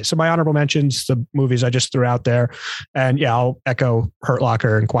 fifth place. So my honorable mentions, the movies I just threw out there. And yeah, I'll echo Hurt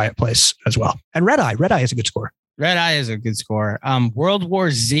Locker and Quiet Place as well. And Red Eye is a good score. Red Eye is a good score. World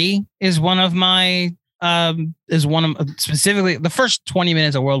War Z is one of my specifically the first 20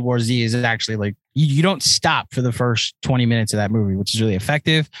 minutes of World War Z is actually like you don't stop for the first 20 minutes of that movie, which is really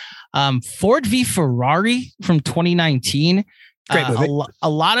effective. Ford v Ferrari from 2019. Great movie. A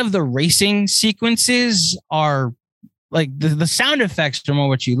lot of the racing sequences are like the sound effects from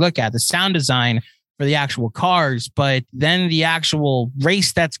what you look at, the sound design for the actual cars, but then the actual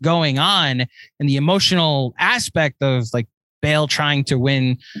race that's going on and the emotional aspect of like Bale trying to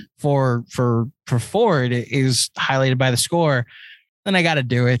win for Ford is highlighted by the score. Then I got to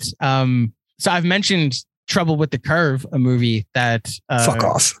do it. So I've mentioned Trouble with the Curve, a movie that fuck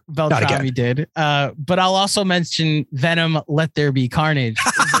off Beltrami did. But I'll also mention Venom: Let There Be Carnage,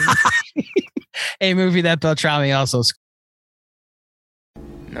 a movie that Beltrami also scored.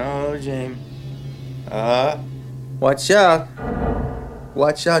 No, Jamie. Watch out.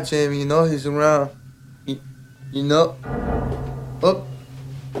 Watch out, Jamie. You know he's around. You know.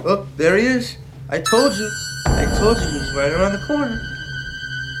 Oh, there he is. I told you he's right around the corner.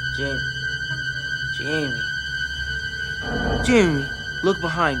 Jamie, look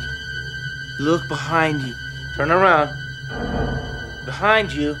behind you. Look behind you. Turn around.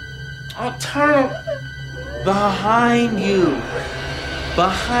 Behind you. Oh, turn. Behind you.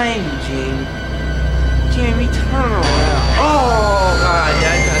 Behind you, Jamie. Jamie, turn around. Oh, God, I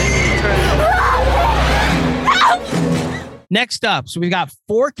didn't mean to turn around. Next up, so we've got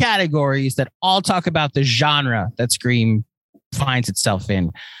 4 categories that all talk about the genre that Scream finds itself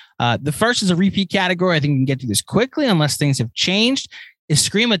in. The first is a repeat category. I think we can get through this quickly unless things have changed. Is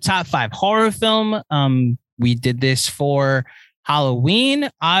Scream a top 5 horror film? We did this for Halloween.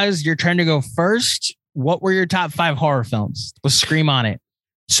 Oz, your turn to go first. What were your top 5 horror films? Was Scream on it?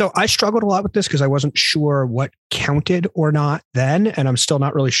 So I struggled a lot with this because I wasn't sure what counted or not then, and I'm still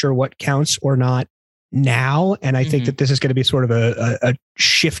not really sure what counts or not now. And I think that this is going to be sort of a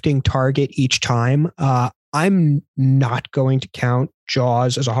shifting target each time. I'm not going to count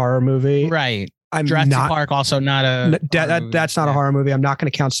Jaws as a horror movie. Right. I'm Jurassic not, Park also not a that's not a horror movie. I'm not going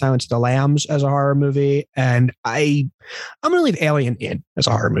to count Silence of the Lambs as a horror movie, and I'm going to leave Alien in as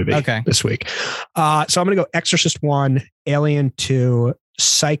a horror movie this week. So I'm going to go Exorcist 1, Alien 2,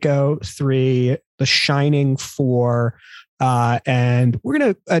 Psycho 3, The Shining 4, and we're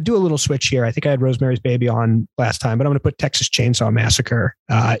going to do a little switch here. I think I had Rosemary's Baby on last time, but I'm going to put Texas Chainsaw Massacre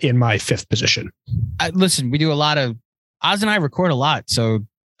in my 5th position. Listen, we do a lot of Oz and I record a lot, so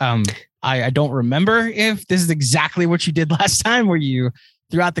I don't remember if this is exactly what you did last time, where you,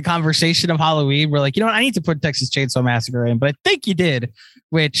 throughout the conversation of Halloween, were like, you know what, I need to put Texas Chainsaw Massacre in, but I think you did,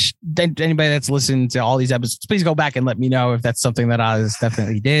 which anybody that's listened to all these episodes, please go back and let me know if that's something that Oz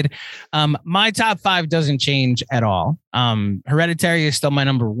definitely did. My top 5 doesn't change at all. Hereditary is still my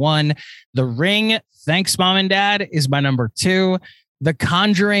number 1. The Ring, thanks Mom and Dad, is my number 2. The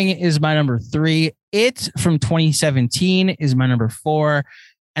Conjuring is my number 3. It from 2017 is my number 4.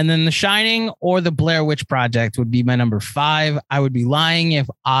 And then The Shining or The Blair Witch Project would be my number 5. I would be lying if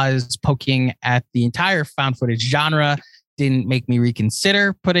Oz poking at the entire found footage genre didn't make me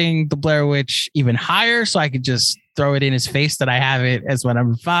reconsider putting The Blair Witch even higher, so I could just throw it in his face that I have it as my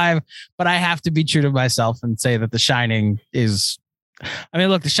number 5. But I have to be true to myself and say that The Shining is, I mean,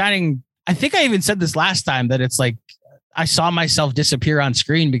 look, The Shining, I think I even said this last time, that it's like, I saw myself disappear on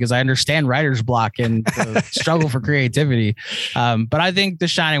screen because I understand writer's block and the struggle for creativity. But I think The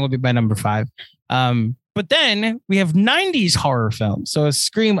Shining will be my number 5. But then we have 90s horror films. So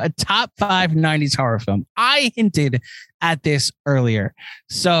Scream, a top 5 90s horror film. I hinted at this earlier.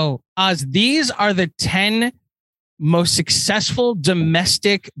 So Oz, these are the 10 most successful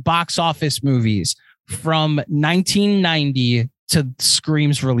domestic box office movies from 1990 to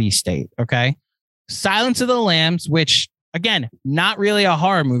Scream's release date. Okay. Silence of the Lambs, which again, not really a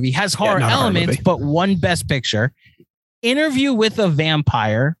horror movie, has horror elements, but won Best Picture. Interview with a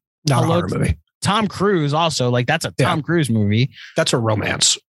Vampire, not a horror movie. Tom Cruise also, like that's a Tom Cruise movie. That's a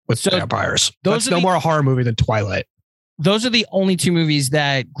romance with vampires. That's no more a horror movie than Twilight. Those are the only 2 movies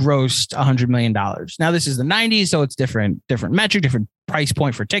that grossed $100 million. Now this is the 90s, so it's different metric, different price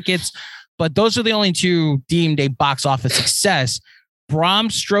point for tickets. But those are the only 2 deemed a box office success. Bram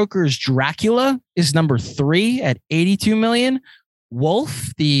Stoker's Dracula is number 3 at 82 million.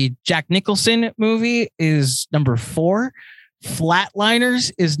 Wolf, the Jack Nicholson movie, is number 4.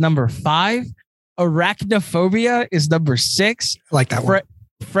 Flatliners is number 5. Arachnophobia is number 6. I like that one.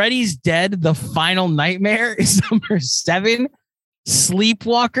 Freddy's Dead, The Final Nightmare is number 7.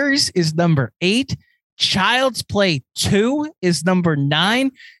 Sleepwalkers is number 8. Child's Play 2 is number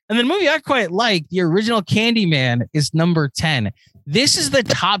 9. And the movie I quite like, the original Candyman, is number 10. This is the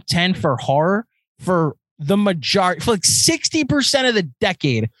top 10 for horror for the majority, for like 60% of the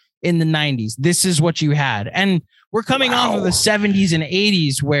decade in the 90s. This is what you had. And we're coming off of the 70s and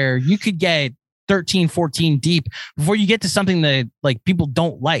 80s where you could get 13, 14 deep before you get to something that like people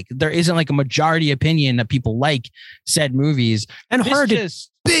don't like. There isn't like a majority opinion that people like said movies. And horror did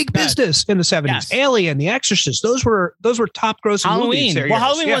big business in the 70s. Yes. Alien, The Exorcist, those were top grossing movies.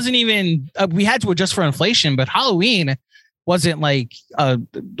 Halloween wasn't even, we had to adjust for inflation, but Halloween wasn't like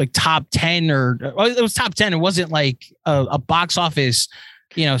top 10 or it was top 10. It wasn't like a box office,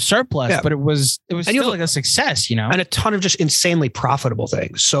 surplus, but it was still like a success, and a ton of just insanely profitable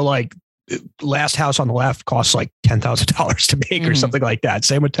things. So like Last House on the Left costs like $10,000 to make or something like that.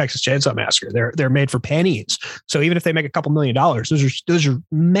 Same with Texas Chainsaw Massacre. They're made for pennies. So even if they make a couple $1 million, those are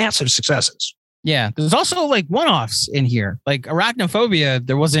massive successes. Yeah. There's also like one-offs in here, like Arachnophobia.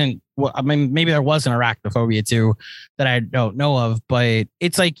 There wasn't, maybe there was an Arachnophobia 2 that I don't know of, but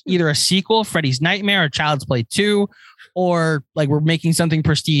it's like either a sequel, Freddy's Nightmare, or Child's Play 2, or like we're making something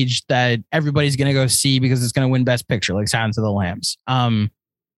prestige that everybody's going to go see because it's going to win Best Picture, like Silence of the Lambs.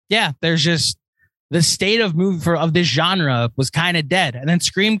 Yeah, there's just the state of movie of this genre was kind of dead. And then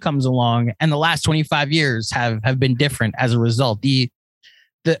Scream comes along and the last 25 years have been different as a result. The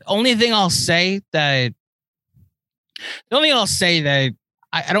only thing I'll say that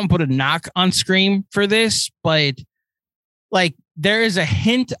I don't put a knock on Scream for this, but like there is a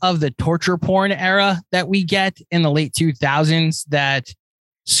hint of the torture porn era that we get in the late 2000s that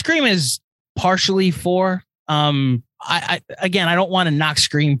Scream is partially for. I don't want to knock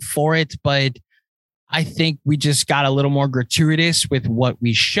Scream for it, but I think we just got a little more gratuitous with what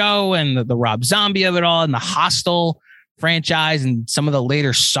we show and the Rob Zombie of it all and the Hostel franchise and some of the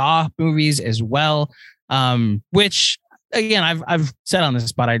later Saw movies as well, which again, I've said on this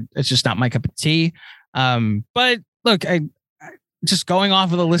spot, it's just not my cup of tea. But look, I just going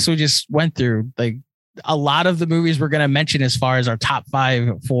off of the list we just went through, like a lot of the movies we're going to mention as far as our top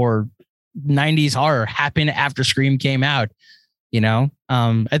 5 for 90s horror happened after Scream came out.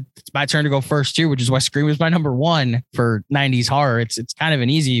 It's my turn to go first too, which is why Scream was my number 1 for 90s horror. It's kind of an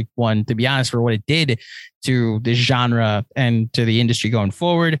easy one, to be honest, for what it did to this genre and to the industry going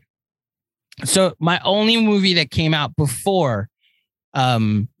forward. So my only movie that came out before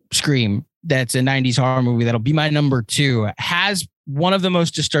Scream, that's a 90s horror movie, that'll be my number 2, has one of the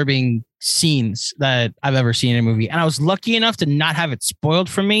most disturbing scenes that I've ever seen in a movie. And I was lucky enough to not have it spoiled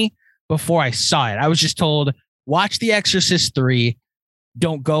for me before I saw it. I was just told, watch The Exorcist 3.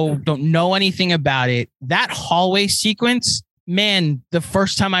 Don't know anything about it. That hallway sequence, man, the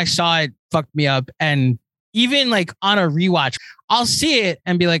first time I saw it fucked me up. And even like on a rewatch, I'll see it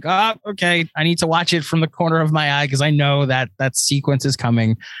and be like, oh, okay, I need to watch it from the corner of my eye because I know that sequence is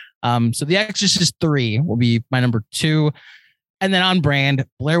coming. So The Exorcist 3 will be my number 2. And then on brand,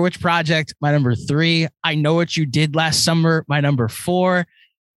 Blair Witch Project, my number 3. I Know What You Did Last Summer, my number 4.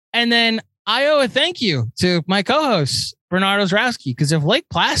 And then I owe a thank you to my co-host, Bernardo Zrowski, because if Lake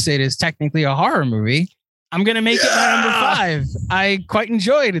Placid is technically a horror movie, I'm going to make it my number 5. I quite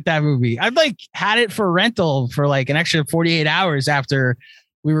enjoyed that movie. I've had it for rental for an extra 48 hours after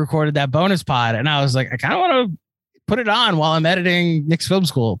we recorded that bonus pod. And I was like, I kind of want to put it on while I'm editing Nick's Film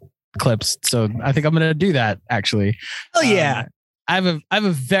School clips. So I think I'm going to do that actually. Oh yeah. I have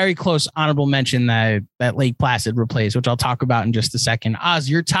a very close honorable mention that Lake Placid replaced, which I'll talk about in just a second. Oz,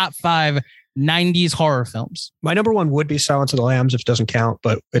 your top 5 90s horror films. My number 1 would be Silence of the Lambs, if it doesn't count,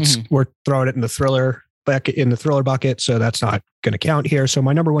 but we're throwing it in the thriller bucket, so that's not going to count here. So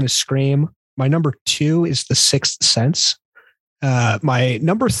my number 1 is Scream. My number 2 is The Sixth Sense. My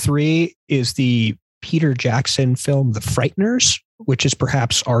number 3 is the Peter Jackson film, The Frighteners, which is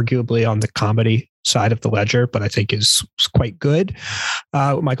perhaps arguably on the comedy side of the ledger, but I think is quite good.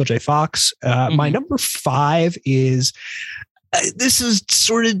 Michael J. Fox. My number 5 is, this is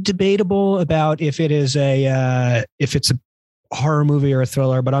sort of debatable about if it's a horror movie or a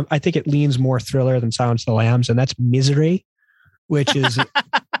thriller, but I think it leans more thriller than Silence of the Lambs, and that's Misery, which is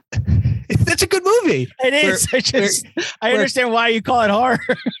that's a good movie. It is. I understand why you call it horror.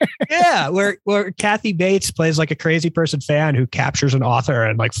 Yeah, where Kathy Bates plays like a crazy person fan who captures an author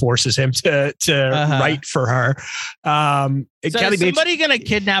and forces him to write for her. So is somebody gonna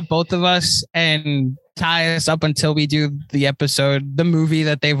kidnap both of us and tie us up until we do the movie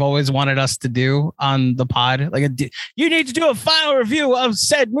that they've always wanted us to do on the pod? You need to do a final review of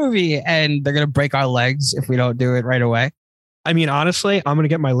said movie, and they're gonna break our legs if we don't do it right away. I mean, honestly, I'm going to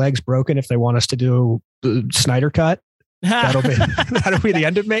get my legs broken if they want us to do the Snyder Cut. That'll be the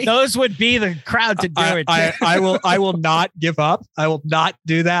end of me. Those would be the crowd to do it. I will not give up. I will not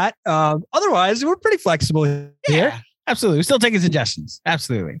do that. Otherwise, we're pretty flexible here. Yeah, absolutely. We're still taking suggestions.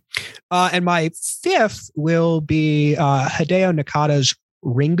 Absolutely. And my 5th will be Hideo Nakata's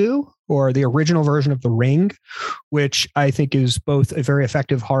Ringu, or the original version of The Ring, which I think is both a very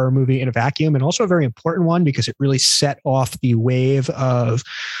effective horror movie in a vacuum and also a very important one because it really set off the wave of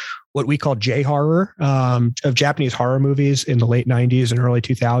what we call J-horror, of Japanese horror movies in the late 90s and early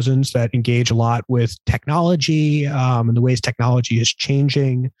 2000s that engage a lot with technology and the ways technology is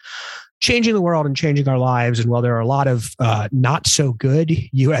changing the world and changing our lives. And while there are a lot of not so good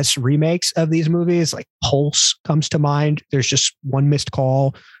US remakes of these movies, like Pulse comes to mind, there's just One Missed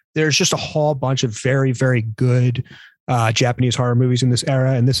Call. There's just a whole bunch of very, very good Japanese horror movies in this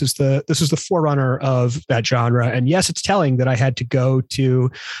era, and this is the forerunner of that genre. And yes, it's telling that I had to go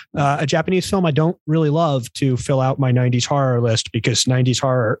to a Japanese film I don't really love to fill out my 90s horror list, because 90s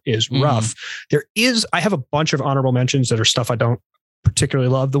horror is rough. I have a bunch of honorable mentions that are stuff I don't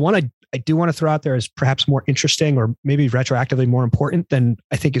particularly love. The one I do want to throw out there is perhaps more interesting, or maybe retroactively more important than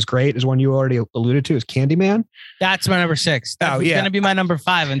I think is great, is one you already alluded to, is Candyman. That's my number 6. That was going to be my number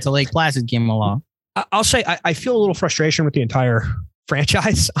 5 until Lake Placid came along. I'll say I feel a little frustration with the entire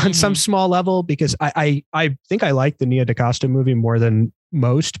franchise on some small level, because I think I like the Nia DaCosta movie more than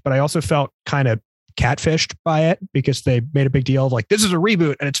most, but I also felt kind of catfished by it because they made a big deal of this is a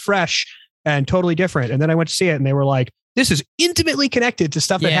reboot and it's fresh and totally different. And then I went to see it and they were like, this is intimately connected to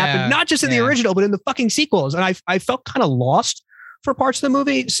stuff that happened, not just in the original, but in the fucking sequels. And I felt kind of lost for parts of the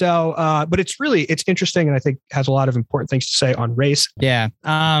movie. So, but it's interesting. And I think has a lot of important things to say on race. Yeah.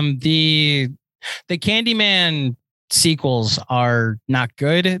 The Candyman sequels are not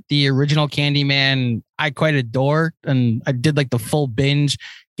good. The original Candyman, I quite adore. And I did the full binge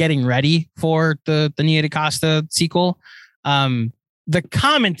getting ready for the Nia DaCosta sequel. The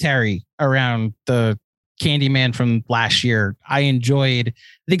commentary around the Candyman from last year, I enjoyed,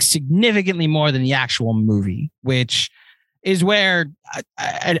 I think, significantly more than the actual movie, which is where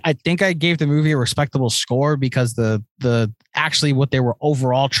I think I gave the movie a respectable score, because the actually what they were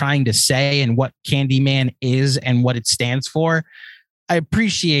overall trying to say and what Candyman is and what it stands for, I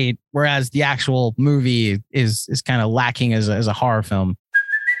appreciate, whereas the actual movie is kind of lacking as a horror film.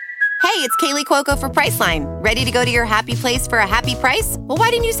 Hey, it's Kaylee Cuoco for Priceline. Ready to go to your happy place for a happy price? Well,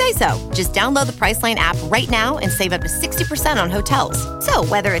 why didn't you say so? Just download the Priceline app right now and save up to 60% on hotels. So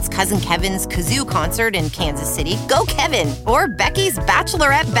whether it's Cousin Kevin's Kazoo Concert in Kansas City, go Kevin, or Becky's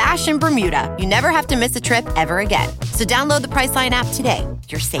Bachelorette Bash in Bermuda, you never have to miss a trip ever again. So download the Priceline app today.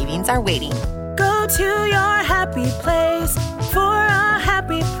 Your savings are waiting. Go to your happy place for a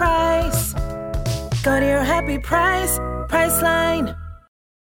happy price. Go to your happy price, Priceline.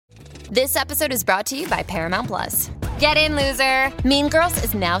 This episode is brought to you by Paramount Plus. Get in, loser! Mean Girls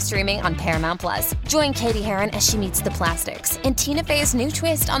is now streaming on Paramount Plus. Join Katie Heron as she meets the plastics in Tina Fey's new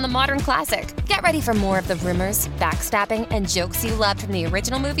twist on the modern classic. Get ready for more of the rumors, backstabbing, and jokes you loved from the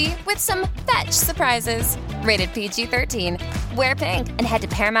original movie with some fetch surprises. Rated PG-13. Wear pink and head to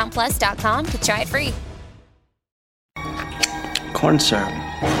ParamountPlus.com to try it free. Corn syrup.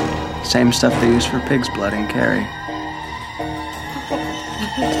 Same stuff they use for pig's blood in Carrie.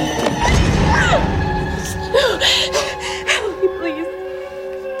 Please.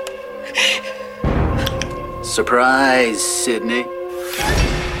 Surprise, Sydney. Ooh.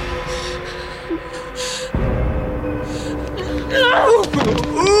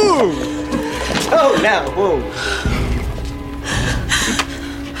 Oh, now, whoa.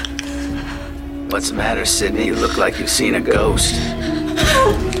 What's the matter, Sydney? You look like you've seen a ghost.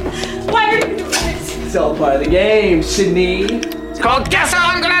 Why are you doing this? It's all part of the game, Sydney. It's called Guess How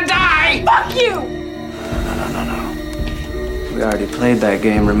I'm Gonna Die! Fuck you! No. We already played that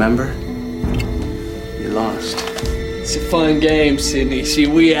game, remember? You lost. It's a fun game, Sydney. See,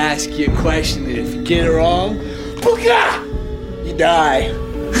 we ask you a question, and if you get it wrong, booga! You die.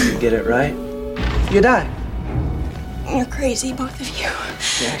 You get it right, you die. You're crazy, both of you.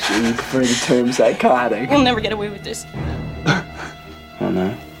 Actually, you prefer the term psychotic. We'll never get away with this. Oh,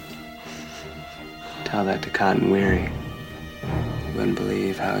 no? Tell that to Cotton Weary. You wouldn't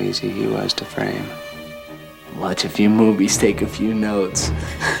believe how easy he was to frame. Watch a few movies, take a few notes.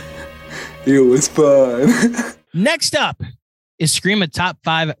 It was fun. Next up is Scream, a top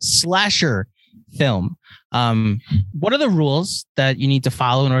 5 slasher film. What are the rules that you need to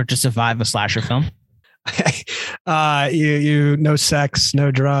follow in order to survive a slasher film? You no sex,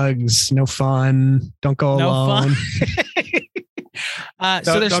 no drugs, no fun. Don't go alone.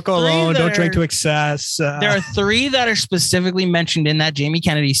 Don't go alone. Don't drink to excess. There are 3 that are specifically mentioned in that Jamie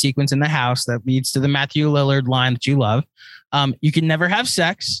Kennedy sequence in the house that leads to the Matthew Lillard line that you love. You can never have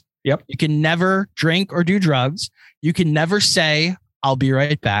sex. Yep. You can never drink or do drugs. You can never say, "I'll be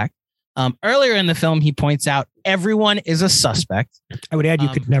right back." Earlier in the film, he points out everyone is a suspect. I would add you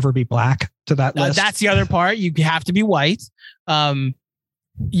could never be black to that list. That's the other part. You have to be white.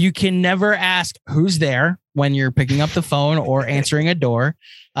 You can never ask who's there when you're picking up the phone or answering a door.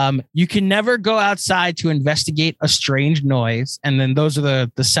 You can never go outside to investigate a strange noise. And then those are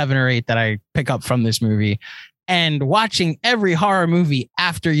the 7 or 8 that I pick up from this movie. And watching every horror movie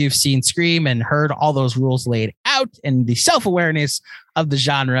after you've seen Scream and heard all those rules laid out and the self-awareness of the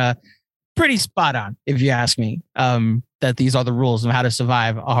genre, pretty spot on, if you ask me, that these are the rules of how to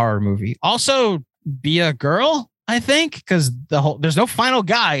survive a horror movie. Also, be a girl, I think, because there's no final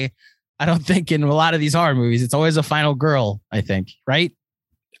guy, I don't think, in a lot of these horror movies. It's always a final girl, I think, right?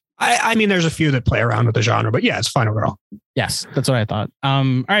 I mean, there's a few that play around with the genre, but yeah, it's final girl. Yes, that's what I thought.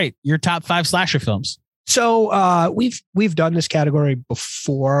 All right, your top 5 slasher films. So we've done this category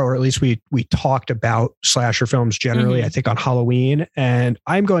before, or at least we talked about slasher films generally, I think on Halloween, and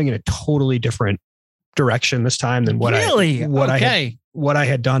I'm going in a totally different direction this time than what I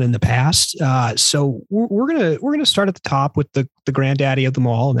had done in the past. So we're gonna start at the top with the granddaddy of them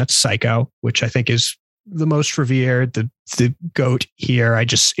all, and that's Psycho, which I think is the most revered, the GOAT here.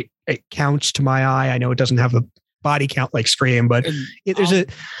 It counts to my eye. I know it doesn't have a body count like Scream, but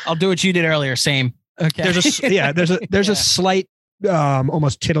I'll do what you did earlier. Same. Okay. There's a slight,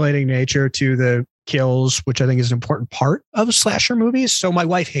 almost titillating nature to the kills, which I think is an important part of slasher movies. So my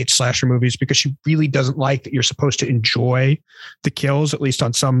wife hates slasher movies because she really doesn't like that you're supposed to enjoy the kills, at least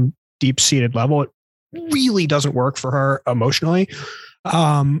on some deep-seated level. It really doesn't work for her emotionally.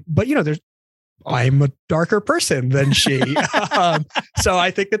 But I'm a darker person than she. So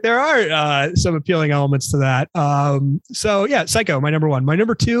I think that there are some appealing elements to that. So yeah, Psycho, my number 1. My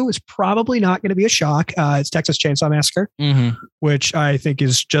number 2 is probably not going to be a shock. It's Texas Chainsaw Massacre, which I think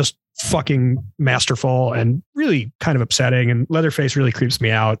is just fucking masterful and really kind of upsetting, and Leatherface really creeps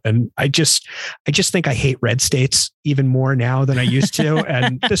me out. And I just think I hate red states even more now than I used to.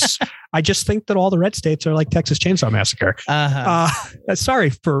 And I just think that all the red states are like Texas Chainsaw Massacre. Sorry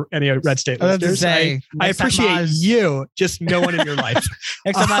for any red state listeners. I appreciate you, just no one in your life.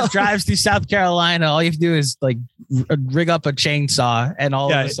 Next time I drives through South Carolina, all you have to do is like rig up a chainsaw, and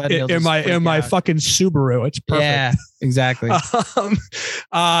all of a sudden in my fucking Subaru, it's perfect. Yeah, exactly.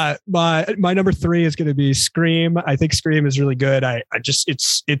 My number 3 is going to be Scream. I think Scream is really good.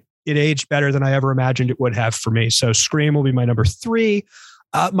 It aged better than I ever imagined it would have for me. So Scream will be my number 3.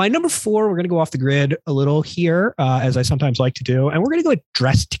 My number 4, we're going to go off the grid a little here, as I sometimes like to do, and we're going to go with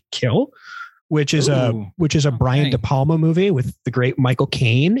Dressed to Kill, which is a Brian De Palma movie with the great Michael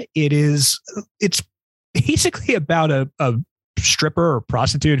Caine. It's basically about a stripper or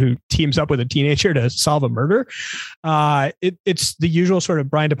prostitute who teams up with a teenager to solve a murder. It's the usual sort of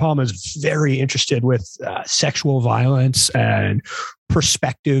Brian De Palma is very interested with sexual violence and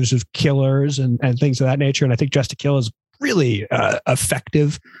perspectives of killers and things of that nature. And I think Dressed to Kill is really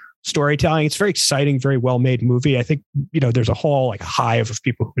effective storytelling. It's very exciting, very well-made movie. I think, there's a whole like hive of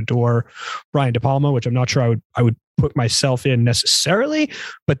people who adore Brian De Palma, which I'm not sure I would put myself in necessarily,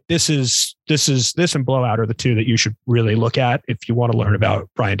 but this and Blowout are the two that you should really look at if you want to learn about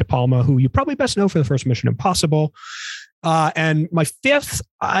Brian De Palma, who you probably best know for the first Mission Impossible. And my 5th,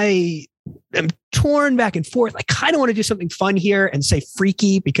 I am torn back and forth. I kind of want to do something fun here and say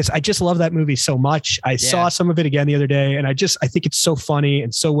Freaky, because I just love that movie so much. I saw some of it again the other day, and I think it's so funny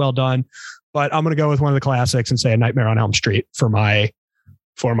and so well done. But I'm going to go with one of the classics and say A Nightmare on Elm Street for my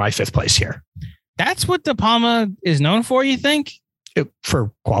 5th place here. That's what De Palma is known for, you think?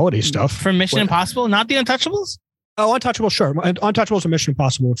 For quality stuff. For Mission Impossible, not The Untouchables? Oh, Untouchables, sure. Untouchables and Mission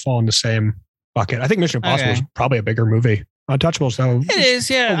Impossible would fall in the same bucket. I think Mission Impossible is probably a bigger movie. Untouchables, though. It is,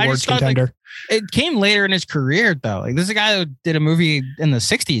 yeah. I just thought, it came later in his career, though. Like, this is a guy who did a movie in the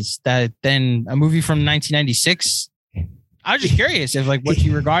 60s, then a movie from 1996. I was just curious if what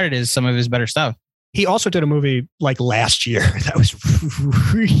you regarded as some of his better stuff. He also did a movie like last year that was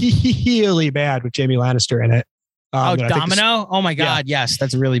really bad with Jamie Lannister in it. Domino? Oh my God. Yeah. Yes.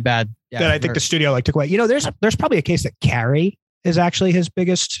 That's really bad. Yeah, that I think the studio took away. There's probably a case that Carrie is actually his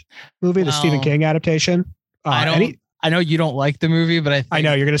biggest movie, the Stephen King adaptation. I know you don't like the movie, but I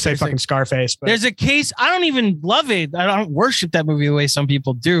know you're going to say fucking Scarface. But there's a case. I don't even love it. I don't worship that movie the way some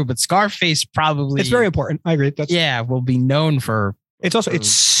people do, but Scarface probably. It's very important. I agree. Will be known for. It's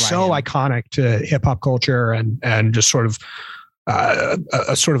so iconic to hip hop culture and just sort of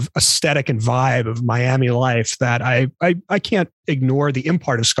a sort of aesthetic and vibe of Miami life that I can't ignore the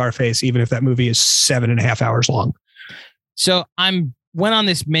impart of Scarface, even if that movie is 7.5 hours long. So went on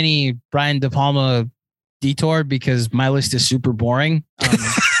this mini Brian De Palma detour because my list is super boring.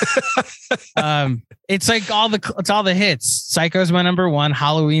 It's like all the hits. Psycho's my number 1,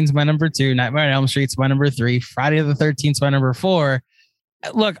 Halloween's my number 2, Nightmare on Elm Street's my number 3, Friday the 13th's my number 4.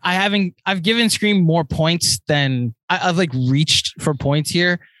 Look, I've given Scream more points than I've reached for points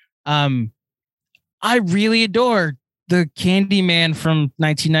here. I really adore the Candyman from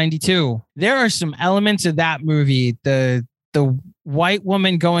 1992. There are some elements of that movie, the white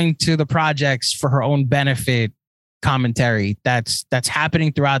woman going to the projects for her own benefit commentary that's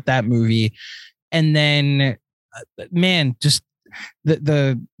happening throughout that movie. And then, man, just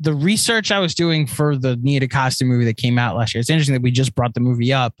the research I was doing for the Nia DaCosta movie that came out last year. It's interesting that we just brought the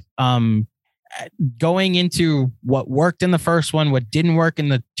movie up. Going into what worked in the first one, what didn't work in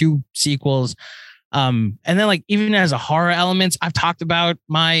the 2 sequels. And then even as a horror elements, I've talked about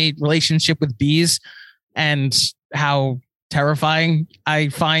my relationship with bees and how terrifying I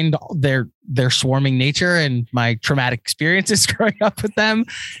find their swarming nature and my traumatic experiences growing up with them,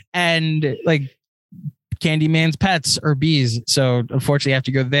 and Candyman's pets or bees. So unfortunately I have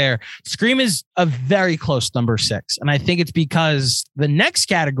to go there. Scream is a very close number 6. And I think it's because the next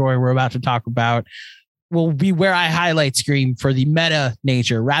category we're about to talk about will be where I highlight Scream for the meta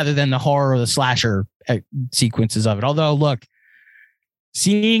nature rather than the horror or the slasher sequences of it. Although, look,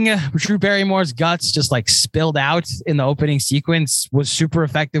 seeing Drew Barrymore's guts just spilled out in the opening sequence was super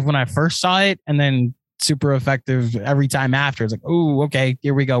effective when I first saw it, and then super effective every time after. It's oh, okay,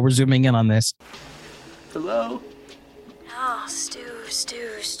 here we go. We're zooming in on this. Hello? Oh, Stu.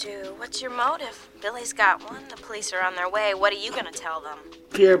 What's your motive? Billy's got one. The police are on their way. What are you gonna tell them?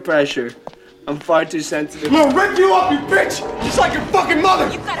 Peer pressure. I'm far too sensitive. I'm gonna rip you up, you bitch! Just like your fucking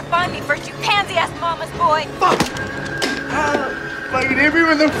mother! You gotta find me first, you pansy-ass mama's boy! Fuck! Fucking hit me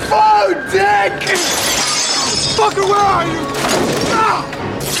with the phone, dick! Fucker, where are you?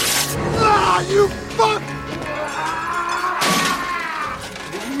 You fuck!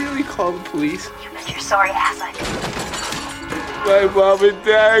 Did you really call the police? You bet your sorry ass I My mom and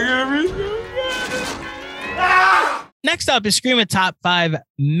dad are gonna be so Next up is Scream, a top 5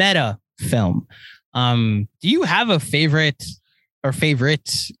 meta film. Do you have a favorite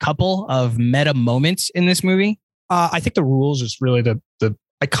couple of meta moments in this movie? I think The Rules is really the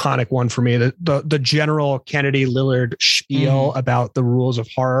iconic one for me. The General Kennedy Lillard spiel about the rules of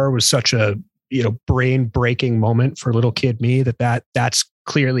horror was such a brain breaking moment for little kid me that's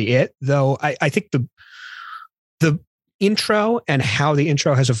clearly it. Though I think the intro and how the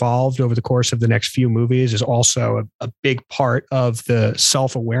intro has evolved over the course of the next few movies is also a big part of the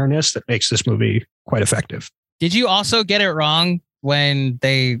self-awareness that makes this movie quite effective. Did you also get it wrong when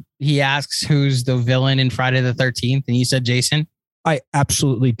he asks who's the villain in Friday the 13th and you said Jason? I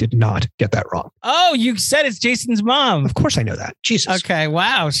absolutely did not get that wrong. Oh, you said it's Jason's mom. Of course I know that. Jesus. Okay.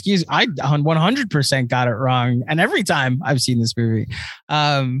 Wow. Excuse. I 100% got it wrong. And every time I've seen this movie.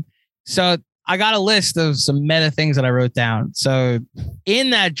 So I got a list of some meta things that I wrote down. So in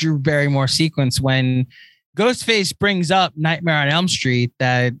that Drew Barrymore sequence, when Ghostface brings up Nightmare on Elm Street,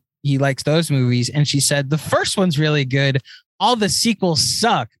 that he likes those movies, and she said, the first one's really good. All the sequels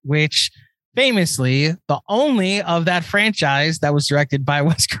suck, which famously, the only of that franchise that was directed by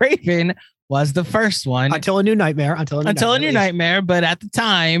Wes Craven was the first one. Until a New Nightmare. Until a New Nightmare. But at the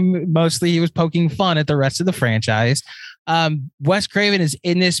time, mostly he was poking fun at the rest of the franchise. Wes Craven is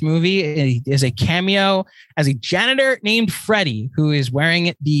in this movie. He is a cameo as a janitor named Freddy, who is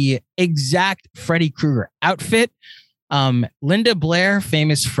wearing the exact Freddy Krueger outfit. Linda Blair,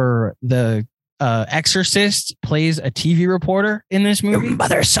 famous for The Exorcist, plays a TV reporter in this movie. Your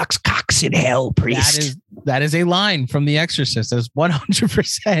mother sucks cocks in hell, priest. That is a line from The Exorcist. That's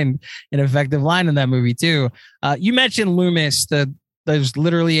 100% an effective line in that movie too. You mentioned Loomis. There's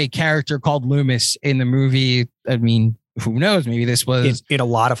literally a character called Loomis in the movie. I mean, who knows? Maybe this was in a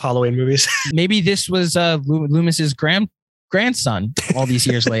lot of Halloween movies. Maybe this was Loomis's grandson all these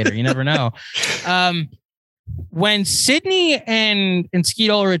years later. You never know. When Sidney and Skeet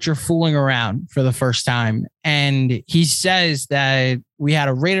Ulrich are fooling around for the first time, and he says that we had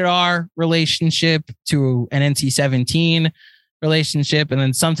a rated R relationship to an NC-17 relationship, and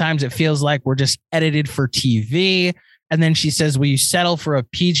then sometimes it feels like we're just edited for TV. And then she says, will you settle for a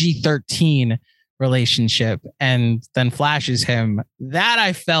PG-13 relationship? And then flashes him. That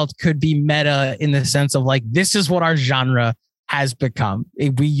I felt could be meta in the sense of like, this is what our genre has become.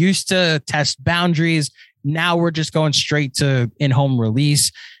 We used to test boundaries. Now we're just going straight to in-home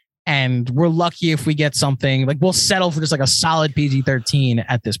release. And we're lucky if we get something like, we'll settle for just like a solid PG-13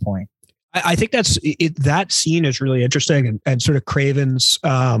 at this point. I think that scene is really interesting and sort of Craven's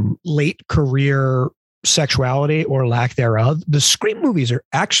late career sexuality or lack thereof. The Scream movies are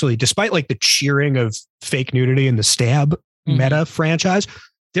actually, despite like the cheering of fake nudity in the Stab meta franchise,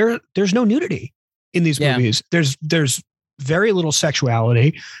 there's no nudity in these movies. There's very little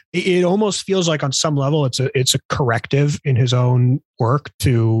sexuality. It almost feels like on some level it's a corrective in his own work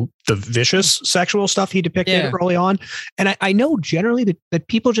to the vicious sexual stuff he depicted early on. And I know generally that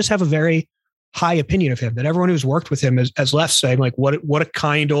people just have a very high opinion of him, that everyone who's worked with him has left saying like, what a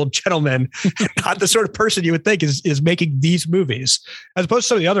kind old gentleman, not the sort of person you would think is making these movies, as opposed to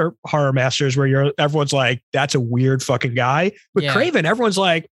some of the other horror masters where everyone's like, that's a weird fucking guy. With Craven, everyone's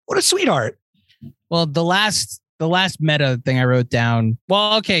like, what a sweetheart. Well, the last meta thing I wrote down.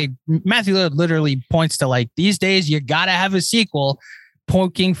 Well, okay. Matthew Lillard literally points to like, these days you gotta have a sequel,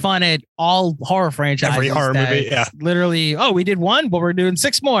 poking fun at all horror franchises. Every horror movie. Yeah. Literally. Oh, we did one, but we're doing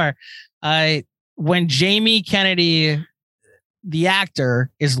 6 more. When Jamie Kennedy, the actor,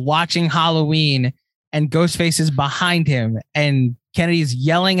 is watching Halloween and Ghostface is behind him and Kennedy's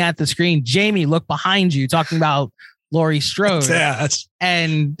yelling at the screen, Jamie, look behind you, talking about Laurie Strode.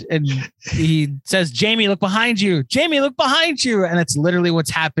 And he says, Jamie, look behind you. Jamie, look behind you. And it's literally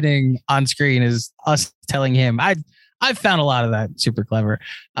what's happening on screen is us telling him. I've found a lot of that super clever.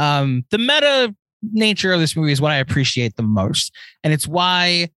 The meta nature of this movie is what I appreciate the most. And it's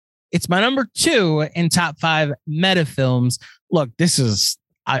why it's my number 2 in top 5 meta films. Look, this is,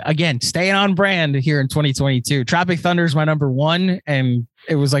 again, staying on brand here in 2022. Tropic Thunder is my number 1. And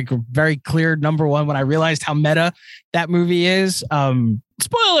it was like a very clear number 1 when I realized how meta that movie is.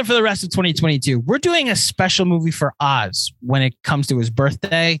 Spoiler for the rest of 2022. We're doing a special movie for Oz when it comes to his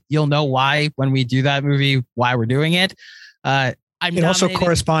birthday. You'll know why when we do that movie, why we're doing it. It also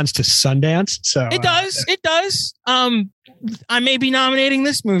corresponds to Sundance. So it does. It does. I may be nominating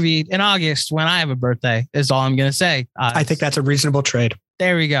this movie in August when I have a birthday, is all I'm going to say. I think that's a reasonable trade.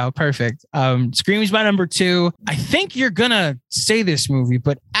 There we go. Perfect. Scream's my number 2. I think you're going to say this movie,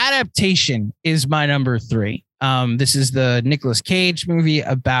 but Adaptation is my number 3. This is the Nicolas Cage movie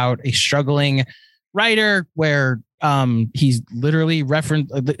about a struggling writer where he's literally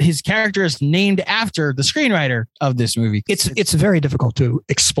his character is named after the screenwriter of this movie. It's very difficult to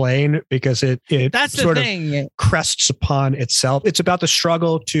explain because it that's the sort thing. of crests upon itself. It's about the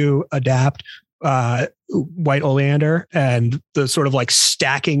struggle to adapt White Oleander and the sort of like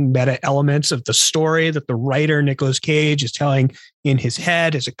stacking meta elements of the story that the writer Nicolas Cage is telling in his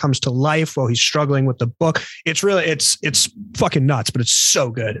head as it comes to life while he's struggling with the book. It's really, it's fucking nuts, but it's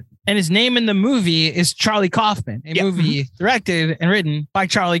so good. And his name in the movie is Charlie Kaufman, a movie directed and written by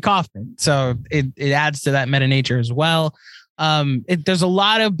Charlie Kaufman. So it adds to that meta nature as well. There's a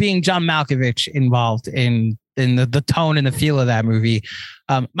lot of being John Malkovich involved in the tone and the feel of that movie.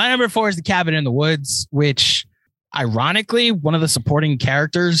 My number 4 is The Cabin in the Woods, which ironically, one of the supporting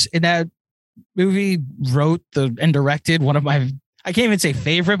characters in that movie wrote and directed one of my, I can't even say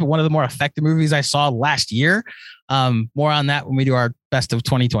favorite, but one of the more effective movies I saw last year. More on that when we do our best of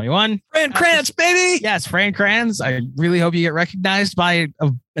 2021. Fran Kranz, baby. Yes, Fran Kranz. I really hope you get recognized by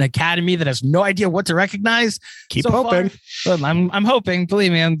an academy that has no idea what to recognize. Keep hoping. Well, I'm hoping.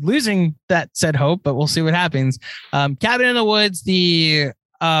 Believe me, I'm losing that said hope, but we'll see what happens. Cabin in the Woods, the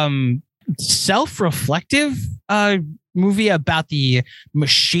self-reflective movie about the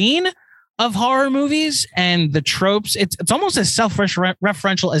machine of horror movies and the tropes. It's almost as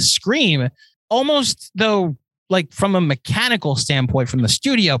self-referential as Scream, almost though, like from a mechanical standpoint, from the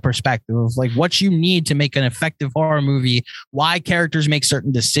studio perspective of like what you need to make an effective horror movie, why characters make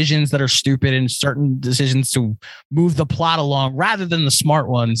certain decisions that are stupid and certain decisions to move the plot along rather than the smart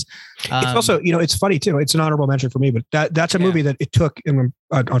ones. It's also, it's funny too. It's an honorable mention for me, but that's a movie that it took, and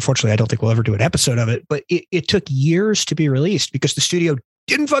unfortunately, I don't think we'll ever do an episode of it, but it took years to be released because the studio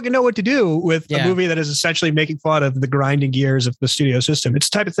didn't fucking know what to do with a movie that is essentially making fun of the grinding gears of the studio system. It's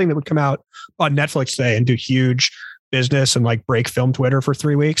the type of thing that would come out on Netflix today and do huge business and like break film Twitter for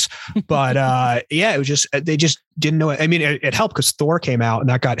 3 weeks. But it was just, they just didn't know it. I mean, it helped because Thor came out and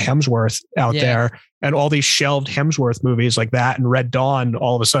that got Hemsworth out there, and all these shelved Hemsworth movies like that and Red Dawn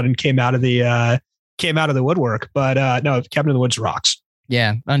all of a sudden came out of the woodwork. But no, Cabin in the Woods rocks.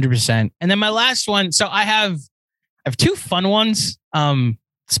 Yeah, 100%. And then my last one. So I have 2 fun ones.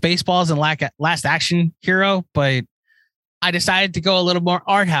 Spaceballs and Last Action Hero, but I decided to go a little more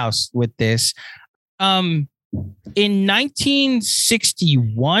art house with this. In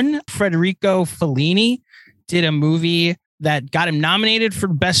 1961, Federico Fellini did a movie that got him nominated for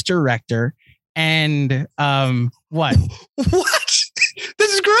Best Director. And what? What?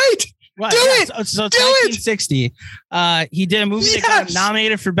 This is great. What? Do it. So it's 1960. He did a movie that got him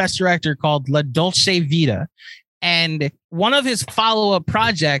nominated for Best Director called La Dolce Vita. And one of his follow-up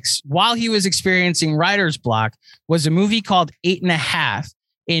projects while he was experiencing writer's block was a movie called 8.5,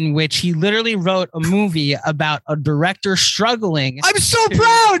 in which he literally wrote a movie about a director struggling. I'm so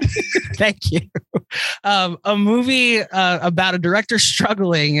proud. Thank you. A movie about a director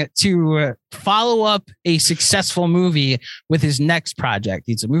struggling to follow up a successful movie with his next project.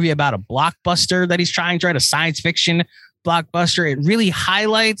 It's a movie about a blockbuster that he's trying to write, a science fiction blockbuster. It really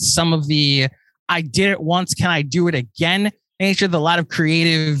highlights some of the I did it once, can I do it again nature that a lot of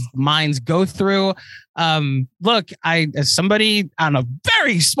creative minds go through. Look, as somebody on a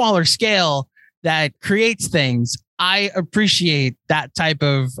very smaller scale that creates things, I appreciate that type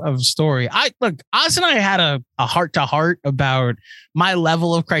of story. Oz and I had a heart to heart about my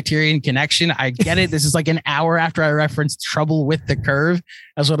level of Criterion Connection. I get it. This is like an hour after I referenced Trouble with the Curve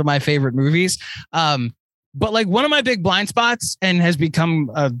as one of my favorite movies. But like one of my big blind spots and has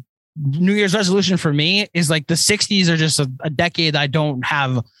become a New Year's resolution for me is like the 60s are just a decade I don't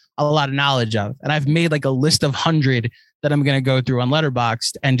have a lot of knowledge of. And I've made like a list of 100 that I'm going to go through on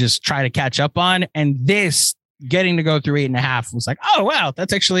Letterboxd and just try to catch up on. And this getting to go through 8.5 was like, oh, wow,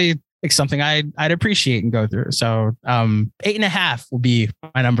 that's actually like something I'd appreciate and go through. So 8.5 will be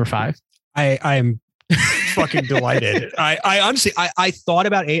my number 5. I'm fucking delighted. I honestly, I thought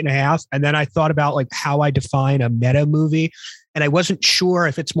about 8.5 and then I thought about like how I define a meta movie. And I wasn't sure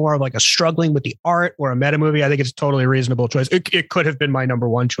if it's more of like a struggling with the art or a meta movie. I think it's a totally reasonable choice. It could have been my number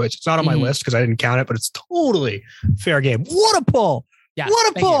 1 choice. It's not on my list because I didn't count it, but it's totally fair game. What a pull. Yeah,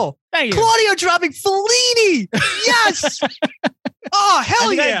 what a pull. Thank you. Claudio dropping Fellini. Yes. Oh,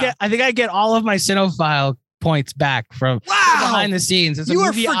 hell yeah. I think I get all of my cinephile points back from behind the scenes. It's a You are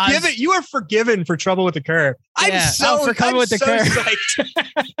movie forgiven. Oz- You are forgiven for Trouble with the Curve. For Trouble with the Curve.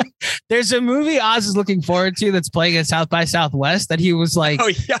 Psyched. There's a movie Oz is looking forward to that's playing at South by Southwest that he was like,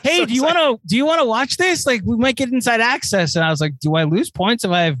 "Hey, do you want to watch this? Like, we might get inside access." And I was like, "Do I lose points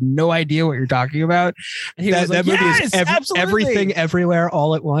if I have no idea what you're talking about?" And he was like, movie "Yes, is absolutely. Everything, everywhere,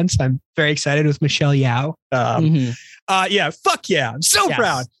 all at once. I'm very excited with Michelle Yeoh. Fuck yeah! I'm so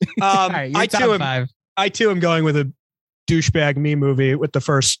proud. All right, I too am going with a douchebag me movie with the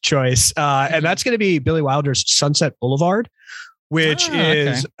first choice, and that's going to be Billy Wilder's Sunset Boulevard, which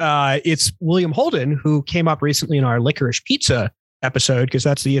is it's William Holden, who came up recently in our Licorice Pizza episode, because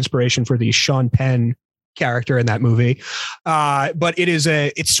that's the inspiration for the Sean Penn character in that movie. But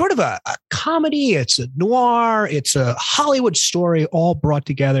it's sort of a comedy, it's a noir, it's a Hollywood story all brought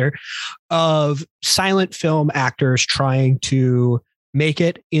together of silent film actors trying to make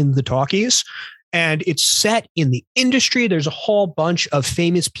it in the talkies. And it's set in the industry. There's a whole bunch of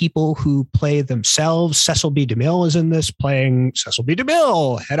famous people who play themselves. Cecil B. DeMille is in this playing Cecil B.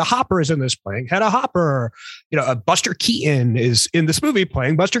 DeMille. Hedda Hopper is in this playing Hedda Hopper. Buster Keaton is in this movie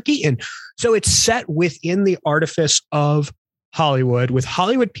playing Buster Keaton. So it's set within the artifice of Hollywood, with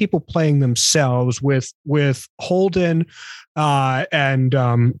Hollywood people playing themselves, with Holden and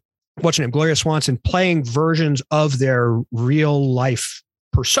what's her name, Gloria Swanson, playing versions of their real life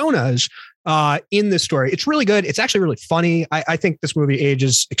personas in this story. It's really good. It's actually really funny. I think this movie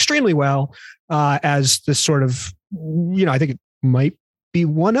ages extremely well as this sort of, I think it might be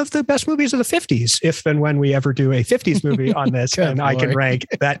one of the best movies of the 50s, if and when we ever do a 50s movie on this, and I can rank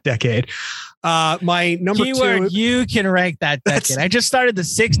that decade. My number Keyword, 2. You can rank that decade. I just started the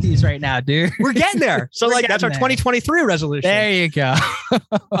 60s right now, dude. We're getting there. So that's our 2023 resolution. There you go.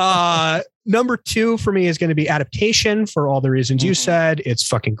 Number 2 for me is going to be Adaptation, for all the reasons you said. It's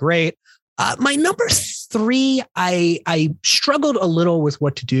fucking great. My number 3, I struggled a little with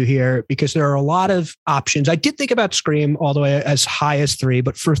what to do here because there are a lot of options. I did think about Scream all the way as high as 3,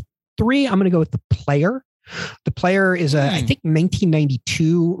 but for 3, I'm going to go with The Player. The Player is I think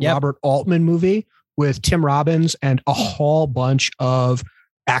 1992 Robert Altman movie with Tim Robbins and a whole bunch of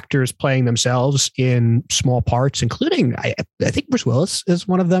actors playing themselves in small parts, including I think Bruce Willis is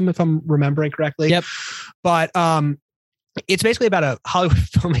one of them, if I'm remembering correctly. Yep. But it's basically about a Hollywood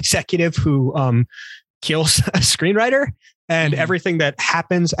film executive who kills a screenwriter and everything that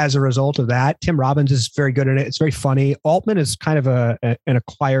happens as a result of that. Tim Robbins is very good at it. It's very funny. Altman is kind of an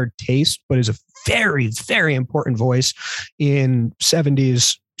acquired taste, but is a very, very important voice in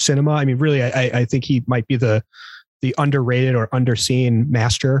 70s cinema. I mean, really, I think he might be the underrated or underseen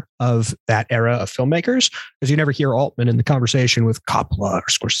master of that era of filmmakers, because you never hear Altman in the conversation with Coppola or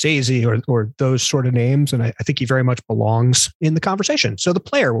Scorsese or those sort of names. And I think he very much belongs in the conversation. So The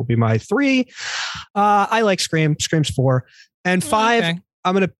Player will be my 3. I like Scream. Scream's 4. And 5,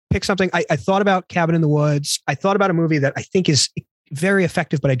 I'm going to pick something. I thought about Cabin in the Woods. I thought about a movie that I think is very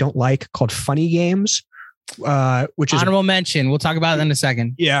effective, but I don't like, called Funny Games. Which is honorable mention. We'll talk about it in a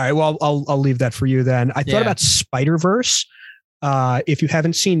second. Yeah, well, I'll leave that for you then. I thought about Spider-Verse. If you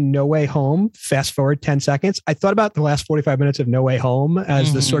haven't seen No Way Home, fast forward 10 seconds. I thought about the last 45 minutes of No Way Home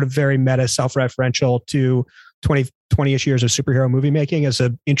as the sort of very meta, self-referential to 20-ish years of superhero movie making as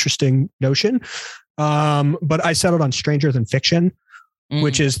an interesting notion. But I settled on Stranger Than Fiction,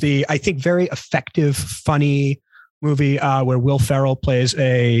 which is I think, very effective, funny movie where Will Ferrell plays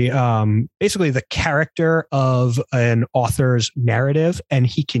basically the character of an author's narrative, and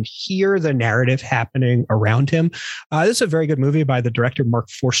he can hear the narrative happening around him. This is a very good movie by the director Mark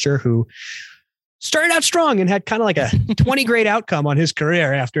Forster, who started out strong and had kind of like a 20 grade outcome on his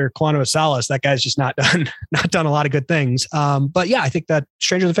career after Quantum of Solace. That guy's just not done a lot of good things. But yeah, I think that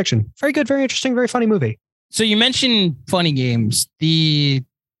Stranger Than Fiction, very good, very interesting, very funny movie. So you mentioned Funny Games.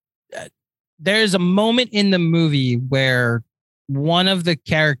 There's a moment in the movie where one of the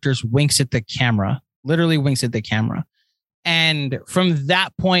characters winks at the camera, literally winks at the camera. And from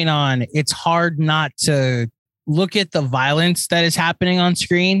that point on, it's hard not to look at the violence that is happening on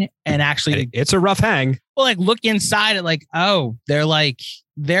screen and actually... It's a rough hang. Well, like look inside it like, oh,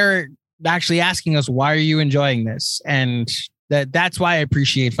 they're actually asking us, why are you enjoying this? And that's why I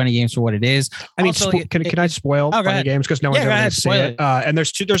appreciate Funny Games for what it is. I mean, also, can I spoil Funny Games? Because no one's ever going to see it. And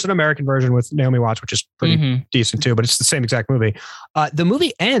there's an American version with Naomi Watts, which is pretty decent too, but it's the same exact movie. The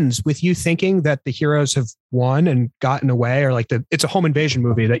movie ends with you thinking that the heroes have won and gotten away, or like it's a home invasion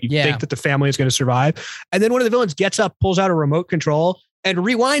movie that you think that the family is going to survive. And then one of the villains gets up, pulls out a remote control, and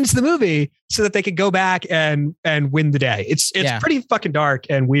rewinds the movie so that they could go back and win the day. It's pretty fucking dark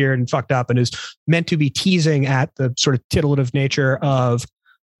and weird and fucked up, and is meant to be teasing at the sort of titillative nature of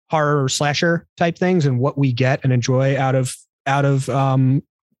horror slasher type things and what we get and enjoy out of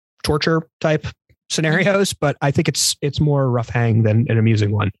torture type scenarios. But I think it's more a rough hang than an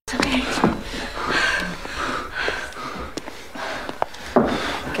amusing one.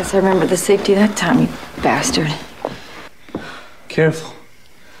 Guess I remember the safety that time, you bastard. Careful.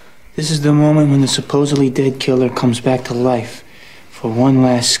 This is the moment when the supposedly dead killer comes back to life for one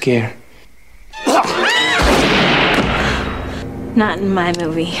last scare. Not in my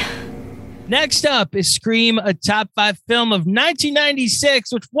movie. Next up is Scream, a top 5 film of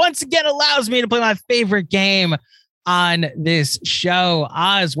 1996, which once again allows me to play my favorite game on this show.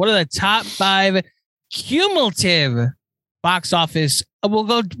 Oz, what are the top 5 cumulative box office?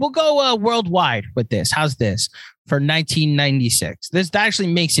 We'll go worldwide with this. How's this for 1996? This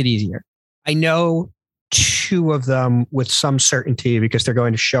actually makes it easier. I know 2 of them with some certainty because they're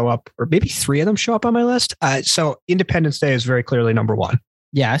going to show up, or maybe 3 of them show up on my list. So Independence Day is very clearly number 1.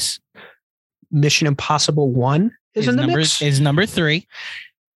 Yes. Mission Impossible 1 is in the mix. Is number 3.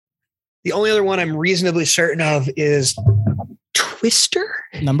 The only other one I'm reasonably certain of is Twister.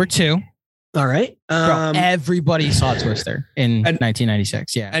 Number 2. All right. Bro, everybody saw Twister in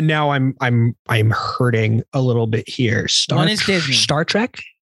 1996. Yeah. And now I'm hurting a little bit here. One is Disney. Star Trek?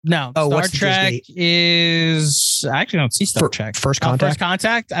 No. Star Trek is, I actually don't see Star Trek. First Contact? First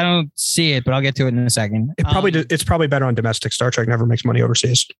Contact? I don't see it, but I'll get to it in a second. It's probably better on domestic. Star Trek never makes money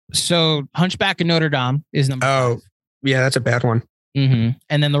overseas. So Hunchback of Notre Dame is number 5. Yeah, that's a bad one. Mm-hmm.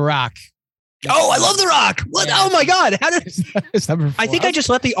 And then The Rock. Oh, I love The Rock. What? Yeah. Oh my God. How did number 4? I think I just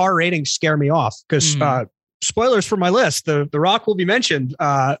let the R rating scare me off because spoilers for my list. The Rock will be mentioned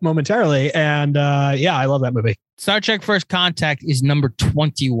momentarily. And yeah, I love that movie. Star Trek First Contact is number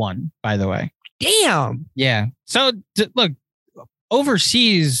 21, by the way. Damn. Yeah. So look,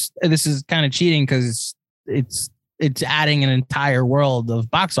 overseas, this is kind of cheating because it's adding an entire world of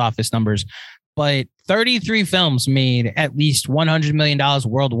box office numbers. But 33 films made at least $100 million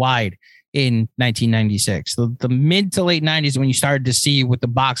worldwide in 1996. The mid to late 90s when you started to see with the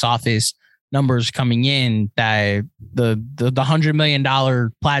box office numbers coming in that the $100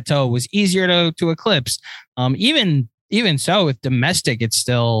 million plateau was easier to eclipse. Even so with domestic, it's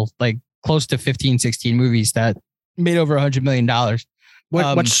still like close to 15, 16 movies that made over $100 million.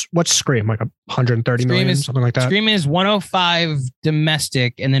 What's Scream? Like 130 million, something like that? Scream is 105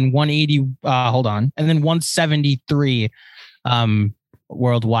 domestic and then 180, and then 173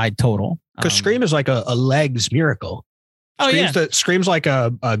 worldwide total. Because Scream is like a legs miracle. Scream's like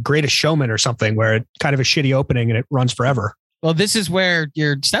a Greatest Showman or something where it's kind of a shitty opening and it runs forever. Well, this is where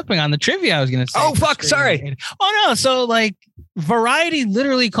you're stepping on the trivia I was going to say. Oh, fuck. Sorry. Oh, no. So like Variety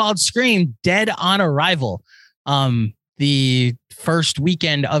literally called Scream dead on arrival. The first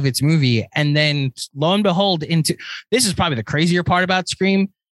weekend of its movie. And then lo and behold, this is probably the crazier part about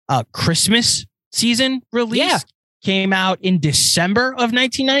Scream. Christmas season release came out in December of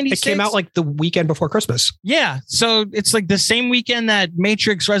 1996. It came out like the weekend before Christmas. Yeah. So it's like the same weekend that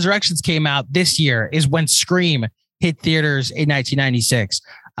Matrix Resurrections came out this year is when Scream hit theaters in 1996.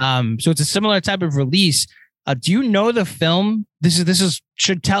 So it's a similar type of release. Do you know the film? This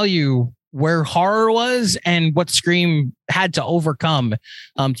should tell you where horror was and what Scream had to overcome.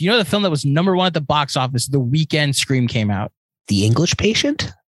 Do you know the film that was number 1 at the box office the weekend Scream came out? The English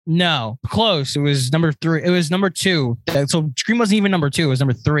Patient? No, close. It was number 3. It was number 2. So Scream wasn't even number 2. It was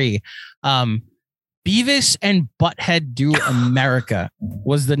number 3. Beavis and Butthead Do America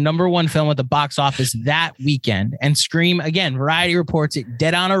was the number 1 film at the box office that weekend. And Scream, again, Variety reports it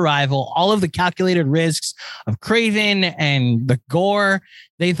dead on arrival. All of the calculated risks of Craven and the gore,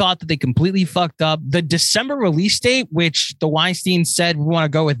 they thought that they completely fucked up. The December release date, which the Weinstein said we want to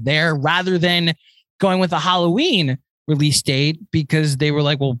go with there rather than going with a Halloween release date, because they were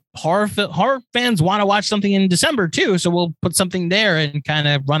like, well, horror fans want to watch something in December too. So we'll put something there and kind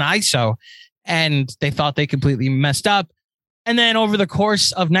of run ISO. And they thought they completely messed up. And then over the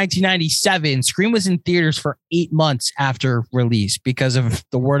course of 1997, Scream was in theaters for 8 months after release because of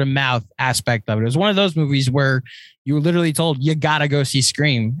the word of mouth aspect of it. It was one of those movies where you were literally told you got to go see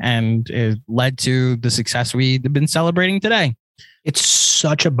Scream. And it led to the success we've been celebrating today. It's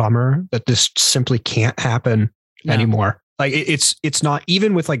such a bummer that this simply can't happen anymore. Like it's not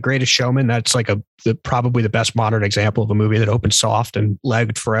even with like Greatest Showman. That's like probably the best modern example of a movie that opened soft and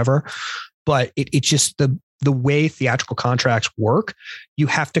lagged forever. But it's just the way theatrical contracts work. You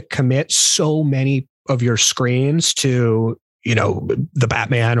have to commit so many of your screens to, the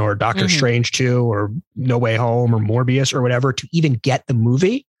Batman or Doctor Strange 2 or No Way Home or Morbius or whatever to even get the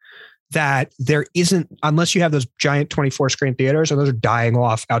movie, that there isn't, unless you have those giant 24 screen theaters, and those are dying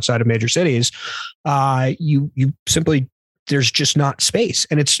off outside of major cities. You simply there's just not space.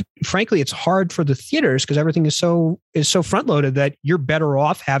 And it's frankly, it's hard for the theaters because everything is so front loaded that you're better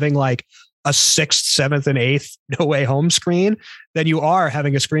off having like a 6th, 7th, and 8th No Way Home screen than you are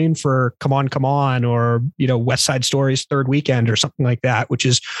having a screen for Come On, or, West Side Story's third weekend or something like that, which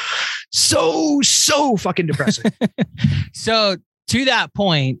is so fucking depressing. So to that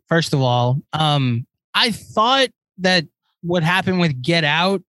point, first of all, I thought that what happened with Get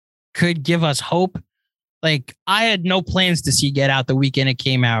Out could give us hope. Like, I had no plans to see Get Out the weekend it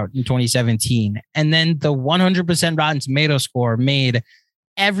came out in 2017. And then the 100% Rotten Tomato score made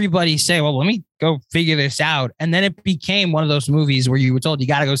everybody say, well, let me go figure this out. And then it became one of those movies where you were told, you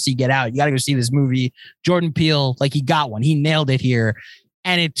got to go see Get Out. You got to go see this movie. Jordan Peele, like, he got one. He nailed it here.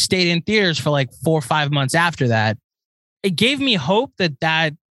 And it stayed in theaters for like 4 or 5 months after that. It gave me hope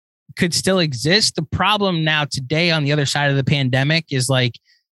that could still exist. The problem now today on the other side of the pandemic is like,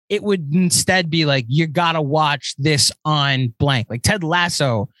 it would instead be like, you got to watch this on blank. Like Ted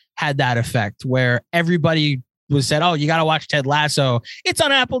Lasso had that effect where everybody was said, oh, you got to watch Ted Lasso. It's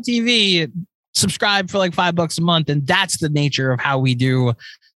on Apple TV. Subscribe for like $5 a month. And that's the nature of how we do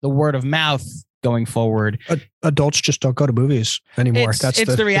the word of mouth going forward. Adults just don't go to movies anymore.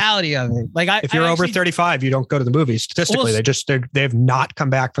 It's the reality of it. Like, if you're over 35, you don't go to the movies. Statistically, they've not come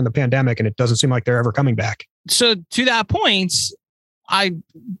back from the pandemic, and it doesn't seem like they're ever coming back. So to that point,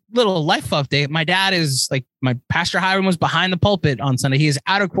 little life update. My dad is like, my Pastor Hiram was behind the pulpit on Sunday. He is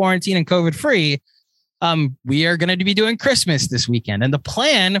out of quarantine and COVID free. We are going to be doing Christmas this weekend. And the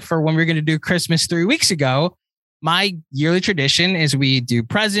plan for when we were going to do Christmas 3 weeks ago, my yearly tradition is we do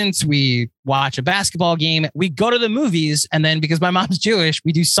presents, we watch a basketball game, we go to the movies. And then because my mom's Jewish,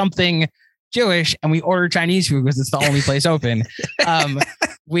 we do something Jewish and we order Chinese food because it's the only place open.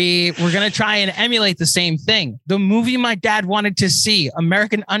 We're going to try and emulate the same thing. The movie my dad wanted to see,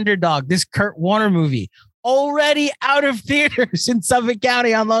 American Underdog, this Kurt Warner movie, already out of theaters in Suffolk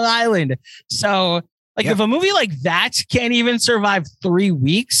County on Long Island. So like, if a movie like that can't even survive 3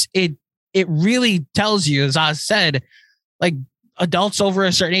 weeks, it really tells you, as I said, like, adults over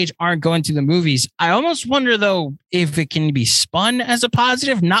a certain age aren't going to the movies. I almost wonder, though, if it can be spun as a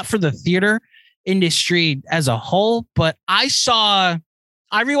positive, not for the theater industry as a whole, but I rewatched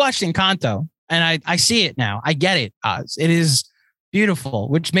Encanto and I see it now. I get it, Oz. It is beautiful,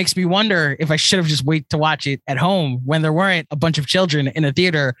 which makes me wonder if I should have just waited to watch it at home when there weren't a bunch of children in a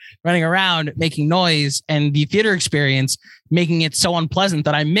theater running around making noise, and the theater experience making it so unpleasant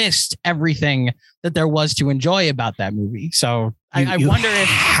that I missed everything that there was to enjoy about that movie. So I wonder if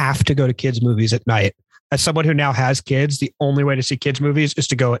have to go to kids' movies at night. As someone who now has kids, the only way to see kids' movies is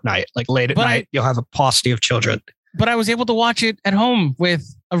to go at night. Like late at night, you'll have a paucity of children. But I was able to watch it at home with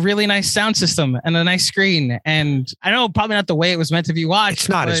a really nice sound system and a nice screen. And I know probably not the way it was meant to be watched. It's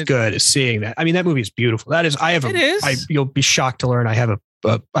not as good as seeing that. I mean, that movie is beautiful. That is, you'll be shocked to learn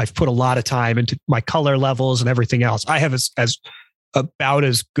I've put a lot of time into my color levels and everything else. I have as about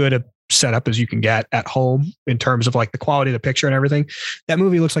as good a setup as you can get at home in terms of like the quality of the picture and everything. That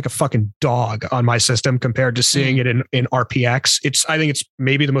movie looks like a fucking dog on my system compared to seeing it in RPX. I think it's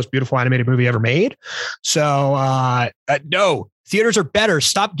maybe the most beautiful animated movie ever made. So no, theaters are better.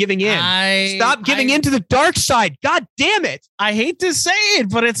 Stop giving in. Stop giving in to the dark side. God damn it. I hate to say it,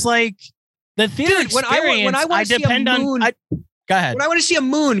 but it's like the theater experience. When I want to see a moon, go ahead. When I want to see a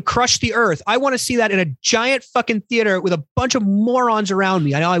moon crush the earth, I want to see that in a giant fucking theater with a bunch of morons around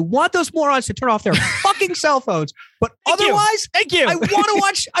me. I want those morons to turn off their fucking cell phones. But otherwise, thank you. I want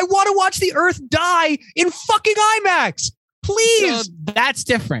to watch the earth die in fucking IMAX. Please. So that's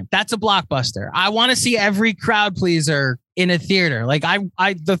different. That's a blockbuster. I want to see every crowd pleaser in a theater. Like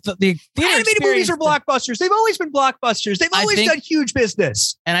the theater animated movies are blockbusters. They've always been blockbusters. They've always done huge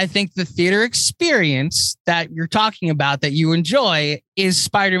business. And I think the theater experience that you're talking about that you enjoy is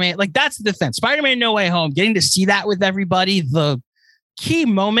Spider-Man. Like, that's the defense. Spider-Man No Way Home, getting to see that with everybody, the key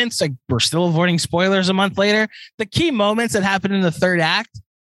moments, like, we're still avoiding spoilers a month later, the key moments that happen in the third act,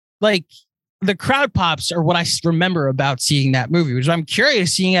 like, the crowd pops are what I remember about seeing that movie, which I'm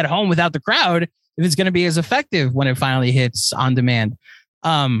curious seeing at home without the crowd, if it's going to be as effective when it finally hits on demand.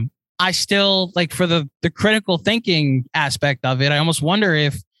 I still, like, for the critical thinking aspect of it, I almost wonder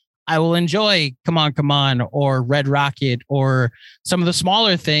if I will enjoy Come On, or Red Rocket, or some of the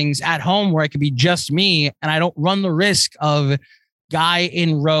smaller things at home where it can be just me and I don't run the risk of guy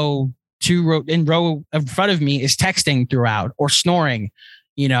in row in front of me is texting throughout or snoring.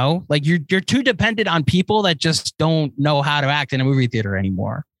 You know, like you're too dependent on people that just don't know how to act in a movie theater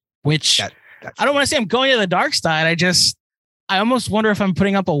anymore, which I don't want to say I'm going to the dark side. I almost wonder if I'm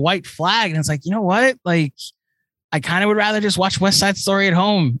putting up a white flag, and it's like, you know what? Like, I kind of would rather just watch West Side Story at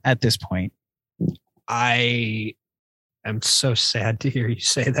home at this point. I am so sad to hear you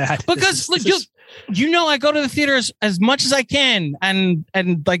say that. Because look, I go to the theaters as much as I can, and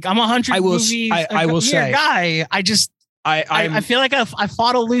like I'm 100 movies. I will say, guy. I feel like I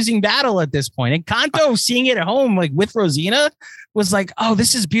fought a losing battle at this point. And Kanto, seeing it at home, like with Rosina, was like, oh,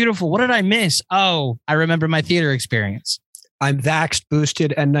 this is beautiful. What did I miss? Oh, I remember my theater experience. I'm vaxxed,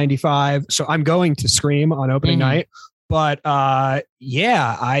 boosted, N95, so I'm going to Scream on opening night. But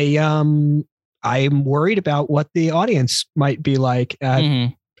yeah, I'm worried about what the audience might be like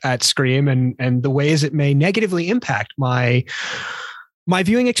at Scream and the ways it may negatively impact my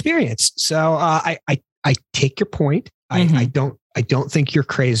viewing experience. So I take your point. I don't think you're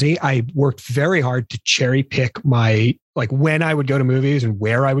crazy. I worked very hard to cherry pick my, like, when I would go to movies and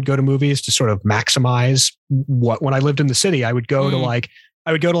where I would go to movies to sort of maximize when I lived in the city. I would go to like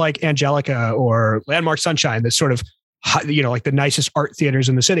Angelica or Landmark Sunshine, this sort of, like the nicest art theaters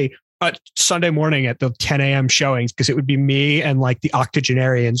in the city. But Sunday morning at the 10 a.m. showings, because it would be me and like the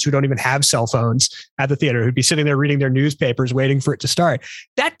octogenarians who don't even have cell phones at the theater, who'd be sitting there reading their newspapers, waiting for it to start.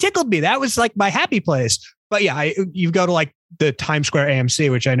 That tickled me. That was like my happy place. But yeah, you go to like the Times Square AMC,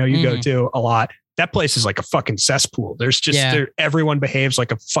 which I know you go to a lot. That place is like a fucking cesspool. There's just everyone behaves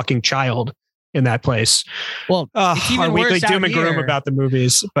like a fucking child in that place. Well, our weekly doom and gloom about the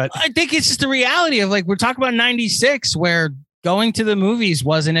movies, but I think it's just the reality of, like, we're talking about 96, where going to the movies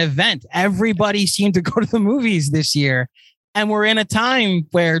was an event. Everybody seemed to go to the movies this year, and we're in a time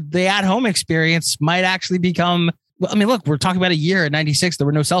where the at-home experience might actually become. I mean, look, we're talking about a year in 96. There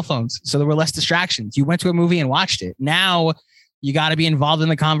were no cell phones, so there were less distractions. You went to a movie and watched it. Now you got to be involved in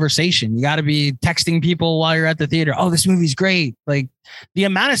the conversation. You got to be texting people while you're at the theater. Oh, this movie's great. Like, the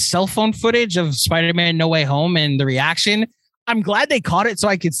amount of cell phone footage of Spider-Man No Way Home and the reaction, I'm glad they caught it so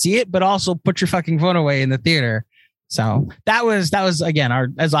I could see it, but also put your fucking phone away in the theater. So that was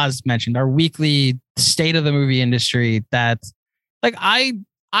again, as Oz mentioned, our weekly state of the movie industry. That, like, I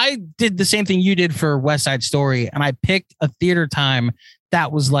did the same thing you did for West Side Story, and I picked a theater time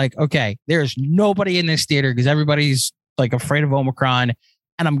that was like, okay, there's nobody in this theater because everybody's like afraid of Omicron,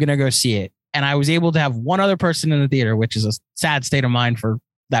 and I'm going to go see it. And I was able to have one other person in the theater, which is a sad state of mind for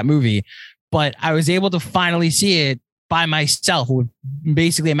that movie. But I was able to finally see it by myself, which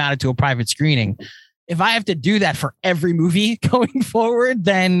basically amounted to a private screening. If I have to do that for every movie going forward,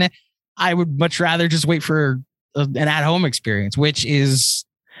 then I would much rather just wait for an at-home experience, which is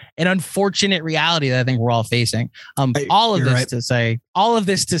an unfortunate reality that I think we're all facing. All of this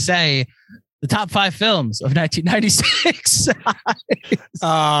to say, the top 5 films of 1996.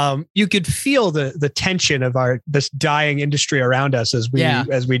 You could feel the tension of this dying industry around us as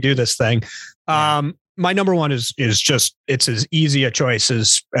we do this thing. My number one is just, it's as easy a choice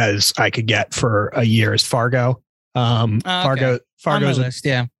as I could get for a year, is Fargo. Fargo's list,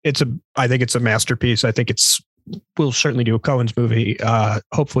 yeah. I think it's a masterpiece. I think we'll certainly do a Coen's movie,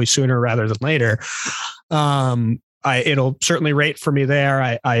 hopefully sooner rather than later. It'll certainly rate for me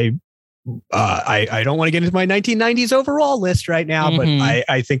there. I don't want to get into my 1990s overall list right now, but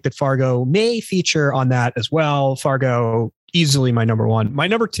I think that Fargo may feature on that as well. Fargo, easily my number one. My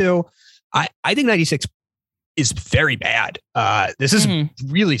number two, I think 96 is very bad. This is a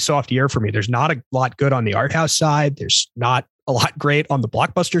really soft year for me. There's not a lot good on the art house side. There's not a lot great on the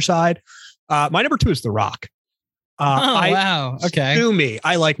blockbuster side. My number two is The Rock. Wow. Okay. To me,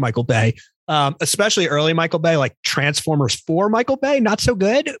 I like Michael Bay. Especially early Michael Bay, like Transformers 4 Michael Bay, not so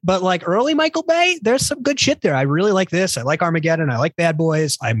good, but like early Michael Bay, there's some good shit there. I really like this. I like Armageddon. I like Bad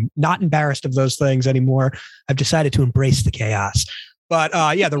Boys. I'm not embarrassed of those things anymore. I've decided to embrace the chaos. But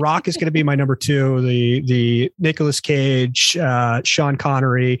yeah, The Rock is going to be my number two. The Nicolas Cage, Sean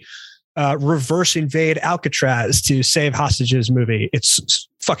Connery, reverse invade Alcatraz to save hostages movie. It's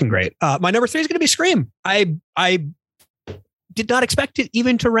fucking great. My number three is going to be Scream. I did not expect it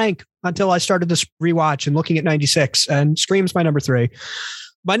even to rank until I started this rewatch and looking at 96, and Scream's my number three.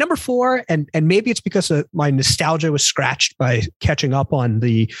 My number four, and maybe it's because my nostalgia was scratched by catching up on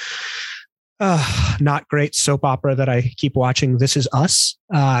the not great soap opera that I keep watching, This Is Us,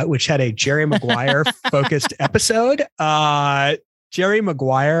 which had a Jerry Maguire focused episode. Jerry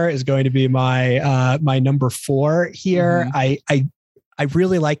Maguire is going to be my number four here. I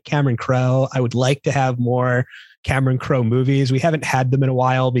really like Cameron Crowe. I would like to have more Cameron Crowe movies. We haven't had them in a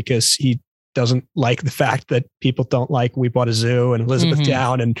while because he doesn't like the fact that people don't like We Bought a Zoo and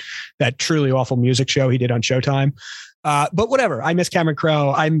Elizabethtown and that truly awful music show he did on Showtime. But whatever. I miss Cameron Crowe.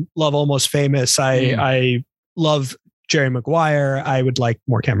 I love Almost Famous. I love Jerry Maguire. I would like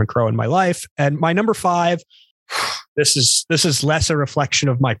more Cameron Crowe in my life. And my number five, this is less a reflection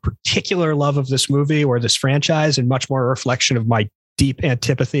of my particular love of this movie or this franchise and much more a reflection of my deep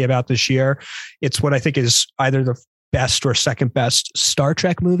antipathy about this year. It's what I think is either the best or second best Star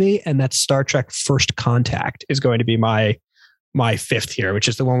Trek movie, and that's Star Trek First Contact is going to be my fifth here, which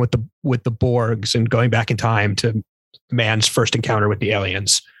is the one with the Borgs and going back in time to man's first encounter with the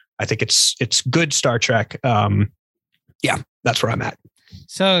aliens. I think it's good Star Trek. Yeah, that's where I'm at.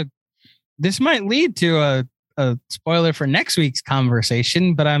 So this might lead to a spoiler for next week's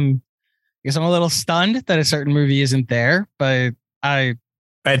conversation, but I guess I'm a little stunned that a certain movie isn't there, but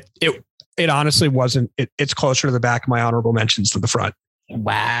it honestly wasn't. It's closer to the back of my honorable mentions than the front.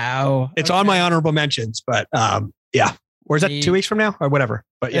 Wow. It's on my honorable mentions, but yeah. Or is that 2 weeks from now or whatever?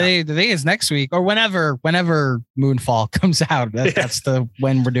 But yeah, the thing is next week or whenever Moonfall comes out. That's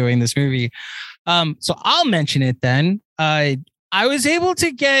when we're doing this movie. So I'll mention it then. I was able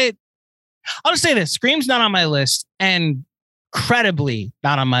to get. I'll just say this: Scream's not on my list, and credibly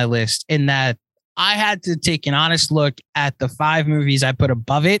not on my list. In that I had to take an honest look at the 5 movies I put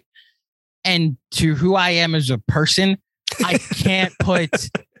above it, and to who I am as a person, I can't put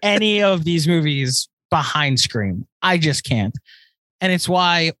any of these movies behind Scream. I just can't. And it's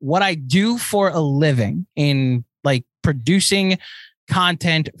why what I do for a living in like producing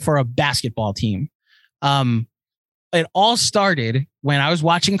content for a basketball team. It all started when I was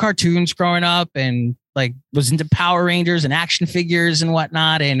watching cartoons growing up and like was into Power Rangers and action figures and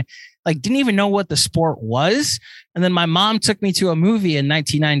whatnot. And like, didn't even know what the sport was. And then my mom took me to a movie in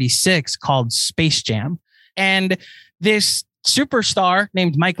 1996 called Space Jam. And this superstar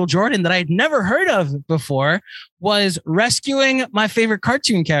named Michael Jordan that I'd never heard of before was rescuing my favorite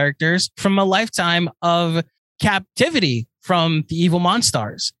cartoon characters from a lifetime of captivity from the evil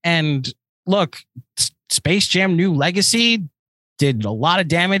Monstars. And look, Space Jam New Legacy did a lot of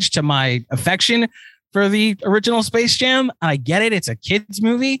damage to my affection for the original Space Jam. I get it. It's a kid's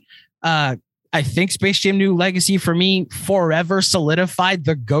movie. I think Space Jam New Legacy for me forever solidified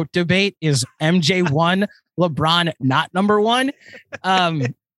the GOAT debate. Is MJ 1, LeBron not number 1?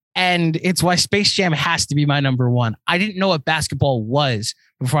 And it's why Space Jam has to be my number 1. I didn't know what basketball was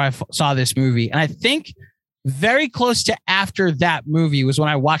before I saw this movie. And I think very close to after that movie was when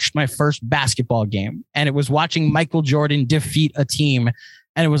I watched my first basketball game. And it was watching Michael Jordan defeat a team.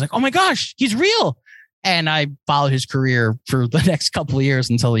 And it was like, oh my gosh, he's real. And I followed his career for the next couple of years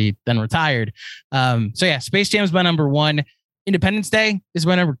until he then retired. So yeah, Space Jam is my number 1. Independence Day is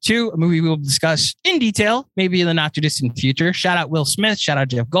my number 2, a movie we will discuss in detail, maybe in the not too distant future. Shout out Will Smith. Shout out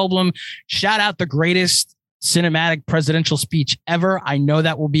Jeff Goldblum. Shout out the greatest cinematic presidential speech ever. I know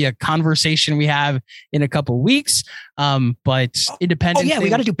that will be a conversation we have in a couple of weeks. But Independence Day, we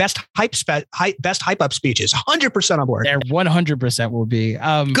got to do best hype up speeches. 100% on board. There 100% will be.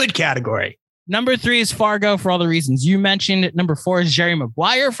 Good category. Number 3 is Fargo for all the reasons you mentioned. Number 4 is Jerry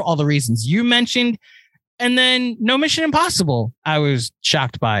Maguire for all the reasons you mentioned. And then no Mission Impossible, I was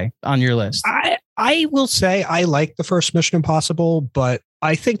shocked by on your list. I will say I like the first Mission Impossible, but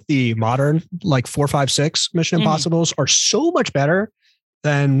I think the modern, like 4, 5, 6 Mission Impossibles are so much better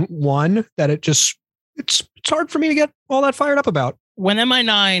than 1 that it's hard for me to get all that fired up about. When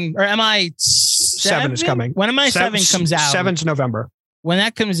MI9 or MI7 is coming. When MI7 comes out. 7's November. When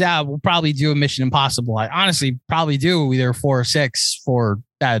that comes out, we'll probably do a Mission Impossible. I honestly probably do either 4 or 6 for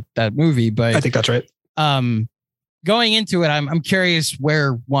that movie, but I think that's right. Going into it, I'm curious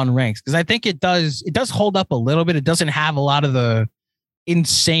where 1 ranks because I think it does hold up a little bit. It doesn't have a lot of the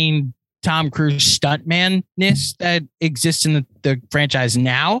insane Tom Cruise stuntman-ness that exists in the franchise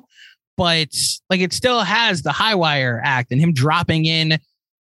now, but like it still has the high wire act and him dropping in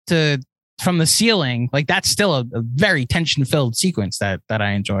from the ceiling. Like that's still a very tension-filled sequence that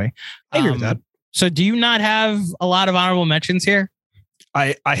I enjoy. I agree with that. So do you not have a lot of honorable mentions here?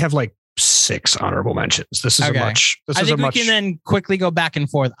 I have like 6 honorable mentions. This is okay. I think we can then quickly go back and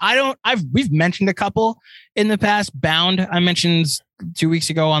forth. We've mentioned a couple in the past. Bound, I mentioned 2 weeks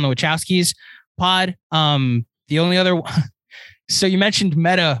ago on the Wachowskis pod. The only other so you mentioned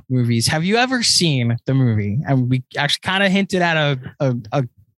meta movies. Have you ever seen the movie? And we actually kind of hinted at a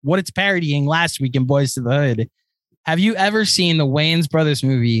what it's parodying last week in Boys to the Hood. Have you ever seen the Wayans Brothers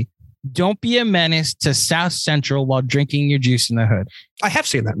movie, Don't Be a Menace to South Central While Drinking Your Juice in the Hood? I have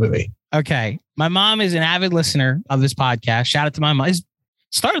seen that movie. Okay. My mom is an avid listener of this podcast. Shout out to my mom. She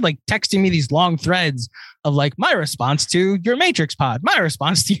started like texting me these long threads of like my response to your Matrix pod, my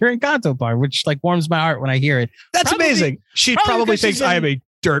response to your Encanto pod, which like warms my heart when I hear it. That's amazing. She probably thinks I am a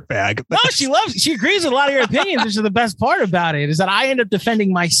dirtbag. No, she agrees with a lot of your opinions, which is the best part about it, is that I end up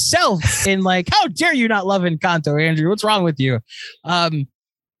defending myself in like, how dare you not love Encanto, Andrew? What's wrong with you?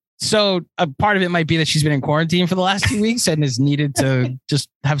 So a part of it might be that she's been in quarantine for the last 2 weeks and is needed to just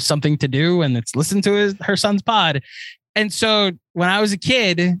have something to do, and it's listen to her son's pod. And so when I was a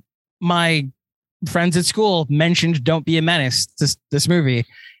kid, my friends at school mentioned Don't Be a Menace, this movie.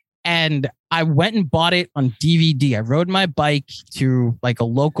 And I went and bought it on DVD. I rode my bike to like a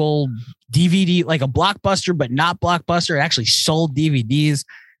local DVD, like a Blockbuster, but not Blockbuster. It actually sold DVDs.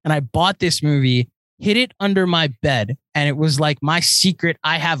 And I bought this movie, hid it under my bed. And it was like my secret.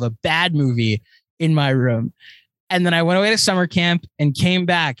 I have a bad movie in my room. And then I went away to summer camp and came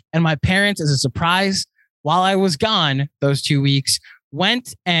back. And my parents, as a surprise, while I was gone those 2 weeks,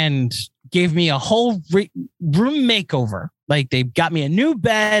 went and gave me a whole room makeover. Like they got me a new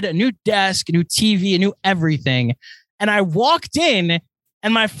bed, a new desk, a new TV, a new everything. And I walked in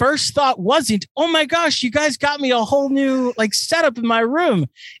and my first thought wasn't, oh my gosh, you guys got me a whole new like setup in my room.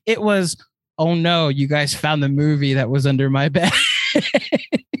 It was, oh no, you guys found the movie that was under my bed.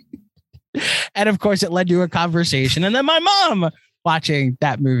 And of course it led to a conversation. And then my mom watching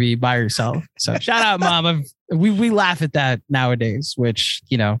that movie by herself. So shout out, Mom. We laugh at that nowadays, which,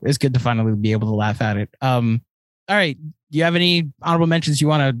 you know, is good to finally be able to laugh at it. All right. Do you have any honorable mentions you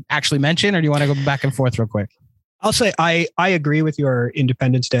want to actually mention, or do you want to go back and forth real quick? I'll say I agree with your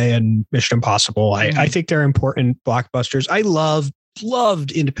Independence Day and Mission Impossible. I think they're important blockbusters. I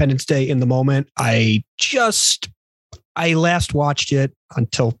loved Independence Day in the moment. I last watched it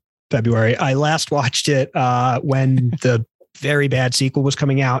until February. I last watched it when the very bad sequel was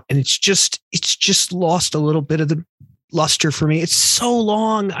coming out, and it's just lost a little bit of the luster for me. It's so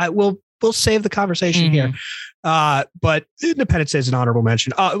long. We'll save the conversation here. But Independence Day is an honorable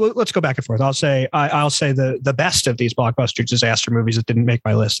mention. Let's go back and forth. I'll say the best of these blockbuster disaster movies that didn't make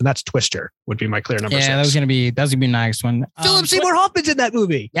my list, and that's Twister would be my clear number 6. Yeah, that was gonna be the next one. Philip Seymour Hoffman's in that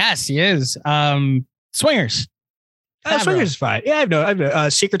movie. Yes, he is. Swingers. Swingers is fine. Yeah, I know.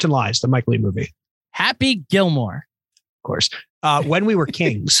 Secrets and Lies, the Mike Leigh movie. Happy Gilmore. Of course. When We Were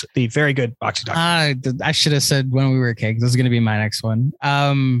Kings, the very good boxing documentary. I should have said When We Were Kings. This is going to be my next one.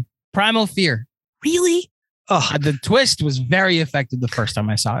 Primal Fear. Really? Oh, the twist was very effective the first time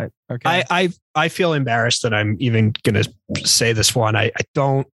I saw it. Okay. I feel embarrassed that I'm even going to say this one. I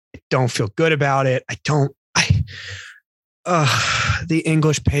don't feel good about it. The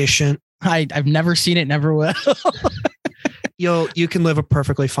English Patient. I've never seen it. Never will. You can live a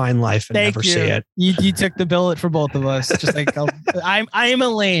perfectly fine life and never see it. You took the billet for both of us. Just like I am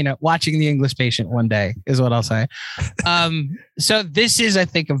Elaine watching The English Patient one day is what I'll say. So this is, I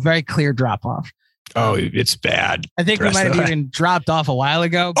think, a very clear drop off. Oh, it's bad. I think we might have even dropped off a while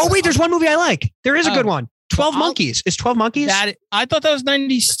ago. Oh wait, there's one movie I like. There is a good one. 12 Monkeys. Is 12 Monkeys? I thought that was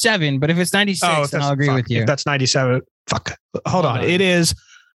 97, but if it's 96, then I'll agree with you. If that's 97, fuck. Hold on. It is.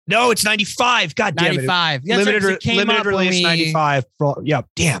 No, it's 95. God damn 95. it. Limited release 95. Yeah,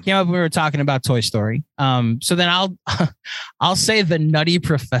 damn. Came up when we were talking about Toy Story. So then I'll say The Nutty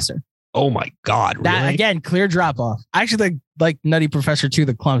Professor. Oh my God. Really? That again, clear drop off. I actually like Nutty Professor 2,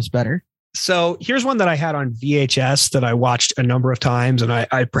 The Clumps better. So here's one that I had on VHS that I watched a number of times, and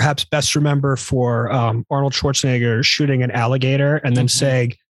I perhaps best remember for Arnold Schwarzenegger shooting an alligator and then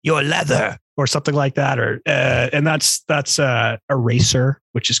saying, "You're leather," or something like that, and that's Eraser,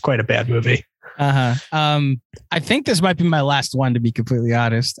 which is quite a bad movie. I think this might be my last one, to be completely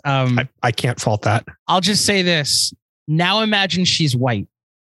honest. I can't fault that. I'll just say this: Now Imagine She's White.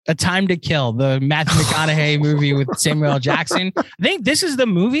 A Time to Kill, the Matthew McConaughey movie with Samuel L. Jackson. I think this is the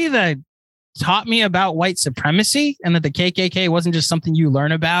movie that taught me about white supremacy and that the KKK wasn't just something you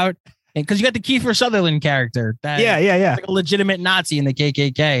learn about. And because you got the Kiefer Sutherland character. Yeah. Like a legitimate Nazi in the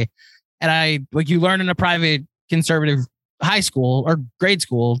KKK. And you learn in a private conservative high school or grade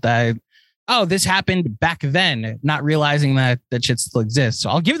school that, oh, this happened back then, not realizing that shit still exists. So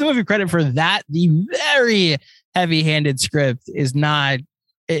I'll give the movie credit for that. The very heavy-handed script is not,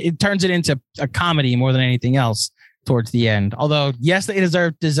 it turns it into a comedy more than anything else towards the end. Although, yes, they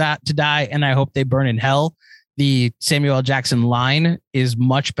deserve to die, and I hope they burn in hell. The Samuel L. Jackson line is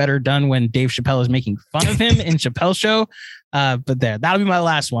much better done when Dave Chappelle is making fun of him in Chappelle's Show. But that'll be my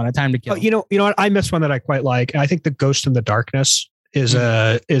last one, A Time to Kill. You know what? I missed one that I quite like. I think The Ghost in the Darkness is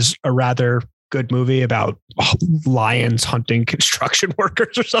a rather good movie about lions hunting construction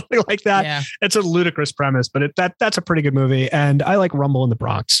workers or something like that. Yeah. It's a ludicrous premise, but that's a pretty good movie. And I like Rumble in the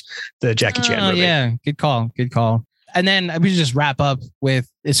Bronx, the Jackie Chan movie. Yeah, good call. And then we just wrap up with,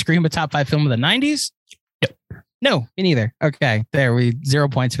 is Scream a top 5 film of the 90s? Yep. No, me neither. Okay, there, 0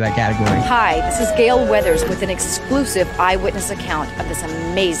 points for that category. Hi, this is Gail Weathers with an exclusive eyewitness account of this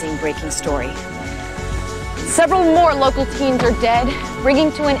amazing breaking story. Several more local teens are dead,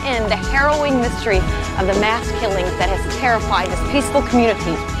 bringing to an end the harrowing mystery of the mass killings that has terrified this peaceful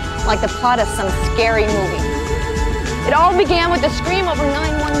community like the plot of some scary movie. It all began with a scream over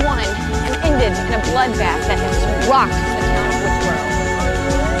 911 and ended in a bloodbath that has rocked the town of Woodsboro.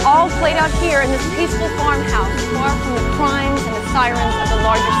 all played out here in this peaceful farmhouse, far from the crimes and the sirens of the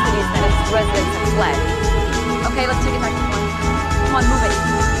larger cities that its residents have fled. Okay, let's take it back to one. Come on, move it.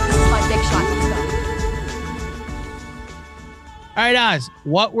 This is my big shot. Let's go. All right, Oz,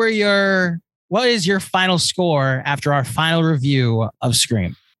 what is your final score after our final review of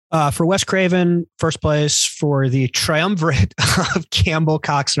Scream? For Wes Craven, first place. For the triumvirate of Campbell,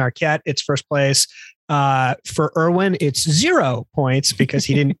 Cox, and Arquette, it's first place. For Irwin, it's 0 points because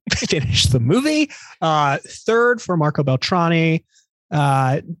he didn't finish the movie. Third for Marco Beltrami,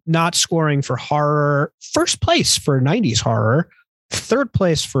 not scoring for horror. First place for 90s horror. Third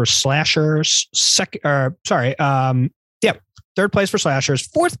place for slashers. Third place for slashers.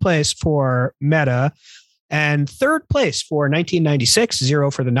 Fourth place for meta. And third place for 1996,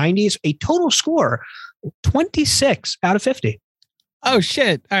 0 for the 90s. A total score 26 out of 50. Oh,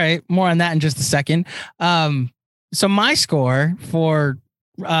 shit. All right. More on that in just a second. So my score for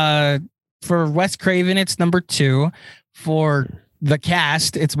Wes Craven, it's number 2. For the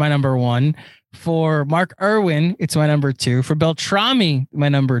cast, it's my number 1. For Mark Irwin, it's my number 2. For Beltrami, my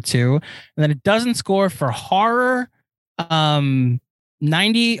number 2. And then it doesn't score for horror. 90s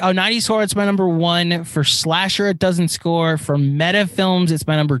horror, it's my number 1. For slasher, it doesn't score. For meta films, it's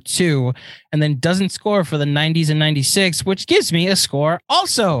my number 2. And then doesn't score for the 90s and 96, which gives me a score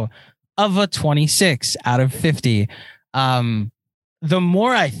also of a 26 out of 50. The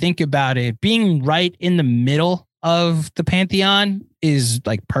more I think about it, being right in the middle of the Pantheon is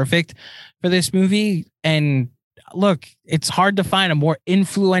like perfect for this movie. And look, it's hard to find a more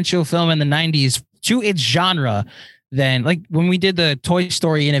influential film in the 90s to its genre than, like, when we did the Toy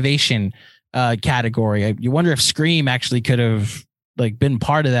Story innovation category. You wonder if Scream actually could have like been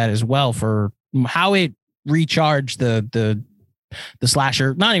part of that as well, for how it recharged the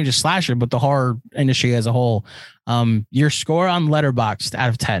slasher, not even just slasher, but the horror industry as a whole. Your score on Letterboxd out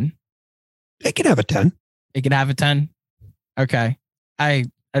of 10? It can have a 10. It can have a 10. Okay. I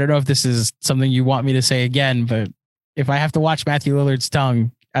don't know if this is something you want me to say again, but if I have to watch Matthew Lillard's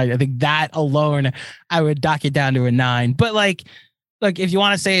tongue, I think that alone, I would dock it down to a 9. But like, if you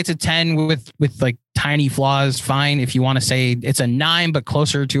want to say it's a 10 with like tiny flaws, fine. If you want to say it's a 9, but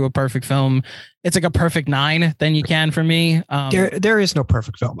closer to a perfect film, it's like a perfect 9, then you can for me. There is no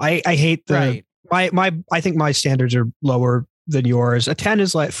perfect film. I hate the, right. I think my standards are lower than yours. A 10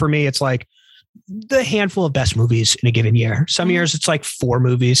 is like, for me, it's like the handful of best movies in a given year. Some years it's like 4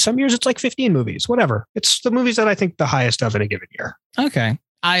 movies. Some years it's like 15 movies, whatever. It's the movies that I think the highest of in a given year. Okay.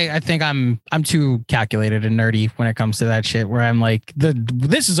 I think I'm too calculated and nerdy when it comes to that shit, where I'm like,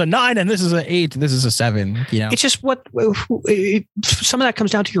 this is a 9 and this is an 8, this is a 7, you know. It's just some of that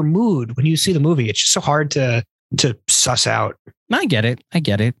comes down to your mood when you see the movie. It's just so hard to suss out. I get it.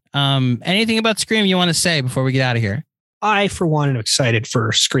 Anything about Scream you want to say before we get out of here? I, for one, am excited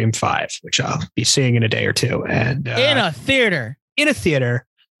for Scream 5, which I'll be seeing in a day or two. And in a theater.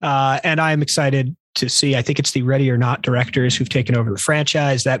 And I'm excited to see, I think it's the Ready or Not directors who've taken over the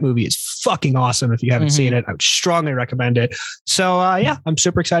franchise. That movie is fucking awesome. If you haven't seen it, I would strongly recommend it. So I'm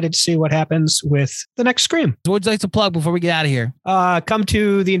super excited to see what happens with the next Scream. So what would you like to plug before we get out of here? Come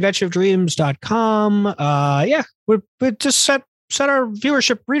to theinventionofdreams.com. We just set our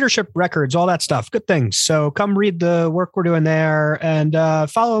viewership, readership records, all that stuff. Good things. So come read the work we're doing there, and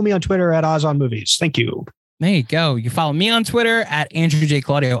follow me on Twitter at OzOnMovies. Thank you. There you go. You follow me on Twitter at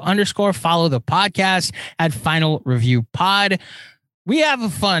AndrewJClaudio_. Follow the podcast at Final Review Pod. We have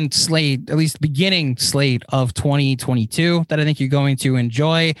a fun slate, at least beginning slate of 2022 that I think you're going to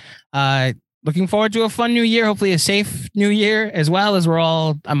enjoy. Looking forward to a fun new year. Hopefully a safe new year, as well as we're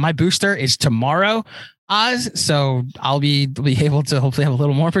all, my booster is tomorrow, Oz. So I'll be able to hopefully have a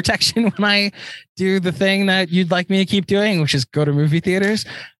little more protection when I do the thing that you'd like me to keep doing, which is go to movie theaters.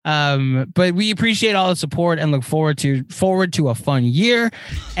 But we appreciate all the support and look forward to a fun year.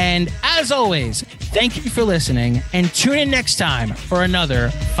 And as always, thank you for listening, and tune in next time for another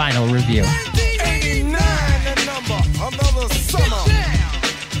Final Review. 89, the number, another summer.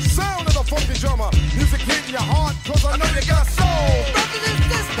 Sound of the funky drummer. Music hitting your heart, cause I know you got soul.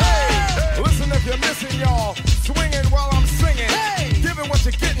 Hey, listen if you're missing, y'all. Swinging while I'm singing. Giving what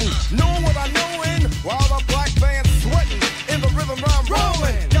you're getting. Knowing what I know in. While the black band's sweating. In the rhythm I'm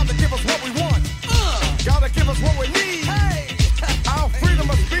rolling. Gotta give us what we want. Gotta give us what we need. Our freedom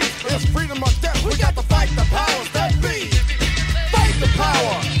of speech is freedom of death. We got to fight the powers that be. Fight the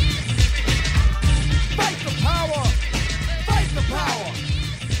power. Fight the power. Fight the power.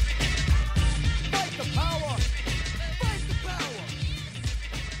 Fight the power. Fight the power.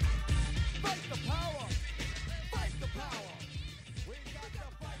 Fight the power. Fight the power.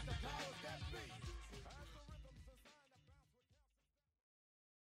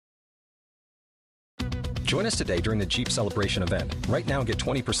 Join us today during the Jeep Celebration event. Right now, get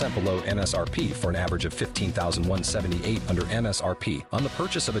 20% below MSRP for an average of $15,178 under MSRP on the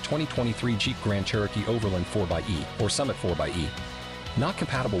purchase of a 2023 Jeep Grand Cherokee Overland 4xE or Summit 4xE. Not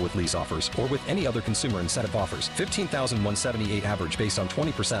compatible with lease offers or with any other consumer incentive offers. $15,178 average based on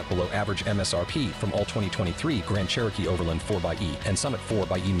 20% below average MSRP from all 2023 Grand Cherokee Overland 4xE and Summit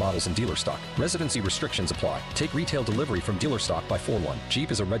 4xE models in dealer stock. Residency restrictions apply. Take retail delivery from dealer stock by 4/1.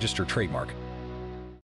 Jeep is a registered trademark.